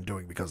saying and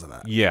doing because of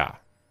that. Yeah.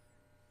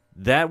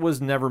 That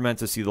was never meant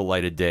to see the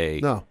light of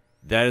day. No.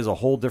 That is a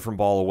whole different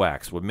ball of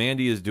wax. What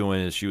Mandy is doing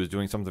is she was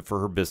doing something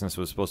for her business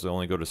that was supposed to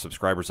only go to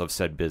subscribers of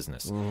said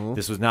business.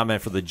 This was not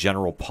meant for the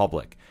general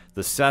public.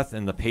 The Seth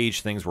and the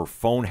Paige things were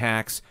phone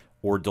hacks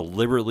or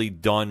deliberately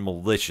done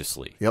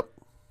maliciously. Yep.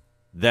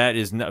 That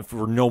is not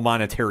for no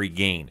monetary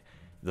gain.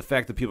 The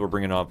fact that people are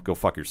bringing it up, go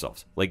fuck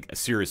yourselves. Like,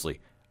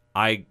 seriously,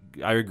 I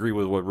agree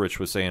with what Rich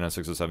was saying on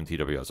 607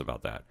 TWS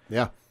about that.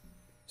 Yeah.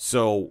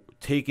 So,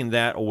 taking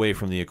that away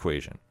from the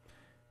equation,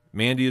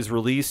 Mandy is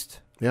released.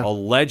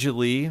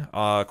 Allegedly,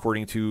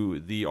 according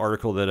to the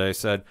article that I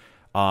said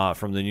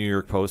from the New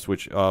York Post,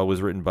 which was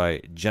written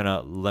by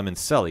Jenna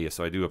Lemoncelli,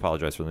 so I do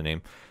apologize for the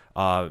name,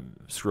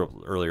 screw up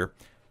earlier.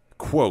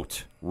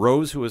 Quote,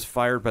 Rose, who was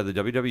fired by the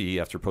WWE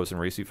after posting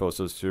racy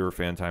photos to her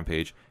fan time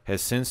page,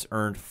 has since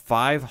earned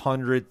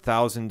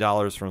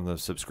 $500,000 from the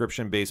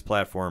subscription-based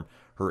platform.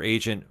 Her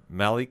agent,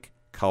 Malik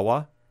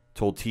Kawa,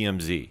 told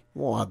TMZ.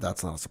 Well,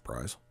 that's not a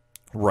surprise.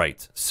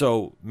 Right.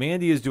 So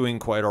Mandy is doing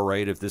quite all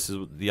right if this is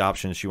the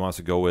option she wants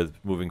to go with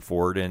moving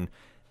forward. And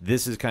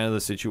this is kind of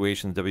the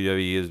situation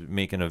WWE is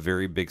making a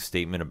very big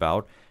statement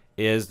about,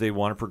 is they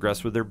want to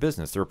progress with their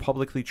business. They're a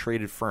publicly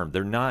traded firm.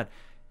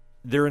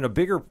 They're in a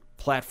bigger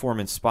platform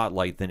and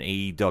spotlight than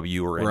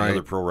AEW or any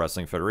other pro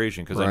wrestling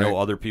federation, because I know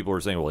other people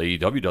are saying, well,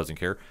 AEW doesn't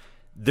care.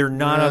 They're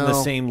not on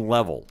the same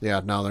level. Yeah,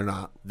 no, they're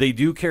not. They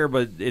do care,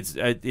 but it's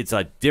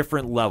a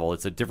different level.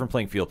 It's a different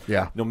playing field.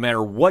 Yeah. No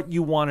matter what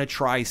you want to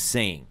try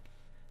saying,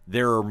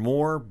 there are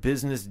more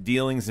business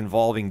dealings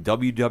involving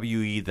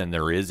WWE than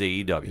there is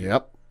AEW.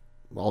 Yep.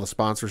 All the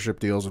sponsorship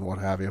deals and what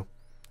have you.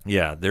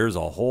 Yeah, there's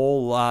a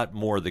whole lot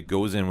more that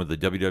goes in with the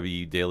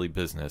WWE daily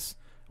business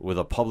with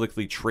a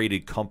publicly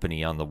traded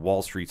company on the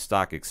Wall Street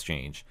Stock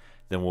Exchange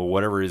than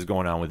whatever is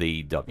going on with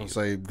AEW. I'll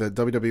say the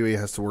WWE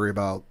has to worry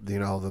about, the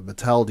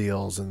Mattel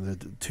deals and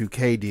the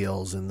 2K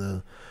deals and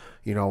the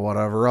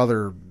whatever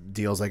other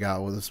deals they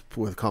got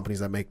with companies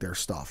that make their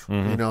stuff.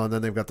 And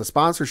then they've got the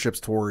sponsorships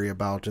to worry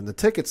about and the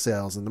ticket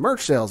sales and the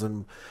merch sales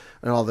and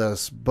all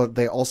this, but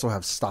they also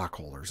have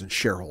stockholders and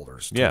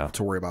shareholders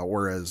to worry about.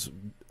 Whereas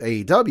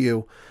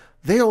AEW,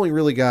 they only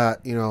really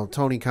got,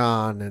 Tony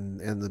Khan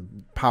and the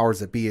powers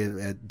that be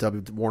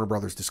at Warner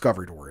Brothers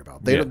Discovery to worry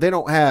about. They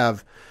don't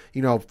have,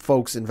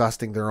 folks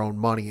investing their own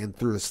money in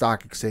through the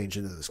stock exchange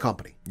into this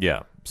company.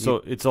 Yeah.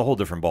 So it's a whole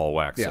different ball of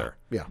wax there.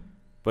 Yeah.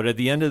 But at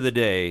the end of the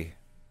day,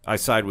 I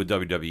side with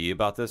WWE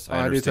about this.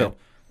 I understand. I do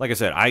too. Like I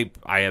said,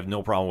 I have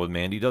no problem with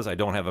Mandy does. I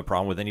don't have a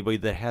problem with anybody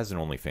that has an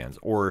OnlyFans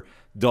or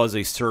does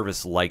a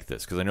service like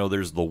this. Because I know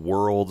there's the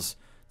Worlds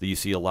that you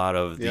see a lot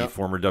of the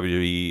former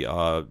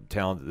WWE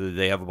talent.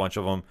 They have a bunch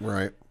of them.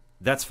 Right.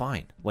 That's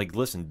fine. Like,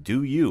 listen,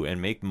 do you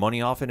and make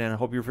money off it, and I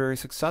hope you're very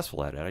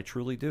successful at it. I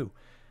truly do.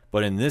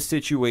 But in this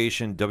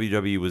situation,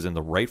 WWE was in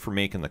the right for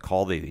making the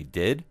call they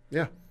did.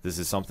 Yeah. This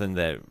is something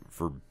that,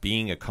 for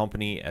being a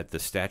company at the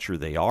stature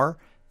they are,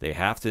 they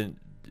have to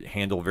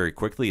handle very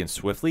quickly and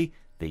swiftly.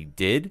 They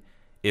did.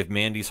 If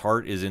Mandy's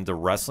heart is into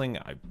wrestling,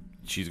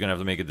 she's going to have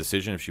to make a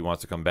decision if she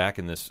wants to come back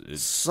in this.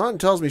 Son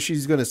tells me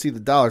she's going to see the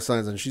dollar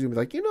signs and she's going to be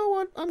like, you know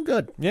what? I'm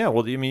good. Yeah,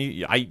 well, I mean,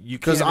 you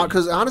can't.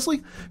 Because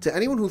honestly, to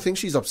anyone who thinks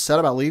she's upset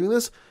about leaving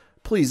this,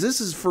 please, this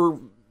is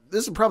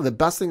probably the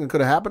best thing that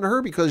could have happened to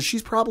her because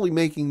she's probably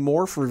making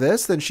more for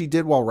this than she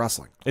did while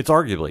wrestling. It's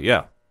arguably,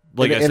 yeah.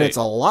 And it's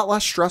a lot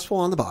less stressful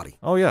on the body.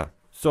 Oh, yeah.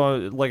 So,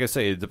 like I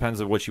say, it depends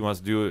on what she wants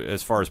to do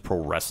as far as pro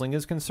wrestling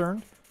is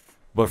concerned.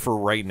 But for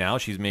right now,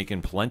 she's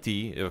making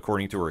plenty,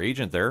 according to her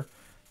agent there,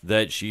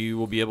 that she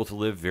will be able to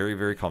live very,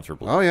 very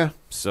comfortably. Oh, yeah.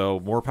 So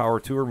more power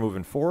to her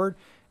moving forward.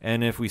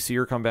 And if we see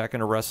her come back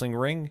in a wrestling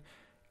ring,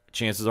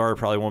 chances are it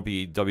probably won't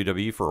be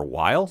WWE for a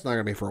while. It's not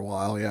going to be for a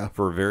while, yeah.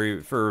 For a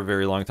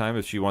very long time.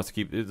 If she wants to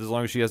keep, as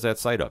long as she has that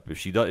site up. If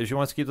she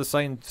wants to keep the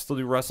site and still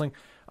do wrestling,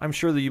 I'm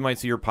sure that you might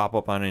see her pop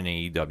up on an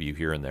AEW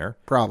here and there.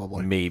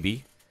 Probably.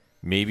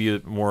 Maybe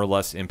more or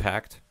less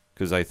Impact,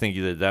 because I think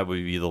that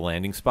would be the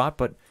landing spot.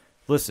 But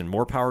listen,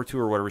 more power to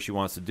her, whatever she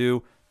wants to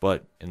do.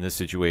 But in this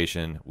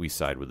situation, we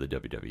side with the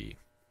WWE.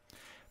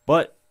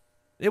 But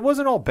it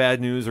wasn't all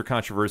bad news or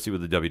controversy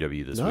with the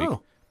WWE this week.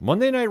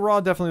 Monday Night Raw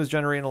definitely was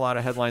generating a lot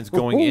of headlines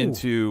going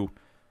into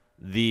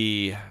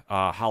the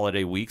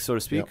holiday week, so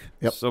to speak.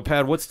 Yep. So,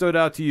 Pat, what stood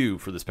out to you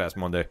for this past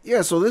Monday?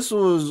 Yeah, so this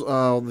was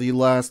the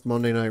last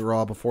Monday Night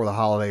Raw before the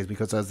holidays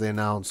because as they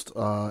announced,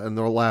 and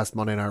the last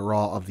Monday Night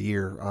Raw of the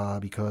year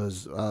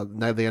because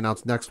they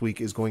announced next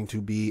week is going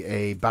to be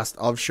a best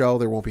of show.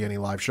 There won't be any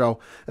live show.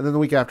 And then the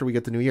week after we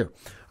get the new year.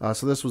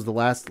 So this was the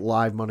last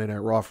live Monday Night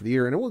Raw for the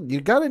year. And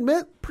you got to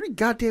admit, pretty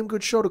goddamn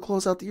good show to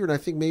close out the year. And I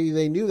think maybe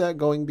they knew that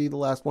going to be the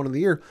last one of the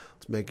year.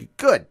 Let's make it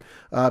good.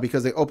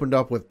 Because they opened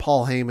up with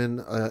Paul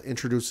Heyman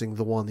introducing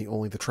the one, the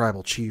only, the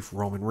tribal chief,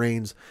 Roman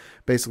Reigns.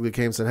 Basically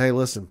came and said, hey,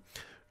 listen,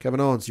 Kevin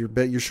Owens,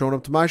 you're showing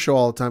up to my show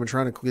all the time and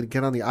trying to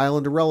get on the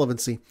island of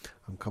relevancy.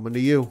 I'm coming to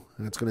you.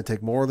 And it's going to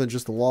take more than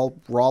just the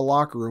Raw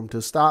locker room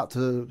to stop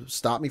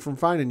me from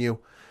finding you.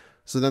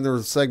 So then there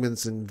were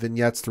segments and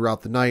vignettes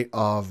throughout the night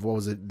of,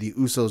 the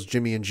Usos,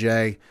 Jimmy and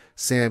Jay,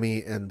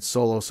 Sammy, and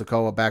Solo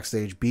Sikoa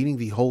backstage beating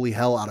the holy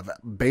hell out of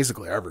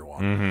basically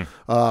everyone.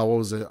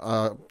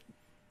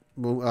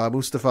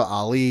 Mustafa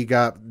Ali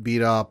got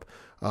beat up.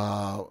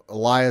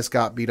 Elias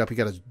got beat up. He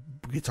got his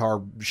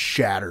guitar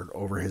shattered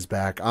over his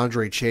back.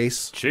 Andre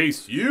Chase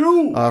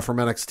from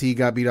NXT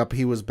got beat up.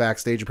 He was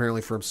backstage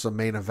apparently for some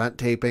main event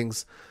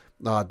tapings.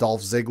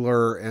 Dolph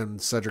Ziggler and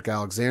Cedric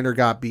Alexander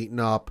got beaten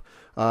up.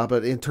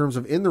 But in terms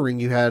of in the ring,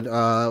 you had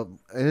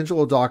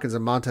Angelo Dawkins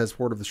and Montez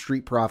Ford of the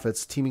Street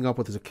Profits teaming up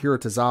with Akira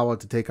Tozawa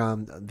to take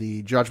on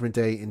the Judgment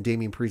Day in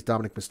Damian Priest,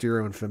 Dominic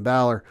Mysterio, and Finn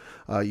Balor.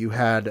 You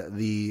had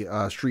the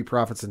Street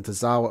Profits and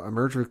Tozawa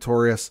emerge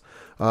victorious,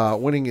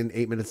 winning in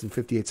 8 minutes and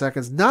 58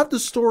 seconds. Not the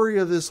story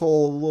of this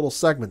whole little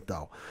segment,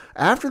 though.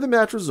 After the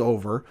match was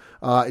over,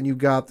 and you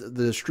got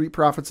the Street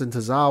Profits and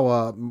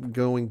Tozawa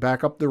going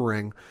back up the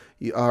ring,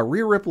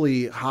 Rhea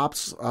Ripley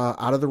hops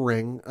out of the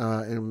ring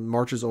and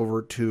marches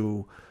over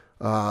to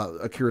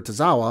Akira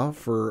Tozawa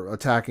for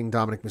attacking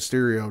Dominic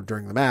Mysterio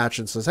during the match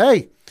and says,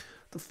 hey,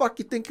 the fuck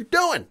you think you're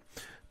doing?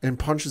 And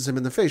punches him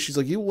in the face. She's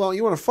like, you want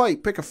to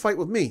fight? Pick a fight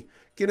with me.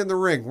 Get in the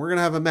ring. We're going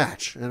to have a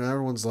match. And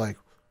everyone's like,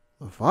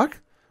 the fuck?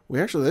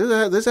 This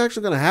is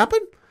actually going to happen?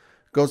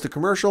 Goes to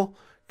commercial,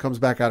 comes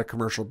back out of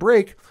commercial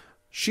break.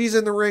 She's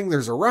in the ring.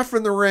 There's a ref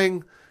in the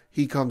ring.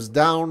 He comes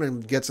down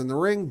and gets in the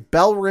ring.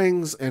 Bell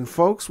rings. And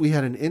folks, we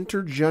had an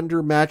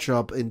intergender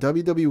matchup in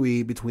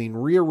WWE between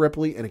Rhea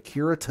Ripley and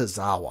Akira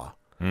Tozawa.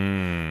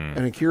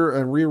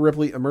 And Rhea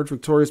Ripley emerged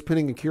victorious,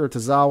 pinning Akira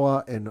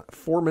Tozawa in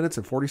 4 minutes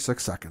and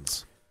 46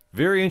 seconds.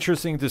 Very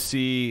interesting to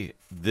see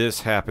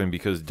this happen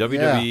because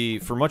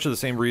WWE, for much of the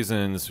same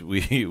reasons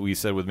we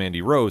said with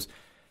Mandy Rose,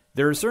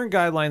 there are certain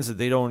guidelines that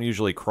they don't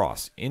usually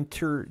cross.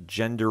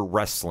 Intergender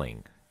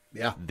wrestling.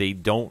 Yeah. They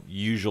don't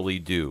usually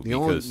do. The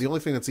only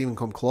thing that's even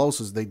come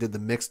close is they did the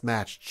mixed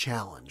match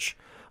challenge.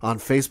 on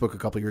Facebook a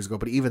couple years ago,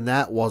 but even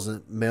that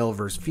wasn't male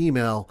versus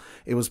female.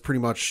 It was pretty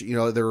much,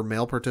 there were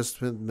male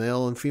participants,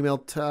 male and female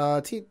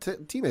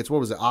teammates. What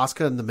was it?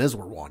 Asuka and The Miz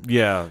were one.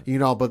 Yeah.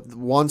 But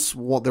once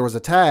there was a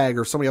tag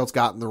or somebody else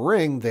got in the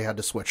ring, they had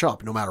to switch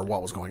up no matter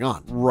what was going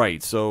on.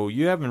 Right. So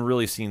you haven't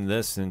really seen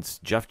this since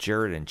Jeff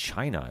Jarrett and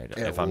China,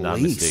 if I'm not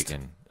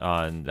mistaken.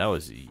 And that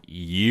was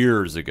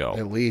years ago.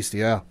 At least,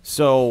 yeah.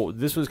 So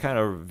this was kind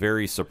of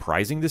very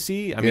surprising to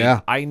see. I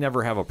mean, I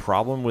never have a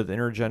problem with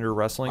intergender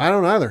wrestling. I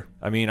don't either.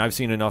 I mean, I've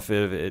seen enough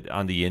of it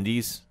on the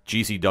indies.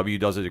 GCW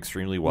does it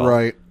extremely well.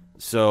 Right.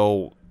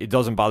 So it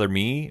doesn't bother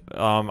me.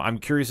 I'm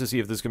curious to see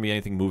if there's going to be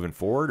anything moving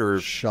forward. Or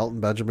Shelton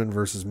Benjamin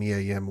versus Mia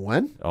Yim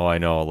when? Oh, I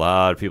know. A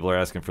lot of people are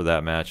asking for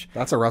that match.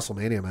 That's a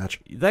WrestleMania match.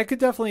 That could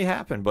definitely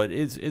happen, but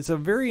it's a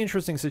very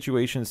interesting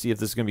situation to see if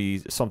this is going to be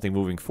something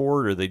moving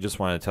forward or they just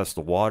want to test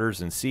the waters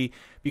and see.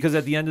 Because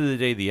at the end of the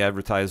day, the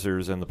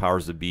advertisers and the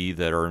powers that be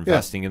that are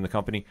investing in the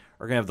company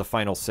are going to have the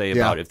final say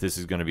about if this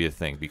is going to be a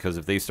thing. Because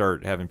if they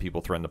start having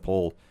people threaten to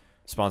pull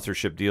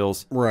sponsorship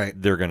deals,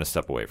 they're going to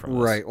step away from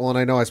this. Right. Well, and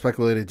I know I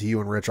speculated to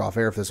you and Rich off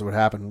air if this would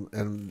happen,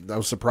 and I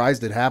was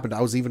surprised it happened.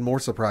 I was even more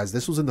surprised.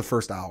 This was in the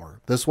first hour.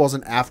 This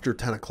wasn't after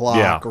 10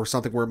 o'clock or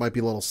something where it might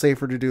be a little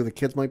safer to do. The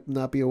kids might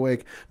not be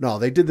awake. No,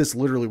 they did this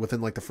literally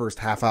within like the first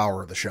half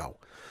hour of the show.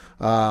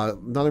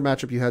 Another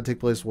matchup you had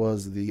take place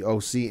was the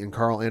OC and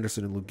Carl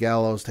Anderson and Luke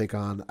Gallows take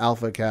on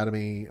Alpha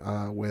Academy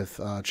with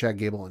Chad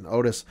Gable and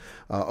Otis.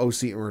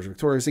 OC emerged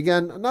victorious.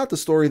 Again, not the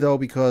story though,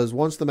 because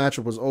once the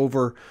matchup was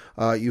over,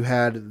 you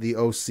had the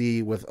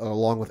OC with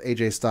along with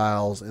AJ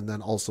Styles and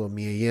then also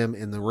Mia Yim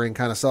in the ring,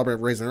 kind of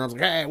celebrating, raising their arms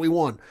like, "Hey, we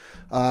won!"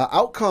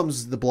 Out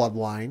comes the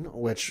Bloodline,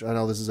 which I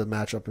know this is a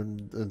matchup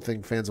and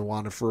thing fans have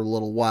wanted for a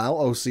little while.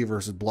 OC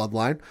versus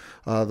Bloodline.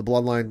 The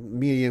Bloodline,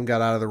 Mia Yim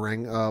got out of the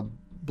ring.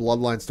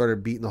 Bloodline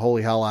started beating the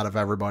holy hell out of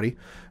everybody.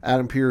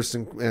 Adam Pearce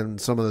and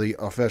some of the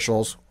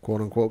officials, quote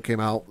unquote, came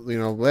out,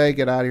 hey,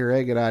 get out of here,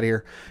 hey, get out of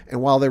here.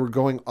 And while they were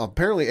going,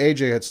 apparently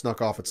AJ had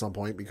snuck off at some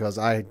point because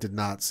I did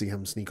not see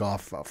him sneak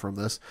off from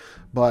this.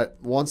 But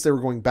once they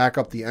were going back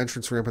up the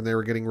entrance ramp and they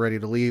were getting ready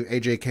to leave,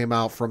 AJ came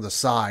out from the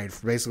side,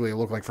 basically it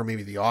looked like from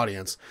maybe the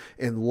audience,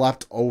 and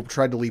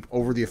tried to leap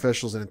over the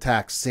officials and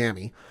attack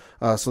Sammy.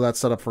 So that's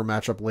set up for a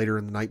matchup later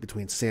in the night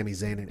between Sami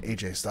Zayn and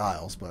AJ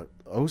Styles. But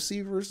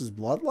OC versus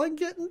Bloodline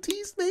getting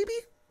teased, maybe?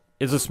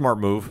 It's a smart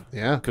move.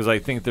 Yeah. Because I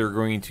think they're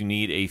going to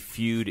need a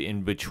feud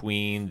in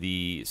between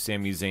the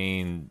Sami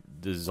Zayn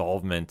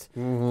dissolvement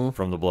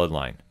from the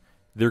Bloodline.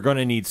 They're going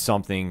to need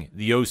something.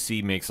 The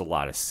OC makes a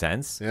lot of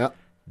sense. Yeah.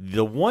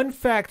 The one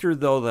factor,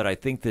 though, that I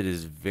think that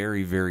is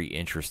very, very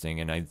interesting,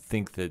 and I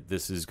think that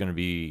this is going to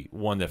be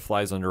one that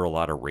flies under a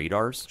lot of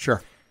radars.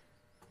 Sure.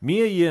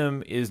 Mia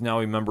Yim is now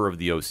a member of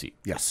the OC.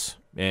 Yes.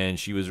 And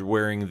she was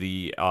wearing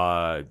the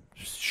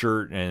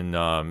shirt and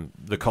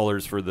the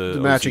colors for the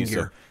matching OC,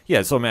 gear.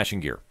 Yeah, so matching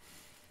gear.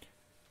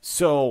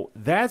 So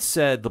that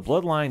said, the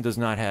Bloodline does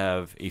not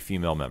have a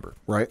female member.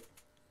 Right.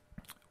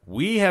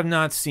 We have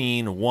not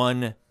seen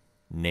one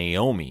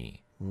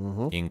Naomi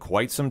in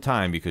quite some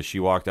time because she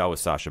walked out with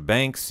Sasha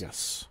Banks.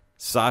 Yes.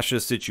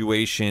 Sasha's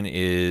situation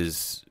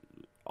is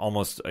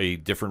almost a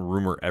different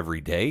rumor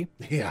every day.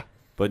 Yeah.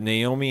 But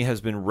Naomi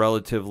has been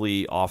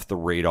relatively off the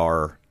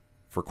radar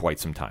for quite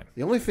some time.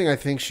 The only thing I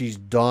think she's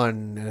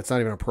done, and it's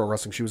not even a pro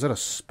wrestling, she was at a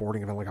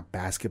sporting event, like a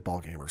basketball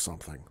game or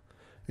something.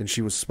 And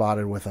she was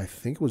spotted with, I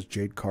think it was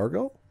Jade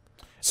Cargill?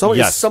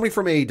 Somebody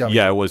from AEW.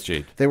 Yeah, it was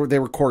Jade. They were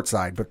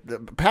courtside,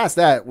 but past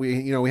that,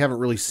 we haven't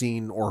really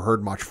seen or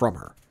heard much from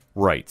her.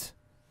 Right.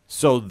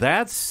 So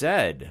that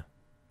said,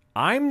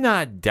 I'm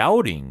not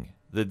doubting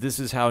that this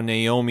is how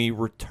Naomi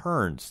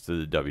returns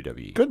to the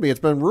WWE. Could be. It's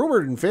been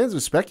rumored and fans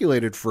have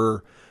speculated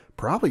for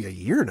probably a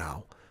year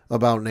now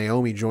about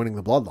Naomi joining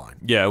the Bloodline.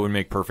 Yeah, it would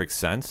make perfect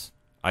sense.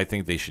 I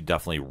think they should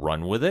definitely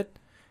run with it.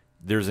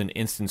 There's an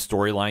instant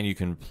storyline you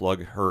can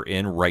plug her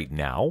in right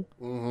now,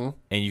 and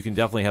you can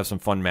definitely have some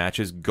fun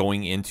matches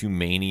going into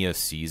Mania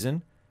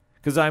season.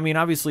 Because, I mean,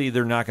 obviously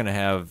they're not going to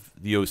have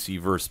the OC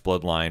versus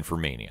Bloodline for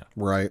Mania.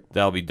 Right.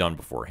 That'll be done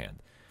beforehand.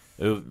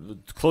 The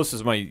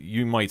closest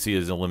you might see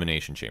is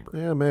Elimination Chamber.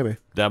 Yeah, maybe.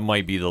 That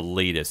might be the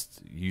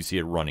latest you see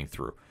it running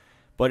through.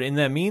 But in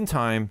that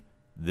meantime,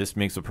 this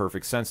makes a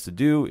perfect sense to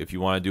do. If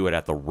you want to do it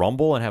at the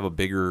Rumble and have a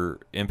bigger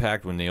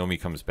impact when Naomi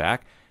comes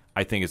back,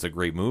 I think it's a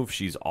great move.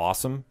 She's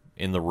awesome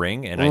in the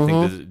ring, and I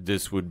think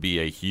this would be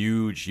a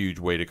huge, huge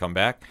way to come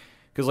back.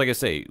 Because, like I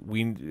say,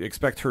 we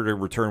expect her to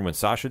return when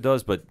Sasha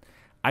does, but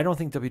I don't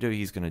think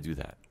WWE is going to do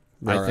that.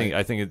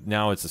 I think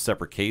now it's a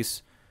separate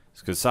case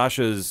because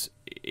Sasha's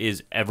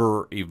is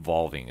ever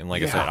evolving, and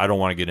like I said, I don't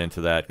want to get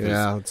into that.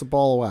 Yeah, it's a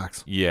ball of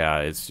wax. Yeah,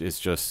 it's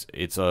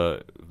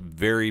a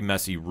very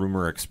messy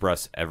rumor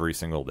express every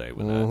single day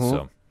with that.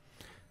 So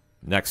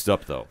next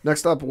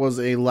up was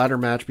a ladder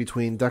match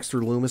between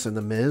Dexter Lumis and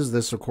The Miz.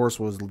 This, of course,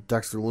 was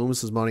Dexter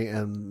Lumis's money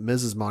and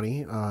Miz's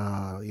money.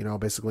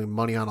 Basically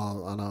money on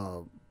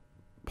a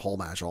pole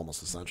match,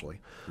 almost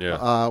essentially.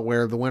 Yeah.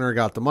 Where the winner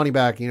got the money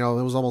back. It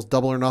was almost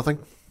double or nothing.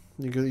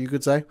 you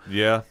could say.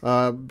 Yeah.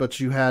 But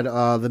you had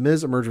The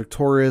Miz emerge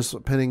victorious,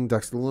 pinning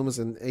Dexter Lumis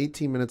in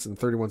 18 minutes and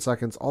 31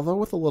 seconds, although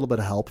with a little bit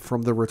of help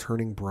from the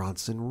returning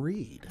Bronson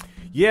Reed.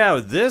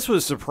 Yeah, this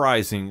was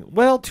surprising.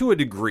 Well, to a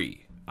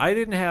degree. I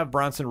didn't have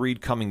Bronson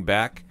Reed coming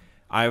back.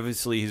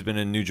 Obviously, he's been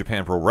in New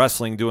Japan Pro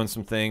Wrestling doing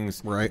some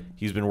things. Right.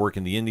 He's been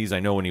working the indies. I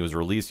know when he was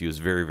released, he was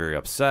very, very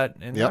upset.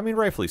 And, I mean,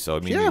 rightfully so. I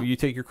mean, you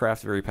take your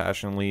craft very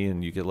passionately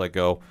and you get let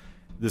go.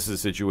 This is a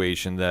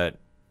situation that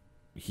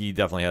he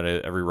definitely had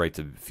every right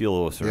to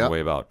feel a certain way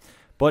about.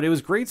 But it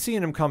was great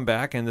seeing him come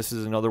back, and this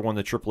is another one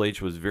that Triple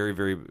H was very,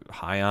 very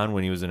high on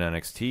when he was in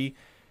NXT.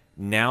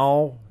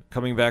 Now,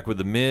 coming back with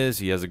The Miz,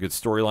 he has a good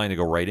storyline to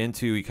go right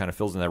into. He kind of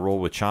fills in that role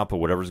with Ciampa,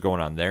 whatever's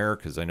going on there,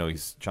 because I know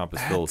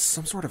Ciampa's still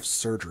some sort of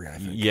surgery, I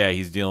think. Yeah,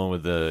 he's dealing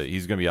with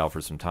he's going to be out for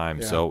some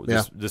time. So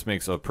this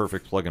makes a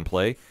perfect plug and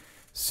play.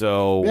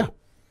 So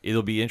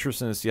it'll be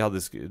interesting to see how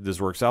this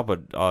works out,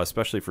 but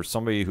especially for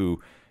somebody who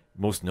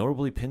most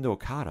notably pinned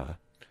Okada.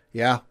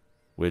 Yeah.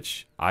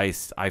 Which I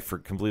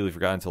completely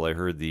forgot until I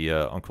heard the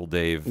Uncle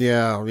Dave.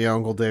 Yeah,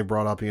 Uncle Dave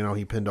brought up,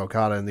 he pinned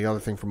Okada, and the other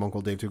thing from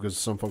Uncle Dave, too, because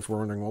some folks were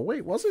wondering, well,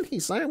 wait, wasn't he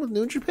signed with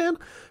New Japan?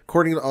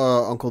 According to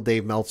Uncle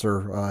Dave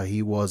Meltzer,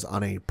 he was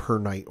on a per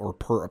night or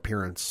per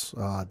appearance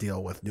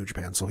deal with New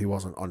Japan, so he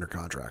wasn't under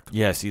contract.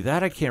 Yeah, see,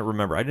 that I can't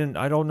remember. I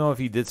don't know if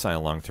he did sign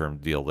a long-term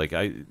deal.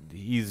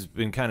 He's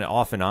been kind of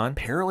off and on.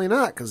 Apparently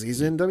not, because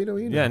he's in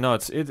WWE now. Yeah, no,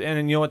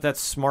 and you know what?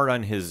 That's smart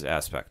on his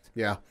aspect.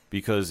 Yeah.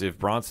 Because if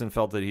Bronson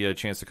felt that he had a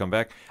chance to come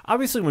back,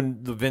 obviously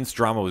when the Vince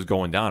drama was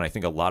going down, I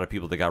think a lot of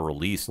people that got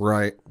released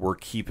were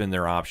keeping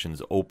their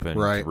options open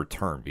to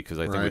return. Because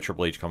I think with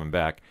Triple H coming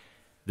back,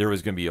 there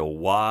was going to be a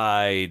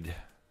wide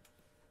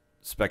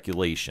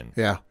speculation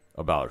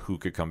about who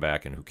could come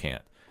back and who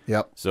can't.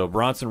 Yep. So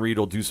Bronson Reed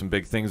will do some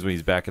big things when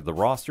he's back at the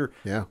roster.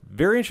 Yeah.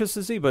 Very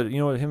interested to see, but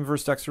him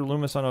versus Dexter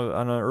Lumis on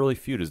an early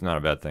feud is not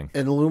a bad thing.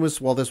 And Lumis,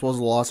 while this was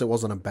a loss, it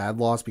wasn't a bad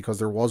loss because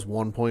there was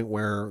one point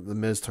where the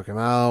Miz took him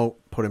out,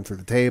 put him through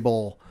the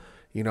table,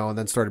 and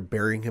then started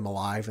burying him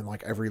alive in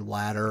like every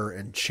ladder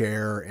and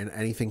chair and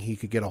anything he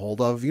could get a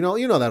hold of. You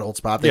know that old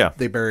spot.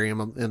 They bury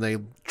him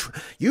and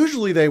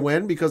usually they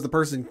win because the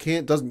person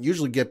doesn't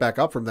usually get back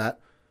up from that.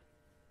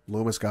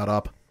 Lumis got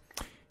up.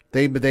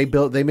 They made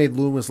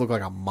Lumis look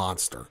like a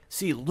monster.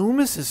 See,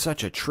 Lumis is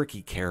such a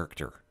tricky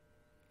character.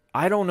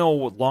 I don't know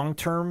what long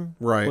term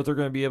what they're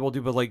going to be able to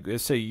do, but like I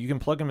say, you can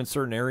plug him in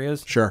certain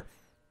areas,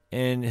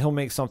 and he'll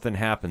make something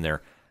happen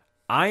there.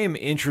 I am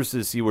interested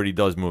to see what he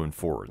does moving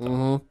forward,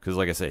 though, because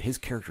like I said, his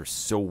character is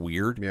so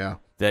weird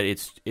that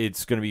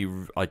it's going to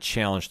be a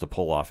challenge to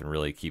pull off and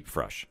really keep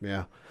fresh.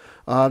 Yeah.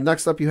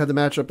 Next up, you had the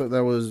matchup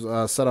that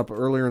was set up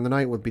earlier in the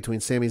night between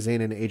Sami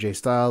Zayn and AJ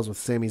Styles, with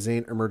Sami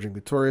Zayn emerging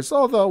victorious,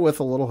 although with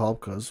a little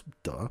help, because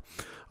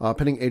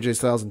pinning AJ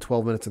Styles in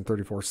 12 minutes and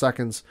 34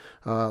 seconds.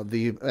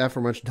 The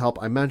aforementioned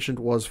help I mentioned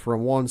was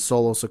from one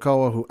Solo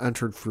Sikoa, who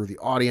entered through the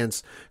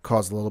audience,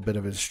 caused a little bit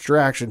of a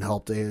distraction,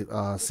 helped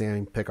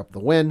Sami pick up the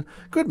win.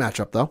 Good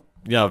matchup, though.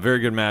 Yeah, very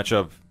good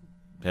matchup.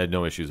 Had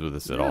no issues with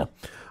this at all.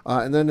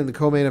 And then in the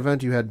co-main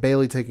event, you had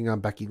Bayley taking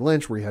on Becky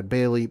Lynch, where you had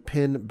Bayley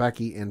pin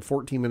Becky in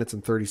 14 minutes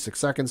and 36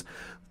 seconds.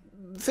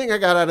 The thing I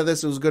got out of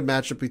this, it was a good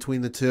matchup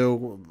between the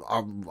two.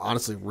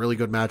 Honestly, really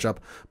good matchup.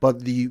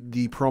 But the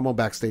promo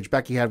backstage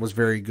Becky had was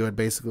very good.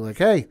 Basically, like,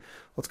 hey,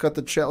 let's cut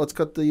the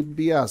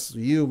BS.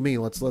 You, me.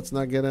 Let's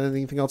not get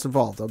anything else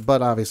involved.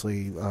 But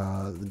obviously,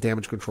 the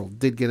Damage Control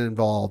did get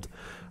involved.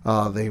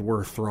 They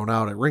were thrown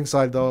out at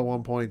ringside, though, at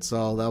one point,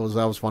 so that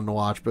was fun to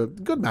watch.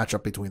 But good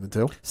matchup between the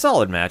two.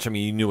 Solid match. I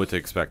mean, you knew what to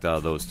expect out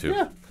of those two.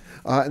 Yeah.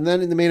 And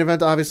then in the main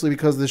event, obviously,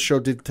 because this show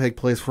did take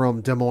place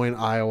from Des Moines,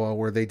 Iowa,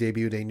 where they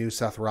debuted a new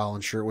Seth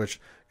Rollins shirt, which,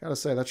 gotta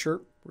say, that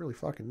shirt, really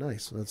fucking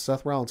nice. It's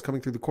Seth Rollins coming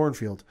through the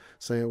cornfield,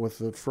 saying with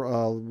the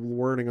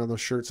wording on the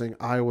shirt saying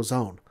Iowa's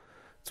own.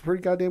 It's a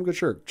pretty goddamn good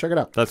shirt. Check it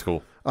out. That's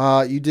cool.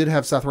 You did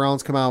have Seth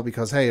Rollins come out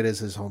because, hey, it is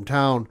his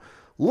hometown,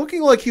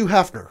 looking like Hugh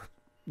Hefner.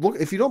 Look,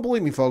 if you don't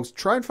believe me, folks,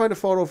 try and find a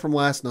photo from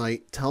last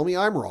night. Tell me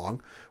I'm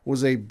wrong.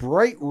 Was a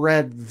bright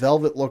red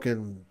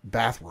velvet-looking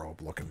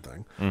bathrobe-looking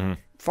thing. Mm-hmm.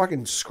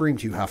 Fucking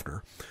screamed Hugh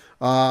Hefner.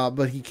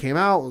 But he came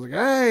out, was like,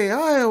 hey,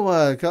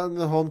 Iowa, cutting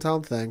the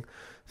hometown thing.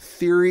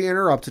 Theory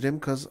interrupted him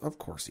because, of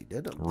course, he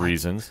did.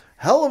 Reasons.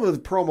 Hell of a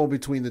promo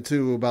between the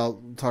two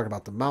about talking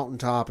about the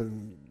mountaintop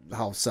and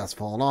how Seth's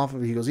fallen off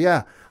of it. He goes,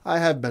 yeah, I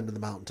have been to the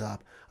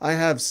mountaintop. I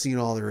have seen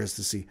all there is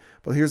to see.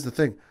 But here's the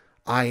thing.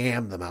 I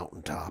am the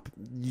mountaintop.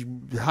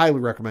 You highly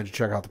recommend you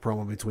check out the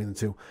promo between the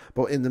two.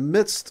 But in the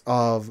midst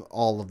of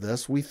all of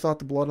this, we thought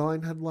the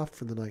Bloodline had left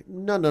for the night.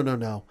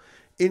 No.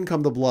 In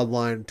come the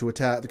Bloodline to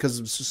attack,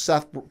 because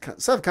Seth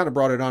kind of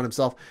brought it on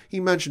himself. He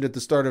mentioned at the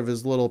start of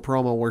his little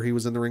promo where he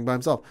was in the ring by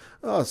himself.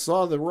 Oh, I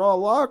saw the Raw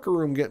locker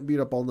room getting beat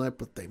up all night,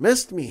 but they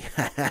missed me.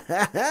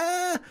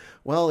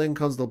 Well, in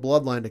comes the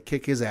Bloodline to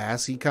kick his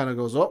ass. He kind of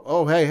goes,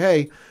 oh,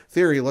 hey,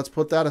 Theory, let's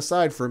put that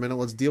aside for a minute.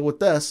 Let's deal with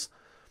this.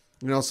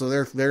 So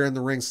they're in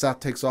the ring.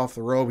 Seth takes off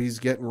the robe. He's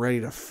getting ready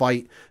to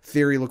fight.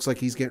 Theory looks like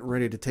he's getting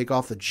ready to take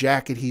off the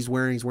jacket he's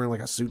wearing. He's wearing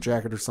like a suit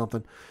jacket or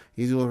something.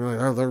 He's looking like,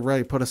 oh, they're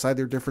ready to put aside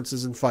their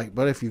differences and fight.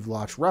 But if you've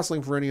watched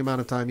wrestling for any amount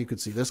of time, you could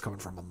see this coming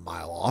from a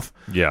mile off.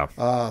 Yeah.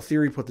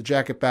 Theory put the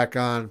jacket back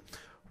on,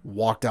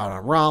 walked out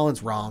on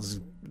Rollins.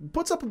 Rollins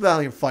puts up a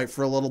valiant fight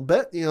for a little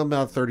bit,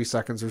 about 30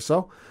 seconds or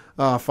so,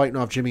 fighting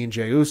off Jimmy and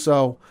Jey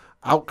Uso.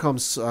 Out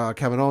comes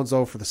Kevin Owens,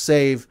 though, for the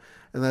save.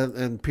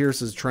 And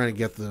Pierce is trying to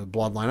get the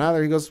bloodline out of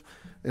there. He goes,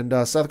 and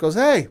Seth goes,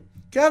 "Hey,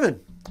 Kevin,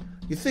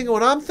 you thinking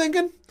what I'm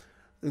thinking?"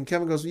 And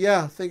Kevin goes,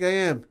 "Yeah, I think I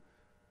am.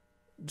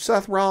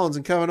 Seth Rollins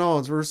and Kevin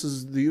Owens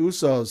versus the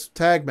Usos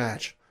tag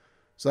match."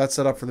 So that's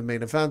set up for the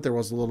main event. There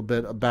was a little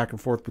bit of back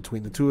and forth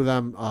between the two of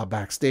them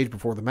backstage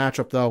before the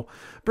matchup, though,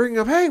 bringing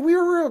up, "Hey, we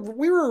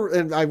were,"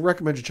 and I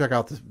recommend you check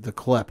out the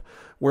clip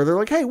where they're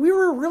like, "Hey, we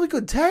were a really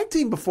good tag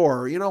team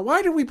before.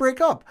 Why did we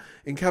break up?"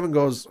 And Kevin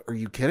goes, "Are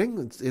you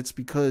kidding? It's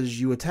because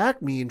you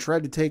attacked me and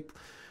tried to take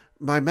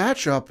my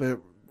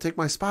matchup, take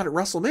my spot at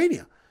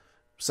WrestleMania."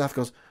 Seth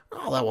goes,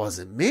 "Oh, that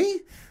wasn't me."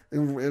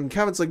 And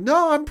Kevin's like,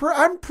 "No,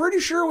 I'm pretty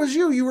sure it was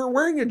you. You were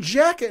wearing a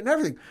jacket and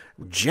everything."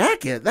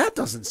 "Jacket? That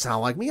doesn't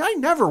sound like me. I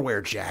never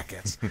wear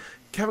jackets."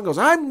 Kevin goes,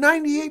 "I'm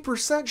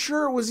 98%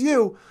 sure it was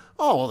you."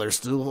 "Oh, well, there's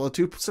still a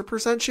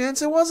 2%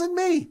 chance it wasn't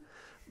me."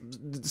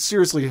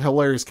 Seriously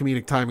hilarious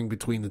comedic timing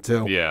between the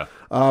two. Yeah.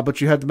 But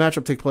you had the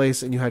matchup take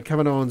place, and you had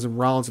Kevin Owens and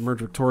Rollins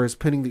emerge victorious,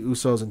 pinning the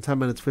Usos in 10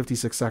 minutes,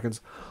 56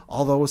 seconds,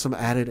 although with some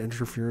added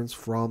interference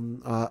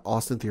from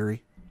Austin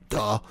Theory.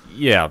 Duh.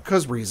 Yeah.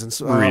 Because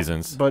reasons.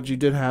 But you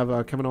did have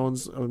Kevin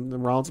Owens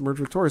and Rollins emerge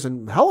victorious,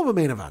 and hell of a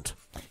main event.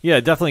 Yeah,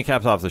 it definitely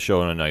caps off the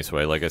show in a nice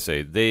way. Like I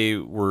say, they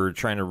were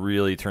trying to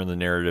really turn the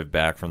narrative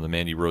back from the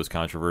Mandy Rose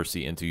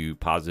controversy into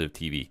positive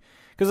TV.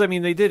 Because,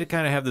 they did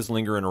kind of have this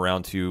lingering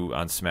around, too,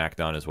 on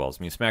SmackDown as well.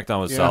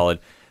 SmackDown was solid.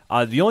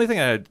 The only thing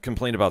I had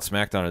complained about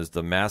SmackDown is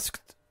the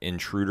masked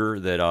intruder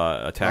that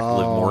attacked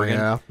Liv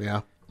Morgan.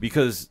 Yeah.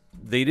 Because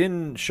they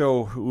didn't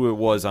show who it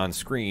was on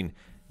screen.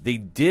 They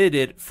did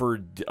it for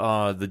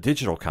the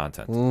digital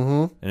content.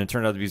 Mm-hmm. And it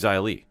turned out to be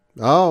Xia Li.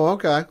 Oh,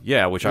 okay.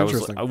 Yeah, which I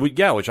was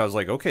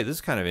like, okay, this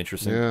is kind of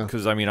interesting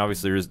because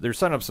obviously they're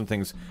setting up some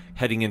things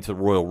heading into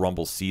Royal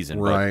Rumble season,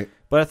 right?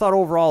 But I thought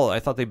overall,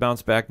 they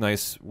bounced back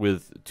nice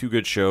with two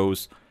good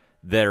shows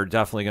that are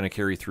definitely going to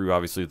carry through,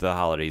 obviously, the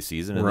holiday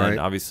season, and then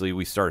obviously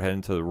we start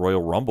heading to the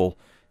Royal Rumble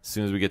as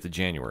soon as we get to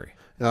January.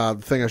 The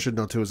thing I should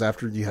note too is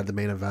after you had the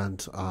main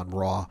event on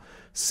Raw,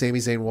 Sami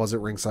Zayn was at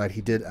ringside.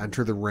 He did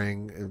enter the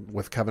ring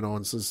with Kevin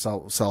Owens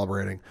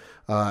celebrating.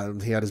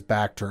 He had his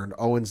back turned.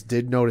 Owens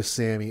did notice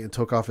Sami and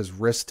took off his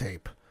wrist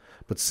tape,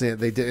 but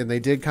they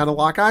did kind of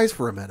lock eyes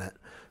for a minute.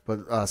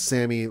 But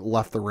Sami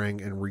left the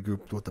ring and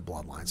regrouped with the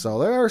Bloodline. So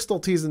they are still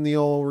teasing the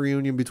old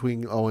reunion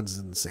between Owens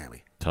and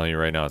Sami. Telling you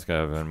right now, it's gonna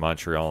have in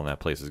Montreal, and that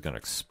place is gonna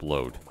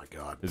explode. Oh my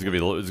God! It's gonna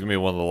be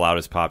one of the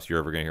loudest pops you're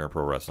ever gonna hear in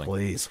pro wrestling.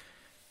 Please.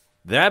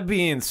 That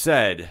being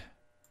said,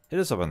 hit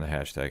us up on the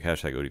hashtag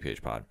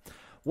ODPH Pod.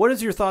 What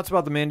is your thoughts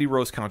about the Mandy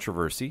Rose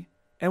controversy?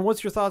 And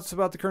what's your thoughts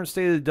about the current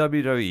state of the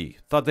WWE?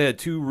 Thought they had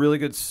two really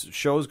good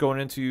shows going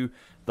into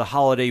the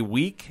holiday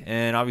week.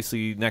 And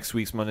obviously next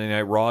week's Monday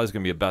Night Raw is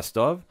going to be a best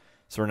of.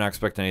 So we're not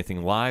expecting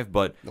anything live.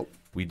 But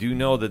we do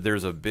know that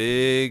there's a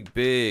big,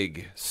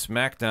 big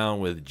SmackDown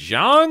with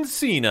John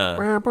Cena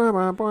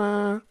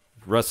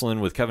wrestling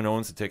with Kevin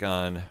Owens to take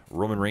on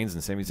Roman Reigns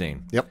and Sami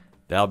Zayn. Yep.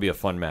 That'll be a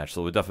fun match.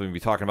 So we'll definitely be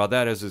talking about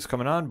that as it's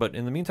coming on. But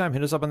in the meantime,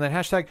 hit us up on that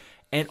hashtag.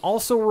 And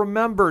also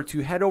remember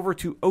to head over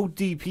to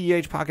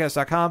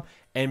odphpodcast.com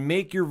and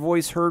make your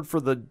voice heard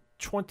for the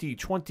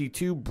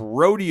 2022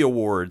 Brody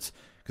Awards.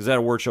 Because that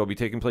award show will be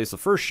taking place the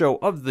first show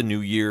of the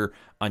new year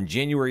on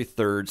January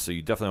 3rd. So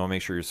you definitely want to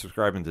make sure you're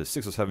subscribing to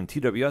 607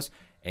 TWS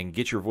and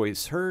get your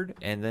voice heard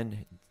and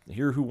then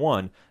hear who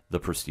won the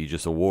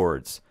prestigious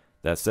awards.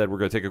 That said, we're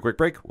going to take a quick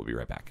break. We'll be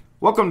right back.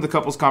 Welcome to the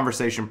Couples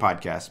Conversation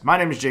Podcast. My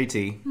name is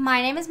JT. My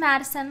name is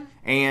Madison.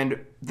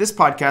 And this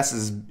podcast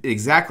is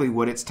exactly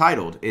what it's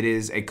titled. It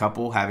is a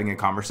couple having a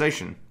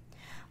conversation.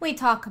 We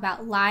talk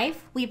about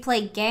life, we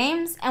play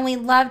games, and we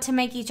love to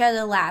make each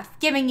other laugh,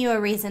 giving you a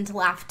reason to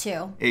laugh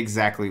too.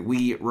 Exactly.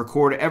 We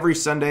record every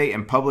Sunday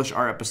and publish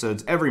our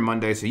episodes every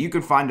Monday, so you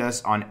can find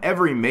us on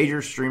every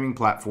major streaming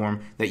platform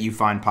that you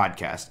find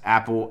podcasts.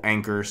 Apple,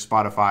 Anchor,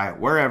 Spotify,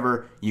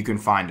 wherever you can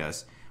find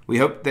us. We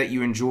hope that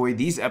you enjoy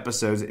these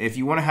episodes. If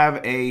you want to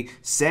have a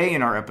say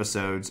in our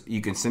episodes,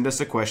 you can send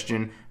us a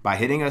question by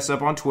hitting us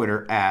up on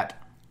Twitter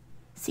at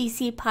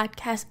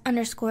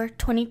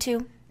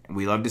CCPodcast_22.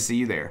 We love to see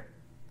you there.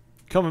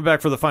 Coming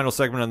back for the final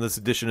segment on this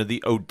edition of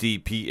the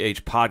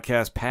ODPH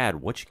podcast.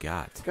 Pad, what you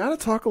got? Got to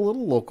talk a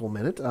little local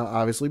minute,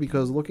 obviously,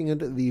 because looking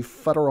into the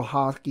Federal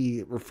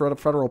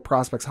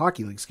Prospects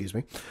Hockey League,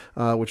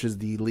 which is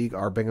the league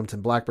our Binghamton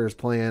Black Bears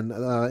play in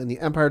the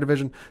Empire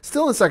Division.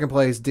 Still in second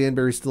place.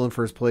 Danbury still in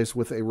first place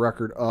with a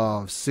record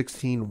of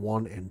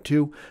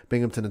 16-1-2.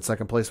 Binghamton in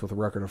second place with a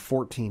record of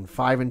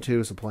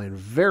 14-5-2, so playing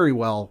very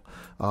well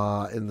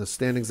in the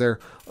standings there.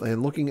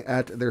 And looking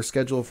at their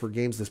schedule for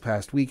games this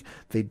past week,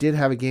 they did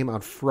have a game on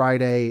on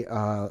Friday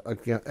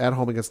at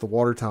home against the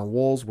Watertown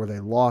Wolves, where they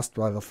lost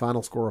by the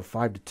final score of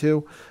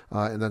 5-2.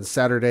 And then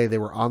Saturday, they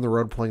were on the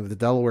road playing the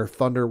Delaware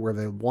Thunder, where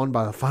they won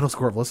by the final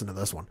score of, listen to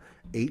this one,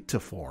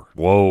 8-4.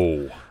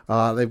 Whoa.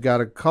 They've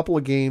got a couple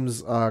of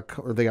games.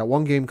 They got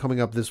one game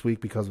coming up this week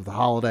because of the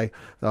holiday.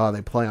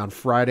 They play on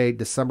Friday,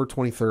 December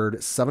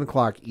 23rd, 7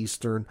 o'clock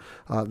Eastern.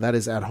 That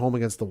is at home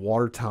against the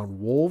Watertown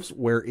Wolves,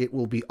 where it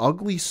will be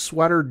ugly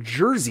sweater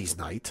jerseys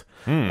night.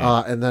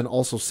 And then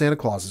also Santa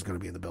Claus is going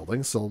to be in the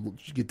building, so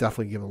you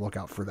definitely give a look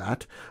out for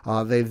that.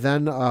 They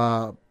then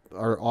are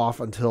off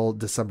until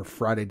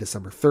Friday,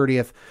 December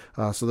 30th.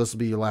 So this will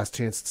be your last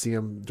chance to see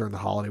them during the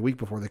holiday week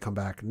before they come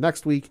back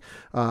next week.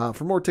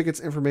 For more tickets,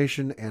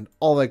 information, and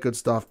all that good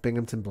stuff,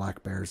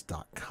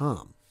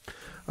 binghamtonblackbears.com.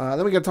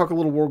 Then we got to talk a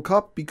little World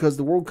Cup, because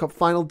the World Cup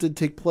final did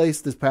take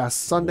place this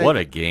past Sunday. What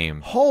a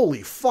game.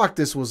 Holy fuck,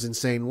 this was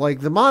insane.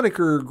 Like, the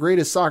moniker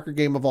greatest soccer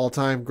game of all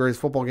time,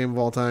 greatest football game of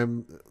all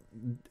time,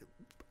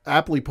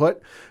 aptly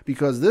put,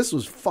 because this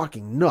was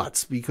fucking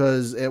nuts.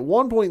 Because at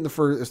one point in the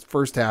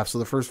first half, so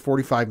the first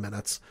 45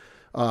 minutes,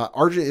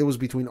 it was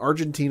between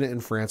Argentina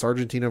and France.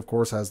 Argentina, of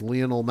course, has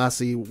Lionel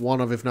Messi,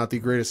 one of, if not the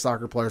greatest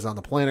soccer players on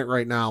the planet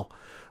right now.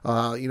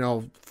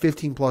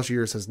 15 plus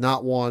years, has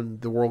not won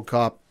the World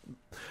Cup.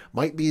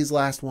 Might be his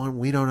last one.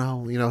 We don't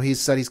know. He's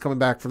said he's coming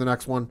back for the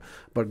next one,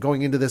 but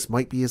going into this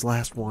might be his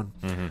last one.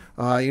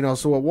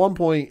 So at one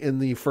point in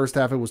the first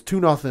half, it was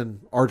 2-0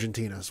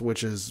 Argentina's,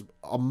 which is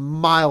a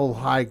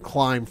mile-high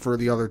climb for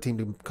the other team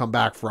to come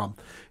back from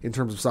in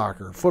terms of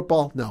soccer.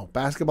 Football, no.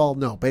 Basketball,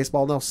 no.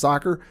 Baseball, no.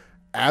 Soccer,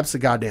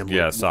 abso-goddamn-lutely.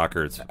 Yeah,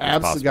 soccer, it's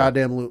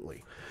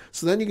abso-goddamn-lutely.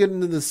 So then you get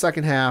into the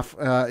second half,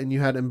 and you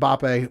had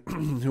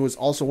Mbappe, who was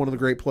also one of the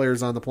great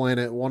players on the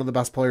planet, one of the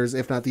best players,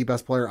 if not the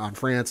best player on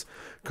France,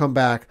 come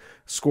back,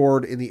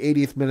 scored in the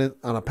 80th minute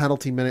on a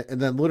penalty minute,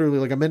 and then literally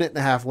like a minute and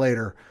a half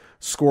later,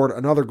 scored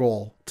another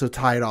goal to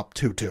tie it up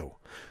 2-2.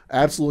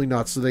 Absolutely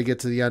nuts. So they get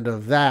to the end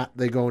of that,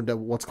 they go into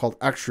what's called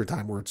extra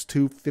time, where it's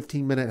 2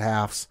 15-minute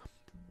halves,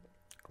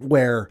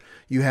 where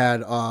you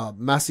had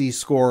Messi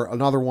score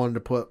another one to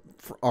put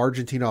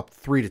Argentina up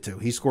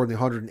 3-2. He scored in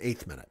the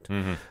 108th minute.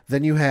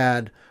 Then you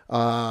had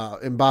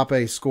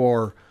Mbappe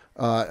score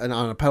on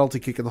a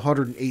penalty kick in the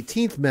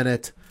 118th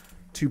minute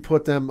to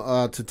put them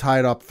to tie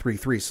it up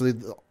 3-3.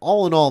 So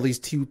all in all, these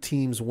two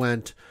teams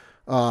went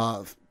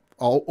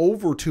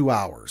over 2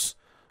 hours.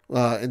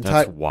 And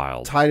that's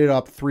wild. Tied it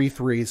up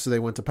 3-3, so they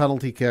went to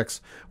penalty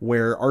kicks,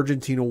 where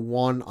Argentina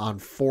won on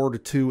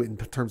 4-2 in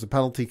terms of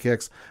penalty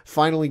kicks,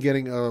 finally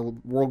getting a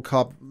World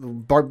Cup.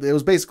 It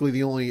was basically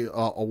the only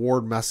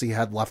award Messi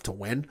had left to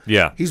win.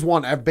 Yeah. He's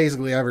won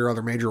basically every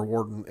other major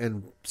award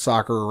in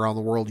soccer around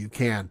the world you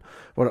can.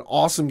 But an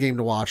awesome game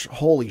to watch.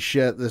 Holy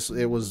shit,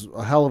 it was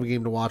a hell of a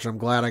game to watch. I'm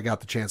glad I got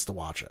the chance to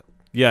watch it.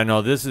 Yeah,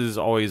 no, this is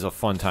always a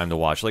fun time to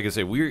watch. Like I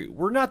say,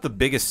 we're not the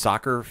biggest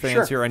soccer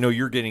fans here. I know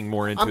you're getting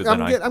more into it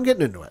than I'm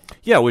getting into it.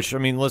 Yeah, which, I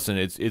mean, listen,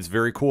 it's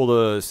very cool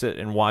to sit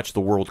and watch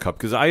the World Cup,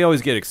 because I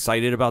always get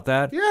excited about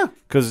that. Yeah.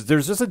 Because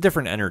there's just a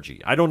different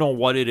energy. I don't know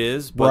what it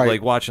is, but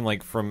like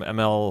watching from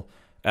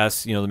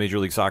MLS, the Major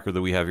League Soccer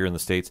that we have here in the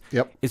States,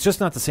 it's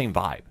just not the same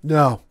vibe.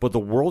 No. But the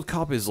World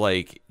Cup is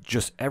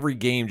just every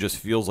game just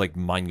feels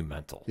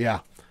monumental.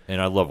 Yeah. And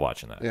I love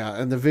watching that. Yeah,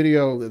 and the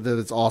video that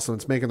it's awesome.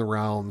 It's making the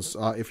rounds.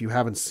 If you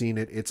haven't seen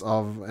it, it's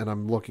and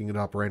I'm looking it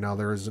up right now.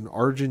 There is an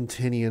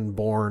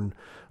Argentinian-born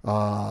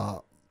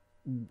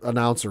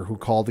announcer who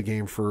called the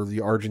game for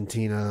the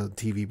Argentina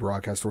TV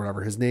broadcast or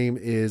whatever. His name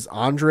is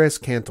Andres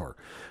Cantor.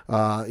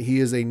 He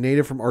is a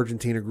native from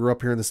Argentina, grew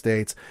up here in the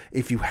States.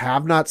 If you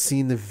have not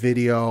seen the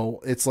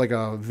video, it's like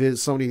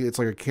it's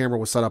like a camera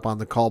was set up on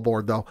the call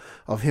board, though,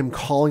 of him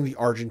calling the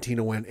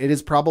Argentina win. It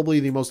is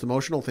probably the most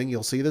emotional thing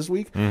you'll see this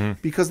week,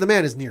 because the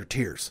man is near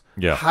tears.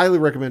 Yeah. Highly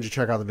recommend you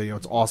check out the video.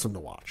 It's awesome to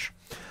watch.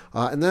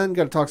 And then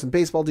got to talk some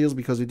baseball deals,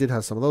 because we did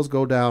have some of those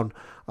go down.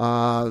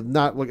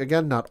 Not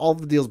all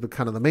of the deals, but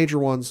kind of the major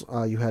ones.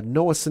 You had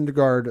Noah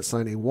Syndergaard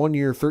sign a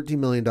 1-year, $13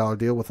 million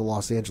deal with the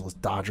Los Angeles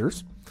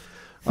Dodgers.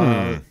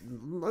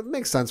 It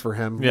makes sense for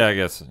him. Yeah, I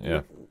guess.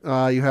 Yeah.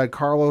 You had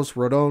Carlos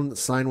Rodon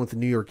sign with the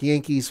New York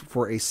Yankees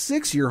for a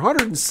 6-year,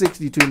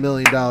 $162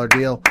 million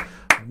deal,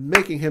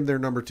 making him their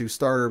number 2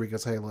 starter,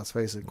 because, hey, let's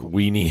face it,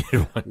 we need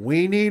one.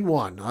 We need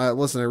one.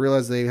 Listen, I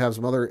realize they have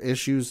some other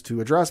issues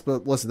to address,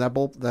 but listen,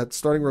 that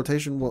starting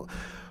rotation will.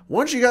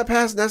 Once you got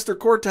past Nestor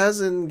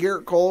Cortez and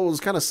Garrett Cole, was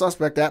kind of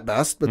suspect at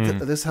best, but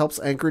this helps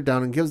anchor it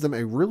down and gives them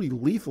a really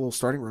lethal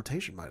starting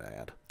rotation, might I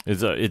add.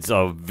 It's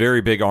a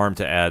very big arm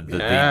to add that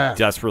they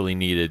desperately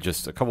needed.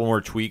 Just a couple more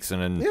tweaks,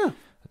 and then I'll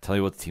tell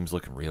you what, the team's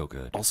looking real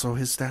good. Also,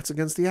 his stats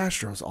against the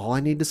Astros, all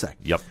I need to say.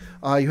 Yep.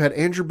 You had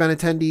Andrew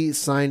Benintendi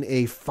sign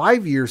a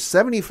 5-year,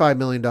 $75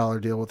 million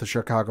deal with the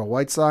Chicago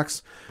White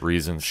Sox.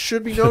 Reasons.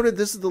 Should be noted,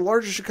 this is the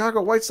largest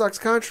Chicago White Sox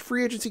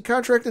free agency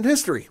contract in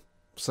history.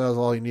 So that's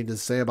all you need to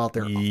say about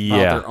their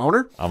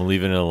owner. I'm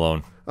leaving it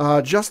alone.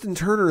 Justin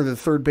Turner, the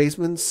third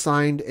baseman,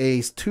 signed a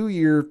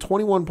 2-year,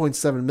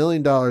 $21.7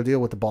 million deal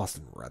with the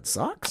Boston Red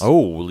Sox.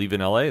 Oh,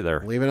 leaving L.A.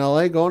 there. Leaving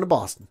L.A., going to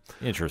Boston.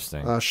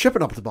 Interesting.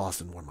 Shipping up to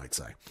Boston, one might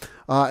say.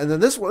 And then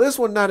this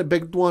one, not a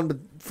big one, but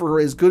for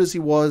as good as he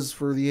was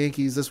for the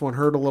Yankees, this one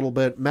hurt a little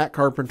bit. Matt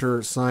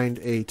Carpenter signed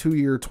a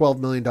 2-year, $12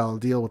 million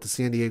deal with the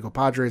San Diego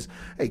Padres.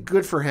 Hey,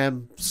 good for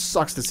him.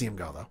 Sucks to see him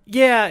go, though.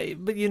 Yeah,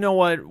 but you know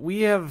what?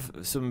 We have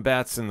some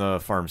bats in the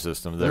farm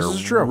system that This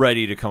is true. are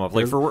ready to come up.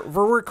 Like for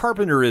where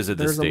Carpenter is at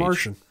this There's stage. a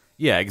Martian.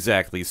 Yeah,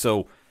 exactly.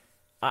 So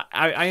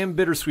I am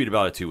bittersweet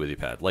about it too with you,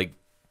 Pat. Like,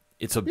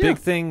 it's a big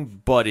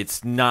thing, but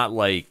it's not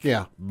like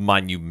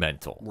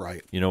monumental.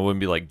 Right. You know, it wouldn't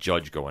be like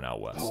Judge going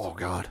out west. Oh,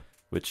 God.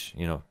 Which,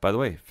 you know, by the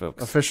way,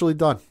 folks. Officially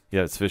done.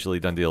 Yeah, it's officially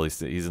done deal.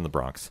 He's in the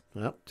Bronx.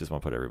 Yep. Just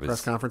want to put everybody.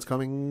 Press conference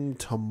coming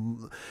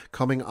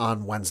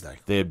on Wednesday.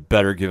 They had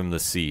better give him the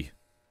C.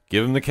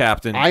 Give him the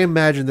captain. I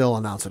imagine they'll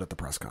announce it at the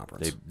press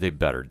conference. They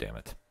better, damn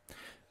it.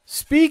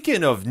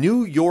 Speaking of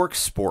New York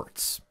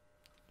sports,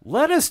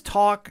 let us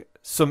talk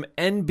some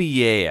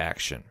NBA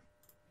action.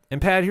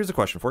 And Pat, here's a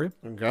question for you.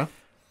 Okay.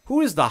 Who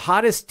is the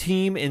hottest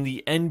team in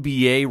the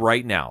NBA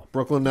right now?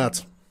 Brooklyn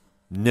Nets.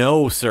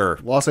 No, sir.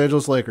 Los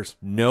Angeles Lakers.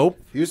 Nope.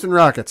 Houston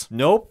Rockets.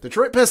 Nope.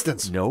 Detroit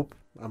Pistons. Nope.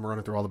 I'm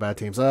running through all the bad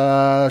teams.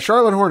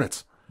 Charlotte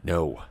Hornets.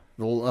 No.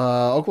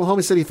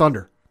 Oklahoma City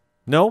Thunder.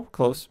 No,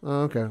 close.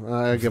 Okay,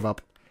 I give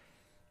up.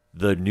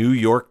 The New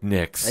York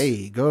Knicks.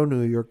 Hey, go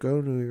New York, go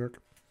New York.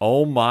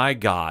 Oh, my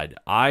God.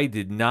 I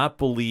did not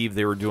believe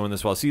they were doing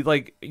this well. See,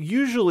 like,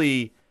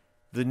 usually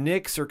the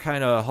Knicks are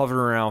kind of hovering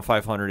around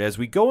 500 as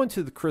we go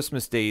into the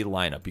Christmas Day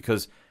lineup.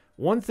 Because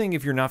one thing,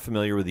 if you're not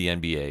familiar with the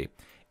NBA,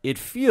 it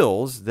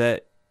feels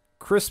that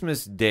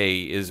Christmas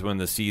Day is when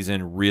the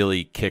season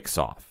really kicks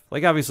off.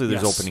 Like, obviously,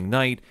 there's opening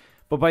night.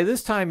 But by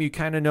this time, you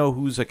kind of know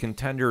who's a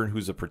contender and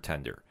who's a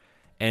pretender.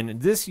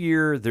 And this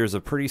year, there's a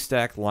pretty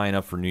stacked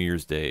lineup for New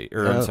Year's Day.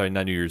 Or, I'm sorry,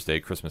 not New Year's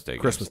Day, Christmas Day.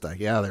 Christmas Day,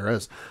 yeah, there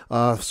is.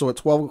 So at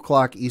 12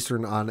 o'clock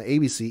Eastern on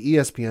ABC,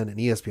 ESPN, and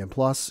ESPN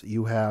Plus,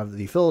 you have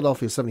the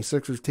Philadelphia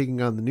 76ers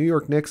taking on the New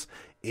York Knicks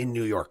in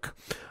New York.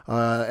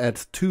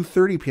 At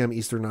 2:30 p.m.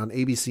 Eastern on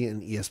ABC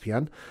and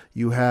ESPN,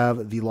 you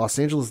have the Los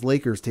Angeles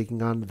Lakers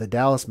taking on the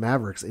Dallas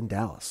Mavericks in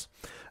Dallas.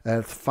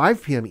 At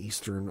 5 p.m.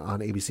 Eastern on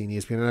ABC and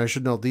ESPN. And I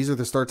should note, these are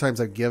the start times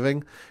I'm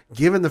giving.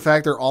 Given the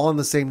fact they're all on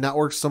the same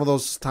network, some of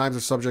those times are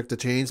subject to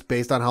change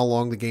based on how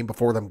long the game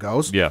before them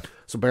goes. Yeah.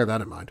 So bear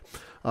that in mind.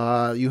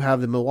 You have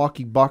the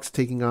Milwaukee Bucks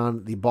taking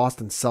on the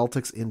Boston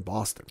Celtics in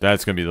Boston.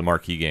 That's going to be the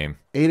marquee game.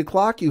 8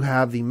 o'clock, you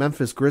have the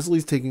Memphis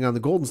Grizzlies taking on the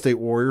Golden State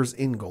Warriors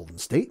in Golden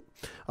State.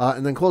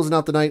 And then closing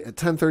out the night at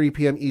 10:30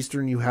 p.m.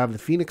 Eastern, you have the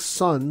Phoenix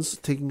Suns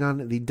taking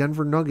on the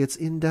Denver Nuggets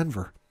in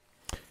Denver.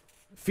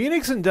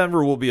 Phoenix and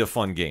Denver will be a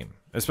fun game,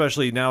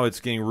 especially now it's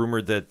getting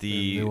rumored that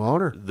the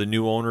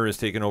new owner is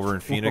taking over in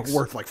Phoenix.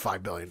 Worth like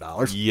 $5 billion.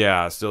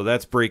 Yeah, so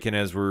that's breaking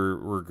as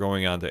we're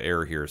going on to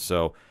air here.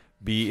 So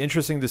be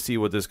interesting to see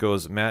what this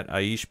goes. Matt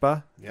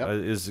Aishba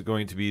is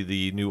going to be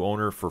the new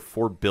owner for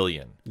 $4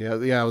 billion.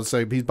 Yeah, I would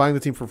say he's buying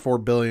the team for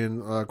 $4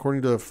 billion.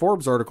 According to a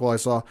Forbes article I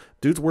saw,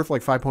 dude's worth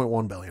like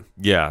 $5.1 billion.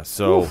 Yeah,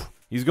 so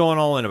he's going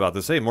all in about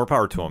this. Hey, more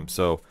power to him.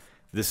 So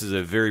this is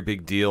a very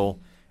big deal.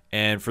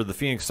 And for the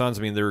Phoenix Suns,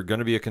 I mean, they're going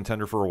to be a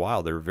contender for a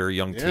while. They're a very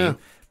young team.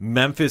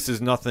 Memphis is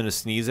nothing to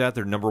sneeze at.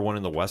 They're number one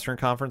in the Western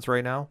Conference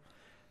right now.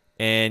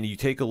 And you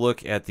take a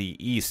look at the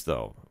East,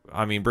 though.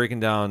 I mean,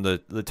 breaking down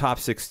the top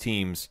 6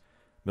 teams,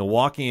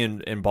 Milwaukee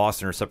and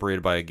Boston are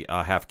separated by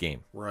a half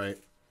game. Right.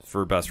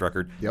 For best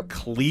record. Yep.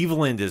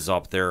 Cleveland is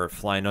up there,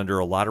 flying under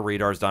a lot of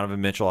radars.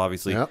 Donovan Mitchell,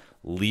 obviously,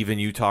 leaving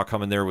Utah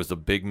coming there was a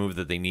big move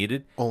that they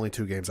needed. Only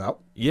 2 games out.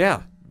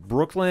 Yeah.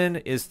 Brooklyn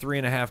is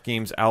 3.5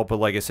 games out, but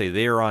like I say,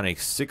 they are on a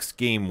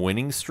 6-game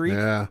winning streak.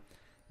 Yeah.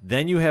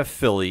 Then you have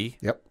Philly,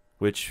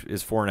 which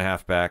is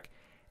 4.5 back.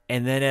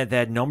 And then at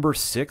that number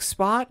 6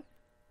 spot,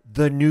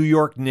 the New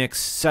York Knicks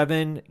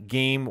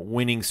 7-game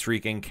winning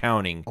streak and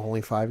counting.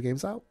 Only 5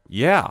 games out?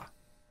 Yeah.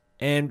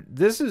 And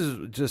this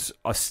is just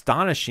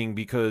astonishing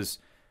because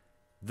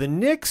the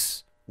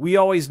Knicks, we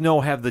always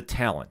know, have the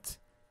talent.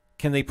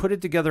 Can they put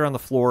it together on the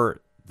floor?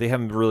 They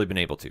haven't really been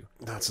able to.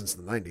 Not since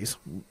the 90s.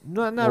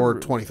 Or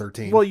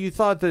 2013. Well, you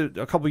thought that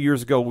a couple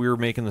years ago we were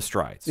making the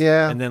strides.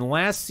 Yeah. And then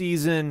last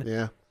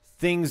season,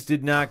 things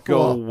did not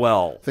go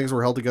well. Things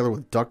were held together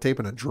with duct tape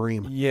and a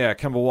dream. Yeah,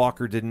 Kemba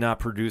Walker did not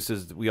produce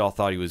as we all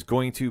thought he was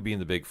going to, being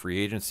the big free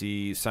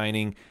agency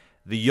signing.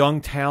 The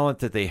young talent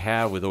that they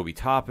have with Obi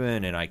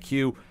Toppin and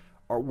IQ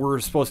were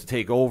supposed to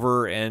take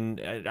over,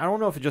 and I don't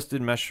know if it just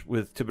didn't mesh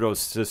with Thibodeau's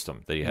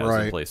system that he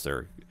has in place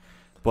there.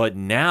 But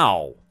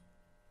now,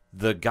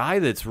 the guy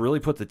that's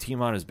really put the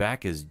team on his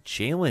back is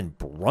Jalen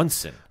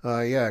Brunson.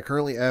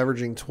 Currently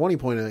averaging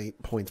 20.8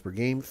 points per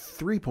game,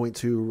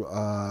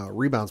 3.2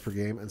 rebounds per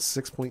game, and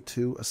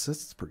 6.2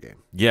 assists per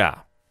game. Yeah,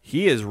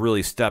 he has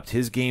really stepped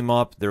his game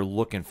up. They're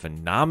looking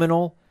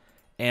phenomenal,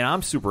 and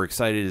I'm super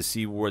excited to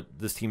see what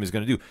this team is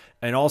going to do.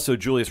 And also,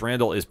 Julius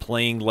Randle is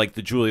playing like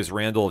the Julius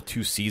Randle of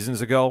 2 seasons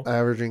ago.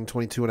 Averaging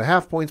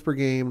 22.5 points per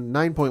game,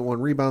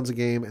 9.1 rebounds a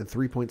game, and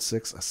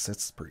 3.6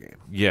 assists per game.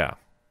 Yeah.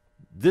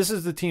 this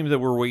is the team that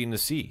we're waiting to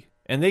see.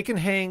 And they can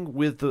hang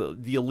with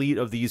the elite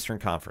of the Eastern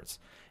Conference.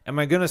 Am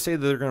I going to say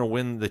that they're going to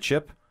win the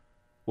chip?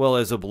 Well,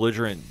 as a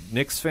belligerent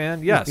Knicks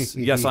fan, yes.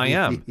 Yes, I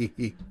am.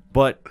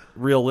 But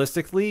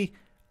realistically,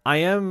 I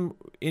am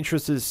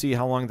interested to see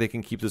how long they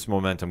can keep this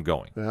momentum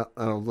going. Yeah,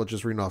 let's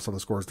just read off some of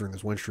the scores during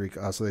this win streak.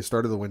 So they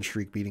started the win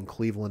streak beating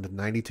Cleveland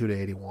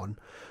 92-81,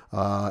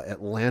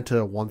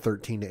 Atlanta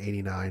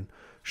 113-89,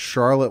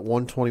 Charlotte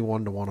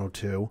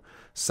 121-102,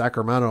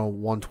 Sacramento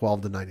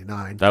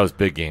 112-99. That was a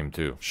big game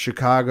too.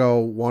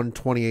 Chicago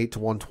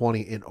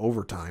 128-120 in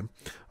overtime,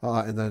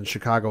 and then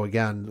Chicago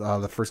again.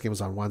 The first game was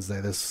on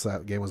Wednesday. This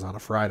game was on a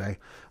Friday.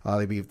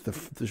 They beat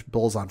the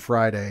Bulls on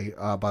Friday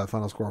by the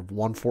final score of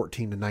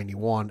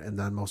 114-91, and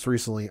then most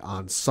recently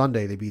on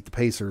Sunday they beat the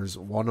Pacers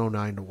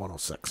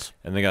 109-106.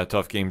 And they got a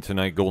tough game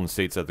tonight. Golden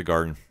State's at the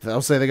Garden.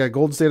 I'll say they got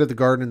Golden State at the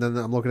Garden, and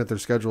then I'm looking at their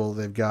schedule.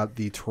 They've got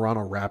the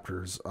Toronto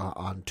Raptors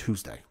on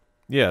Tuesday.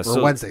 Yeah,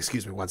 or Wednesday.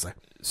 Excuse me, Wednesday.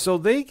 So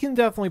they can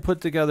definitely put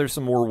together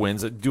some more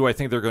wins. Do I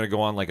think they're going to go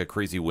on like a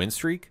crazy win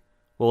streak?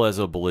 Well, as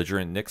a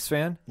belligerent Knicks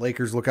fan,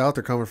 Lakers, look out!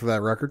 They're coming for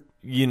that record.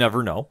 You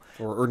never know.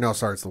 Or no,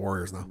 sorry, it's the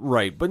Warriors now.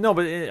 Right, but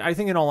I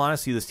think in all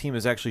honesty, this team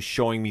is actually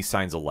showing me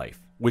signs of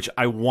life, which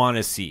I want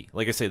to see.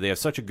 Like I say, they have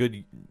such a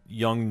good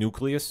young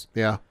nucleus.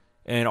 Yeah,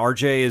 and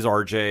RJ is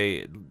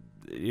RJ.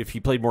 If he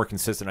played more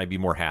consistent, I'd be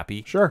more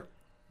happy. Sure.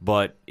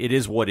 But it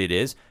is what it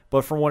is.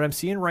 But from what I'm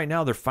seeing right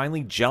now, they're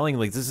finally gelling.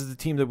 Like, this is the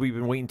team that we've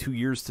been waiting 2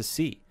 years to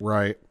see.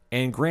 Right.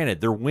 And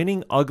granted, they're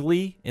winning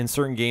ugly in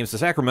certain games. The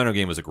Sacramento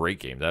game was a great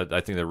game.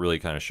 I think that really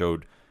kind of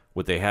showed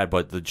what they had.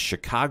 But the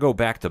Chicago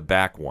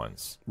back-to-back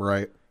ones,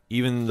 right?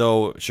 Even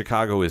though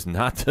Chicago is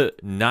not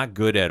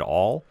good at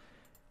all,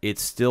 it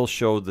still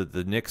showed that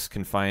the Knicks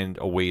can find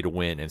a way to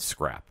win and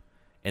scrap.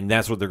 And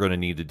that's what they're going to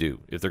need to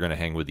do if they're going to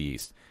hang with the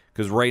East.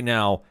 Because right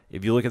now,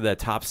 if you look at that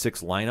top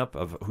 6 lineup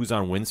of who's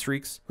on win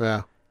streaks,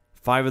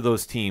 5 of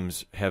those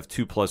teams have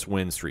 2+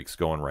 win streaks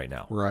going right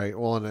now. Right.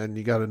 Well, and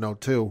you got to know,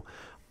 too,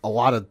 a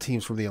lot of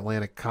teams from the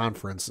Atlantic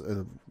Conference,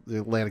 the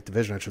Atlantic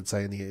Division, I should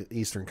say, in the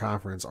Eastern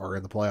Conference are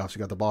in the playoffs. You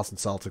got the Boston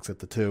Celtics at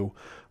the 2,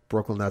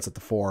 Brooklyn Nets at the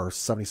 4,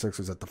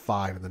 76ers at the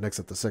 5, and the Knicks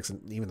at the 6,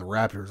 and even the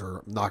Raptors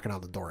are knocking on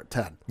the door at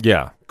 10.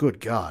 Yeah. Good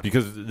God.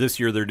 Because this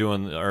year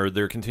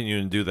they're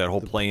continuing to do that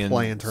whole play-in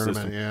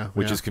tournament, system,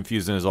 which is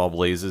confusing as all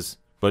blazes.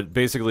 But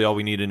basically, all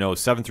we need to know is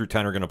 7 through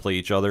 10 are going to play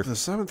each other. The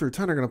 7 through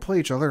 10 are going to play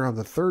each other on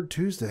the 3rd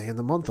Tuesday in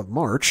the month of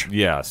March.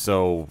 Yeah,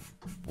 so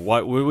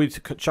what would we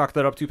chalk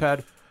that up to,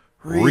 Pad?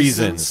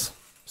 Reasons.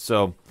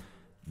 So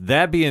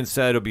that being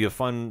said, it'll be a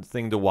fun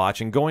thing to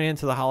watch. And going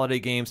into the holiday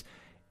games,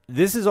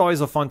 this is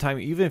always a fun time,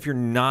 even if you're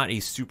not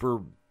a super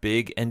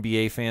big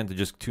NBA fan, to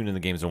just tune in the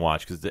games and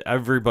watch. Because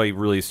everybody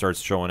really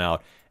starts showing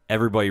out.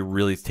 Everybody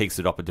really takes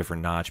it up a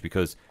different notch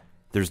because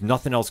there's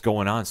nothing else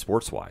going on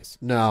sports-wise.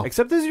 No.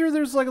 Except this year,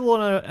 there's like a little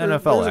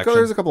NFL action.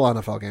 There's a couple of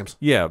NFL games.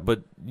 Yeah,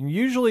 but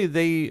usually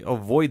they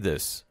avoid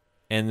this,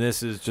 and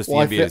this is just the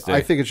NBA's day.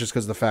 I think it's just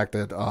because of the fact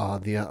that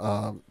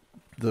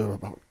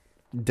the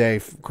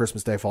day,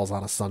 Christmas Day, falls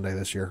on a Sunday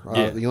this year.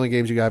 The only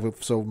games you have,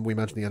 so we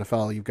mentioned the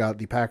NFL, you've got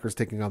the Packers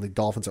taking on the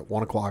Dolphins at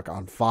 1 o'clock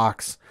on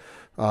Fox.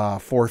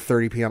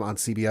 4:30 p.m. on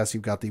CBS,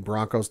 you've got the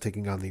Broncos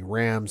taking on the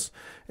Rams,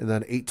 and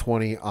then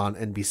 8:20 on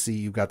NBC,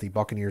 you've got the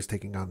Buccaneers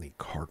taking on the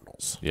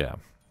Cardinals. Yeah.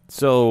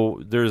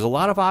 So there's a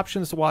lot of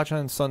options to watch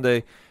on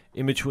Sunday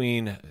in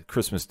between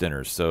Christmas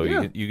dinners. So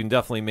you can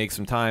definitely make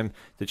some time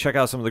to check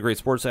out some of the great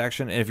sports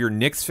action. And if you're a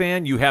Knicks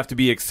fan, you have to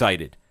be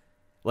excited.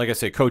 Like I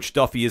say, Coach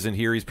Duffy isn't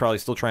here. He's probably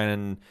still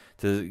trying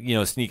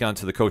to sneak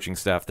onto the coaching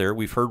staff there.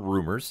 We've heard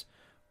rumors.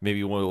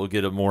 Maybe we'll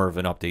get more of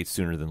an update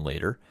sooner than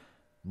later.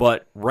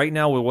 But right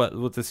now, with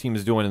what this team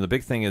is doing, and the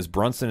big thing is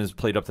Brunson has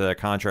played up to that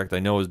contract. I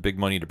know it was big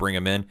money to bring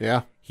him in.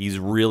 Yeah. He's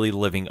really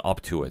living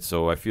up to it.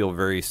 So I feel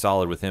very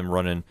solid with him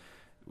running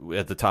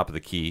at the top of the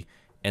key.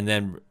 And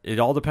then it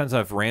all depends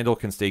on if Randall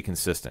can stay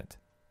consistent.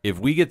 If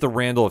we get the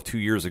Randall of 2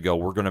 years ago,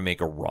 we're going to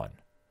make a run.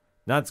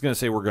 Not going to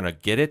say we're going to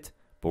get it,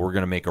 but we're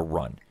going to make a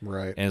run.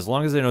 Right. And as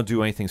long as they don't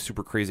do anything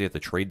super crazy at the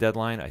trade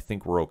deadline, I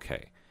think we're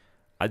okay.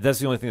 That's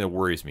the only thing that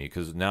worries me,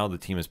 because now the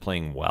team is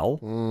playing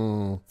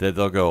well, that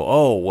they'll go,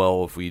 oh,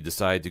 well, if we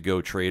decide to go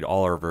trade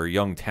all of our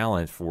young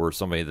talent for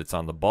somebody that's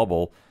on the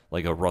bubble,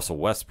 like a Russell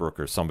Westbrook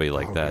or somebody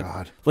like that.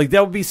 God. Like,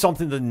 that would be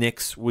something the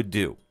Knicks would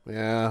do.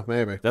 Yeah,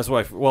 maybe. That's why,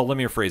 let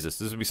me rephrase this.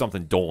 This would be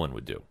something Dolan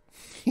would do.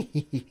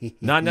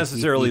 Not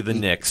necessarily the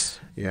Knicks,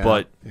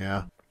 but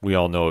we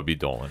all know it would be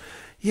Dolan.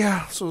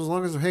 Yeah, so as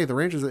long as, hey, if the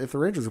Rangers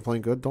are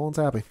playing good, Dolan's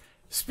happy.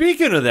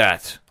 Speaking of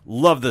that,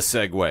 love the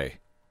segue.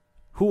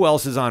 Who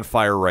else is on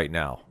fire right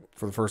now?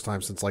 For the first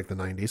time since like the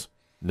 90s.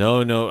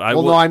 No.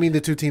 I mean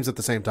the two teams at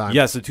the same time.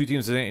 Yes, the two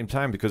teams at the same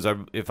time, because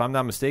if I'm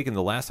not mistaken,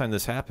 the last time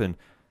this happened,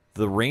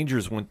 the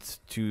Rangers went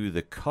to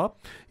the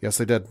Cup? Yes,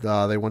 they did.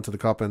 They went to the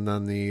Cup, and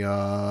then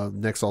the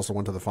Knicks also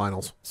went to the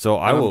finals. So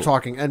I'm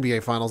talking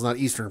NBA finals, not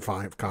Eastern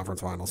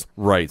Conference finals.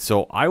 Right.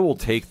 So I will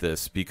take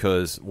this,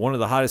 because one of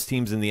the hottest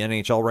teams in the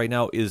NHL right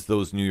now is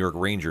those New York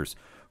Rangers,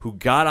 who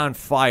got on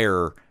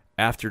fire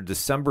after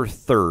December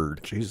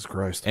 3rd. Jesus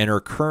Christ. And are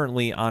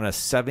currently on a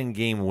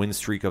 7-game win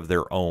streak of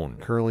their own.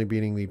 Currently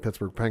beating the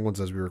Pittsburgh Penguins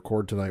as we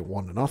record tonight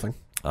 1-0.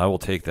 I will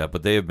take that,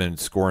 but they have been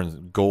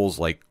scoring goals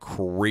like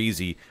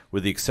crazy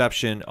with the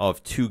exception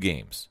of 2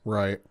 games.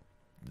 Right.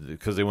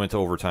 Because they went to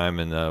overtime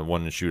and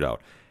won the shootout.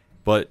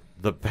 But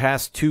the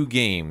past 2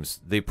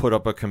 games, they put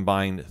up a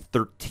combined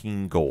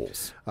 13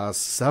 goals.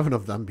 7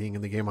 of them being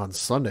in the game on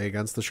Sunday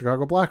against the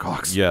Chicago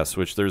Blackhawks. Yes,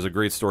 which there's a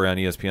great story on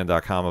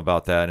ESPN.com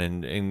about that,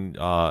 and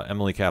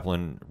Emily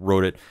Kaplan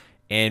wrote it,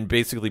 and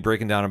basically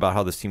breaking down about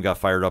how this team got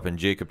fired up, and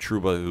Jacob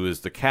Trouba, who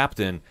is the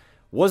captain,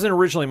 wasn't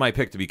originally my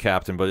pick to be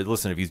captain, but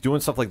listen, if he's doing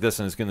stuff like this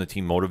and it's getting the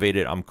team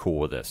motivated, I'm cool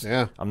with this.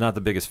 Yeah. I'm not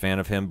the biggest fan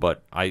of him,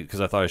 but because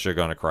I thought I should have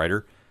gone to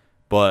Kreider,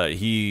 but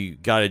he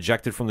got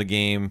ejected from the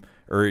game,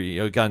 or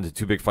got into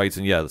 2 big fights,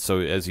 and so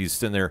as he's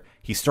sitting there,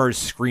 he started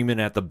screaming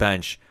at the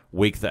bench,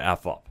 "Wake the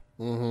F up."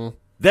 Mm-hmm.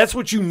 That's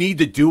what you need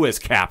to do as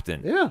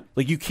captain. Yeah.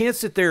 Like, you can't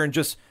sit there and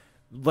just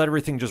let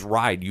everything just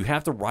ride. You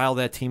have to rile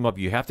that team up.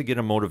 You have to get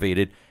them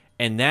motivated,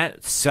 and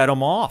that set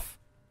them off,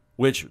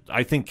 which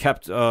I think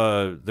kept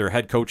their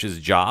head coach's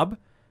job,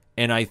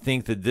 and I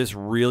think that this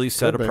really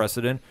set a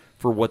precedent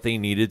for what they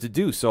needed to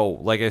do. So,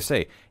 like I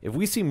say, if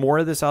we see more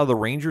of this out of the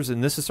Rangers,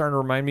 and this is starting to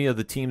remind me of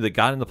the team that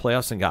got in the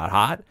playoffs and got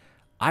hot,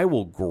 I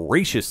will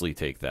graciously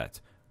take that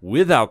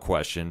without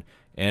question.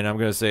 And I'm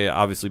going to say,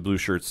 obviously, Blue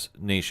Shirts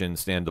Nation,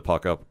 stand the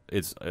puck up.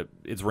 It's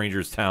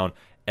Rangers town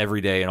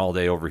every day and all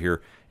day over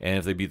here. And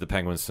if they beat the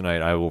Penguins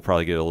tonight, I will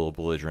probably get a little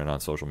belligerent on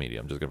social media.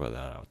 I'm just going to put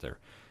that out there.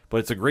 But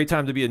it's a great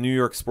time to be a New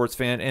York sports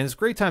fan, and it's a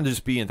great time to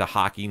just be into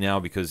hockey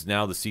now, because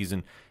now the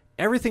season,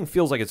 everything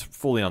feels like it's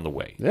fully on the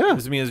way. Yeah.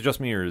 Is it just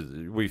me, or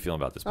what are you feeling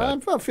about this,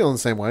 Pat? I'm feeling the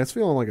same way. It's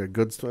feeling like a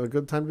good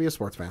time to be a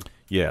sports fan.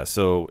 Yeah,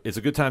 so it's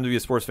a good time to be a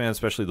sports fan,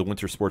 especially the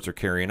winter sports are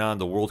carrying on.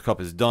 The World Cup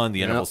is done.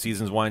 The NFL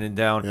season's winding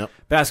down. Yep.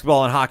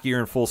 Basketball and hockey are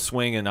in full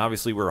swing, and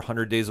obviously we're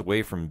 100 days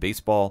away from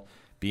baseball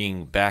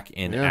being back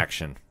in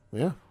action.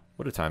 Yeah.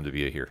 What a time to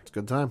be here. It's a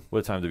good time. What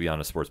a time to be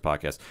on a sports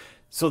podcast.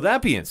 So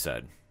that being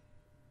said,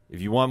 if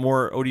you want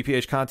more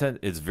ODPH content,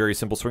 it's very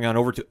simple. Swing on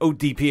over to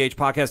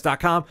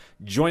odphpodcast.com,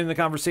 join the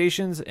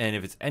conversations, and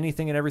if it's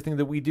anything and everything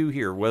that we do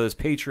here, whether it's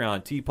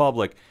Patreon,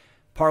 TeePublic,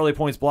 Parlay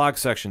Points blog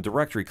section,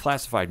 directory,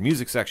 classified,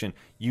 music section,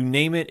 you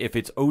name it, if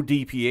it's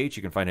ODPH,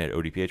 you can find it at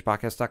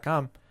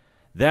odphpodcast.com.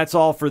 That's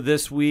all for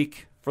this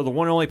week. For the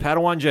one and only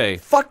Padawan J.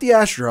 Fuck the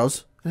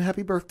Astros, and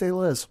happy birthday,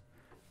 Liz.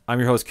 I'm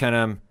your host, Ken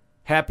M.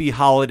 Happy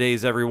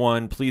holidays,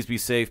 everyone. Please be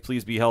safe.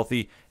 Please be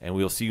healthy. And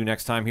we'll see you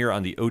next time here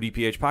on the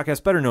ODPH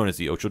podcast, better known as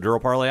the Ocho Duro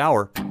Parlay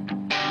Hour.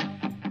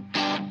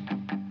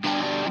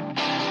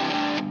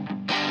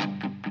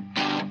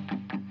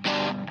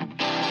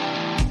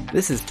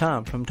 This is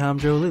Tom from Tom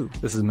Joe Lou.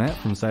 This is Matt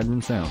from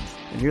Sideroom Sounds.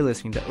 And you're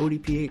listening to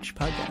ODPH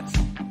Podcast.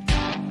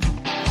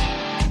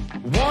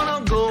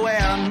 Wanna go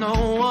where no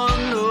one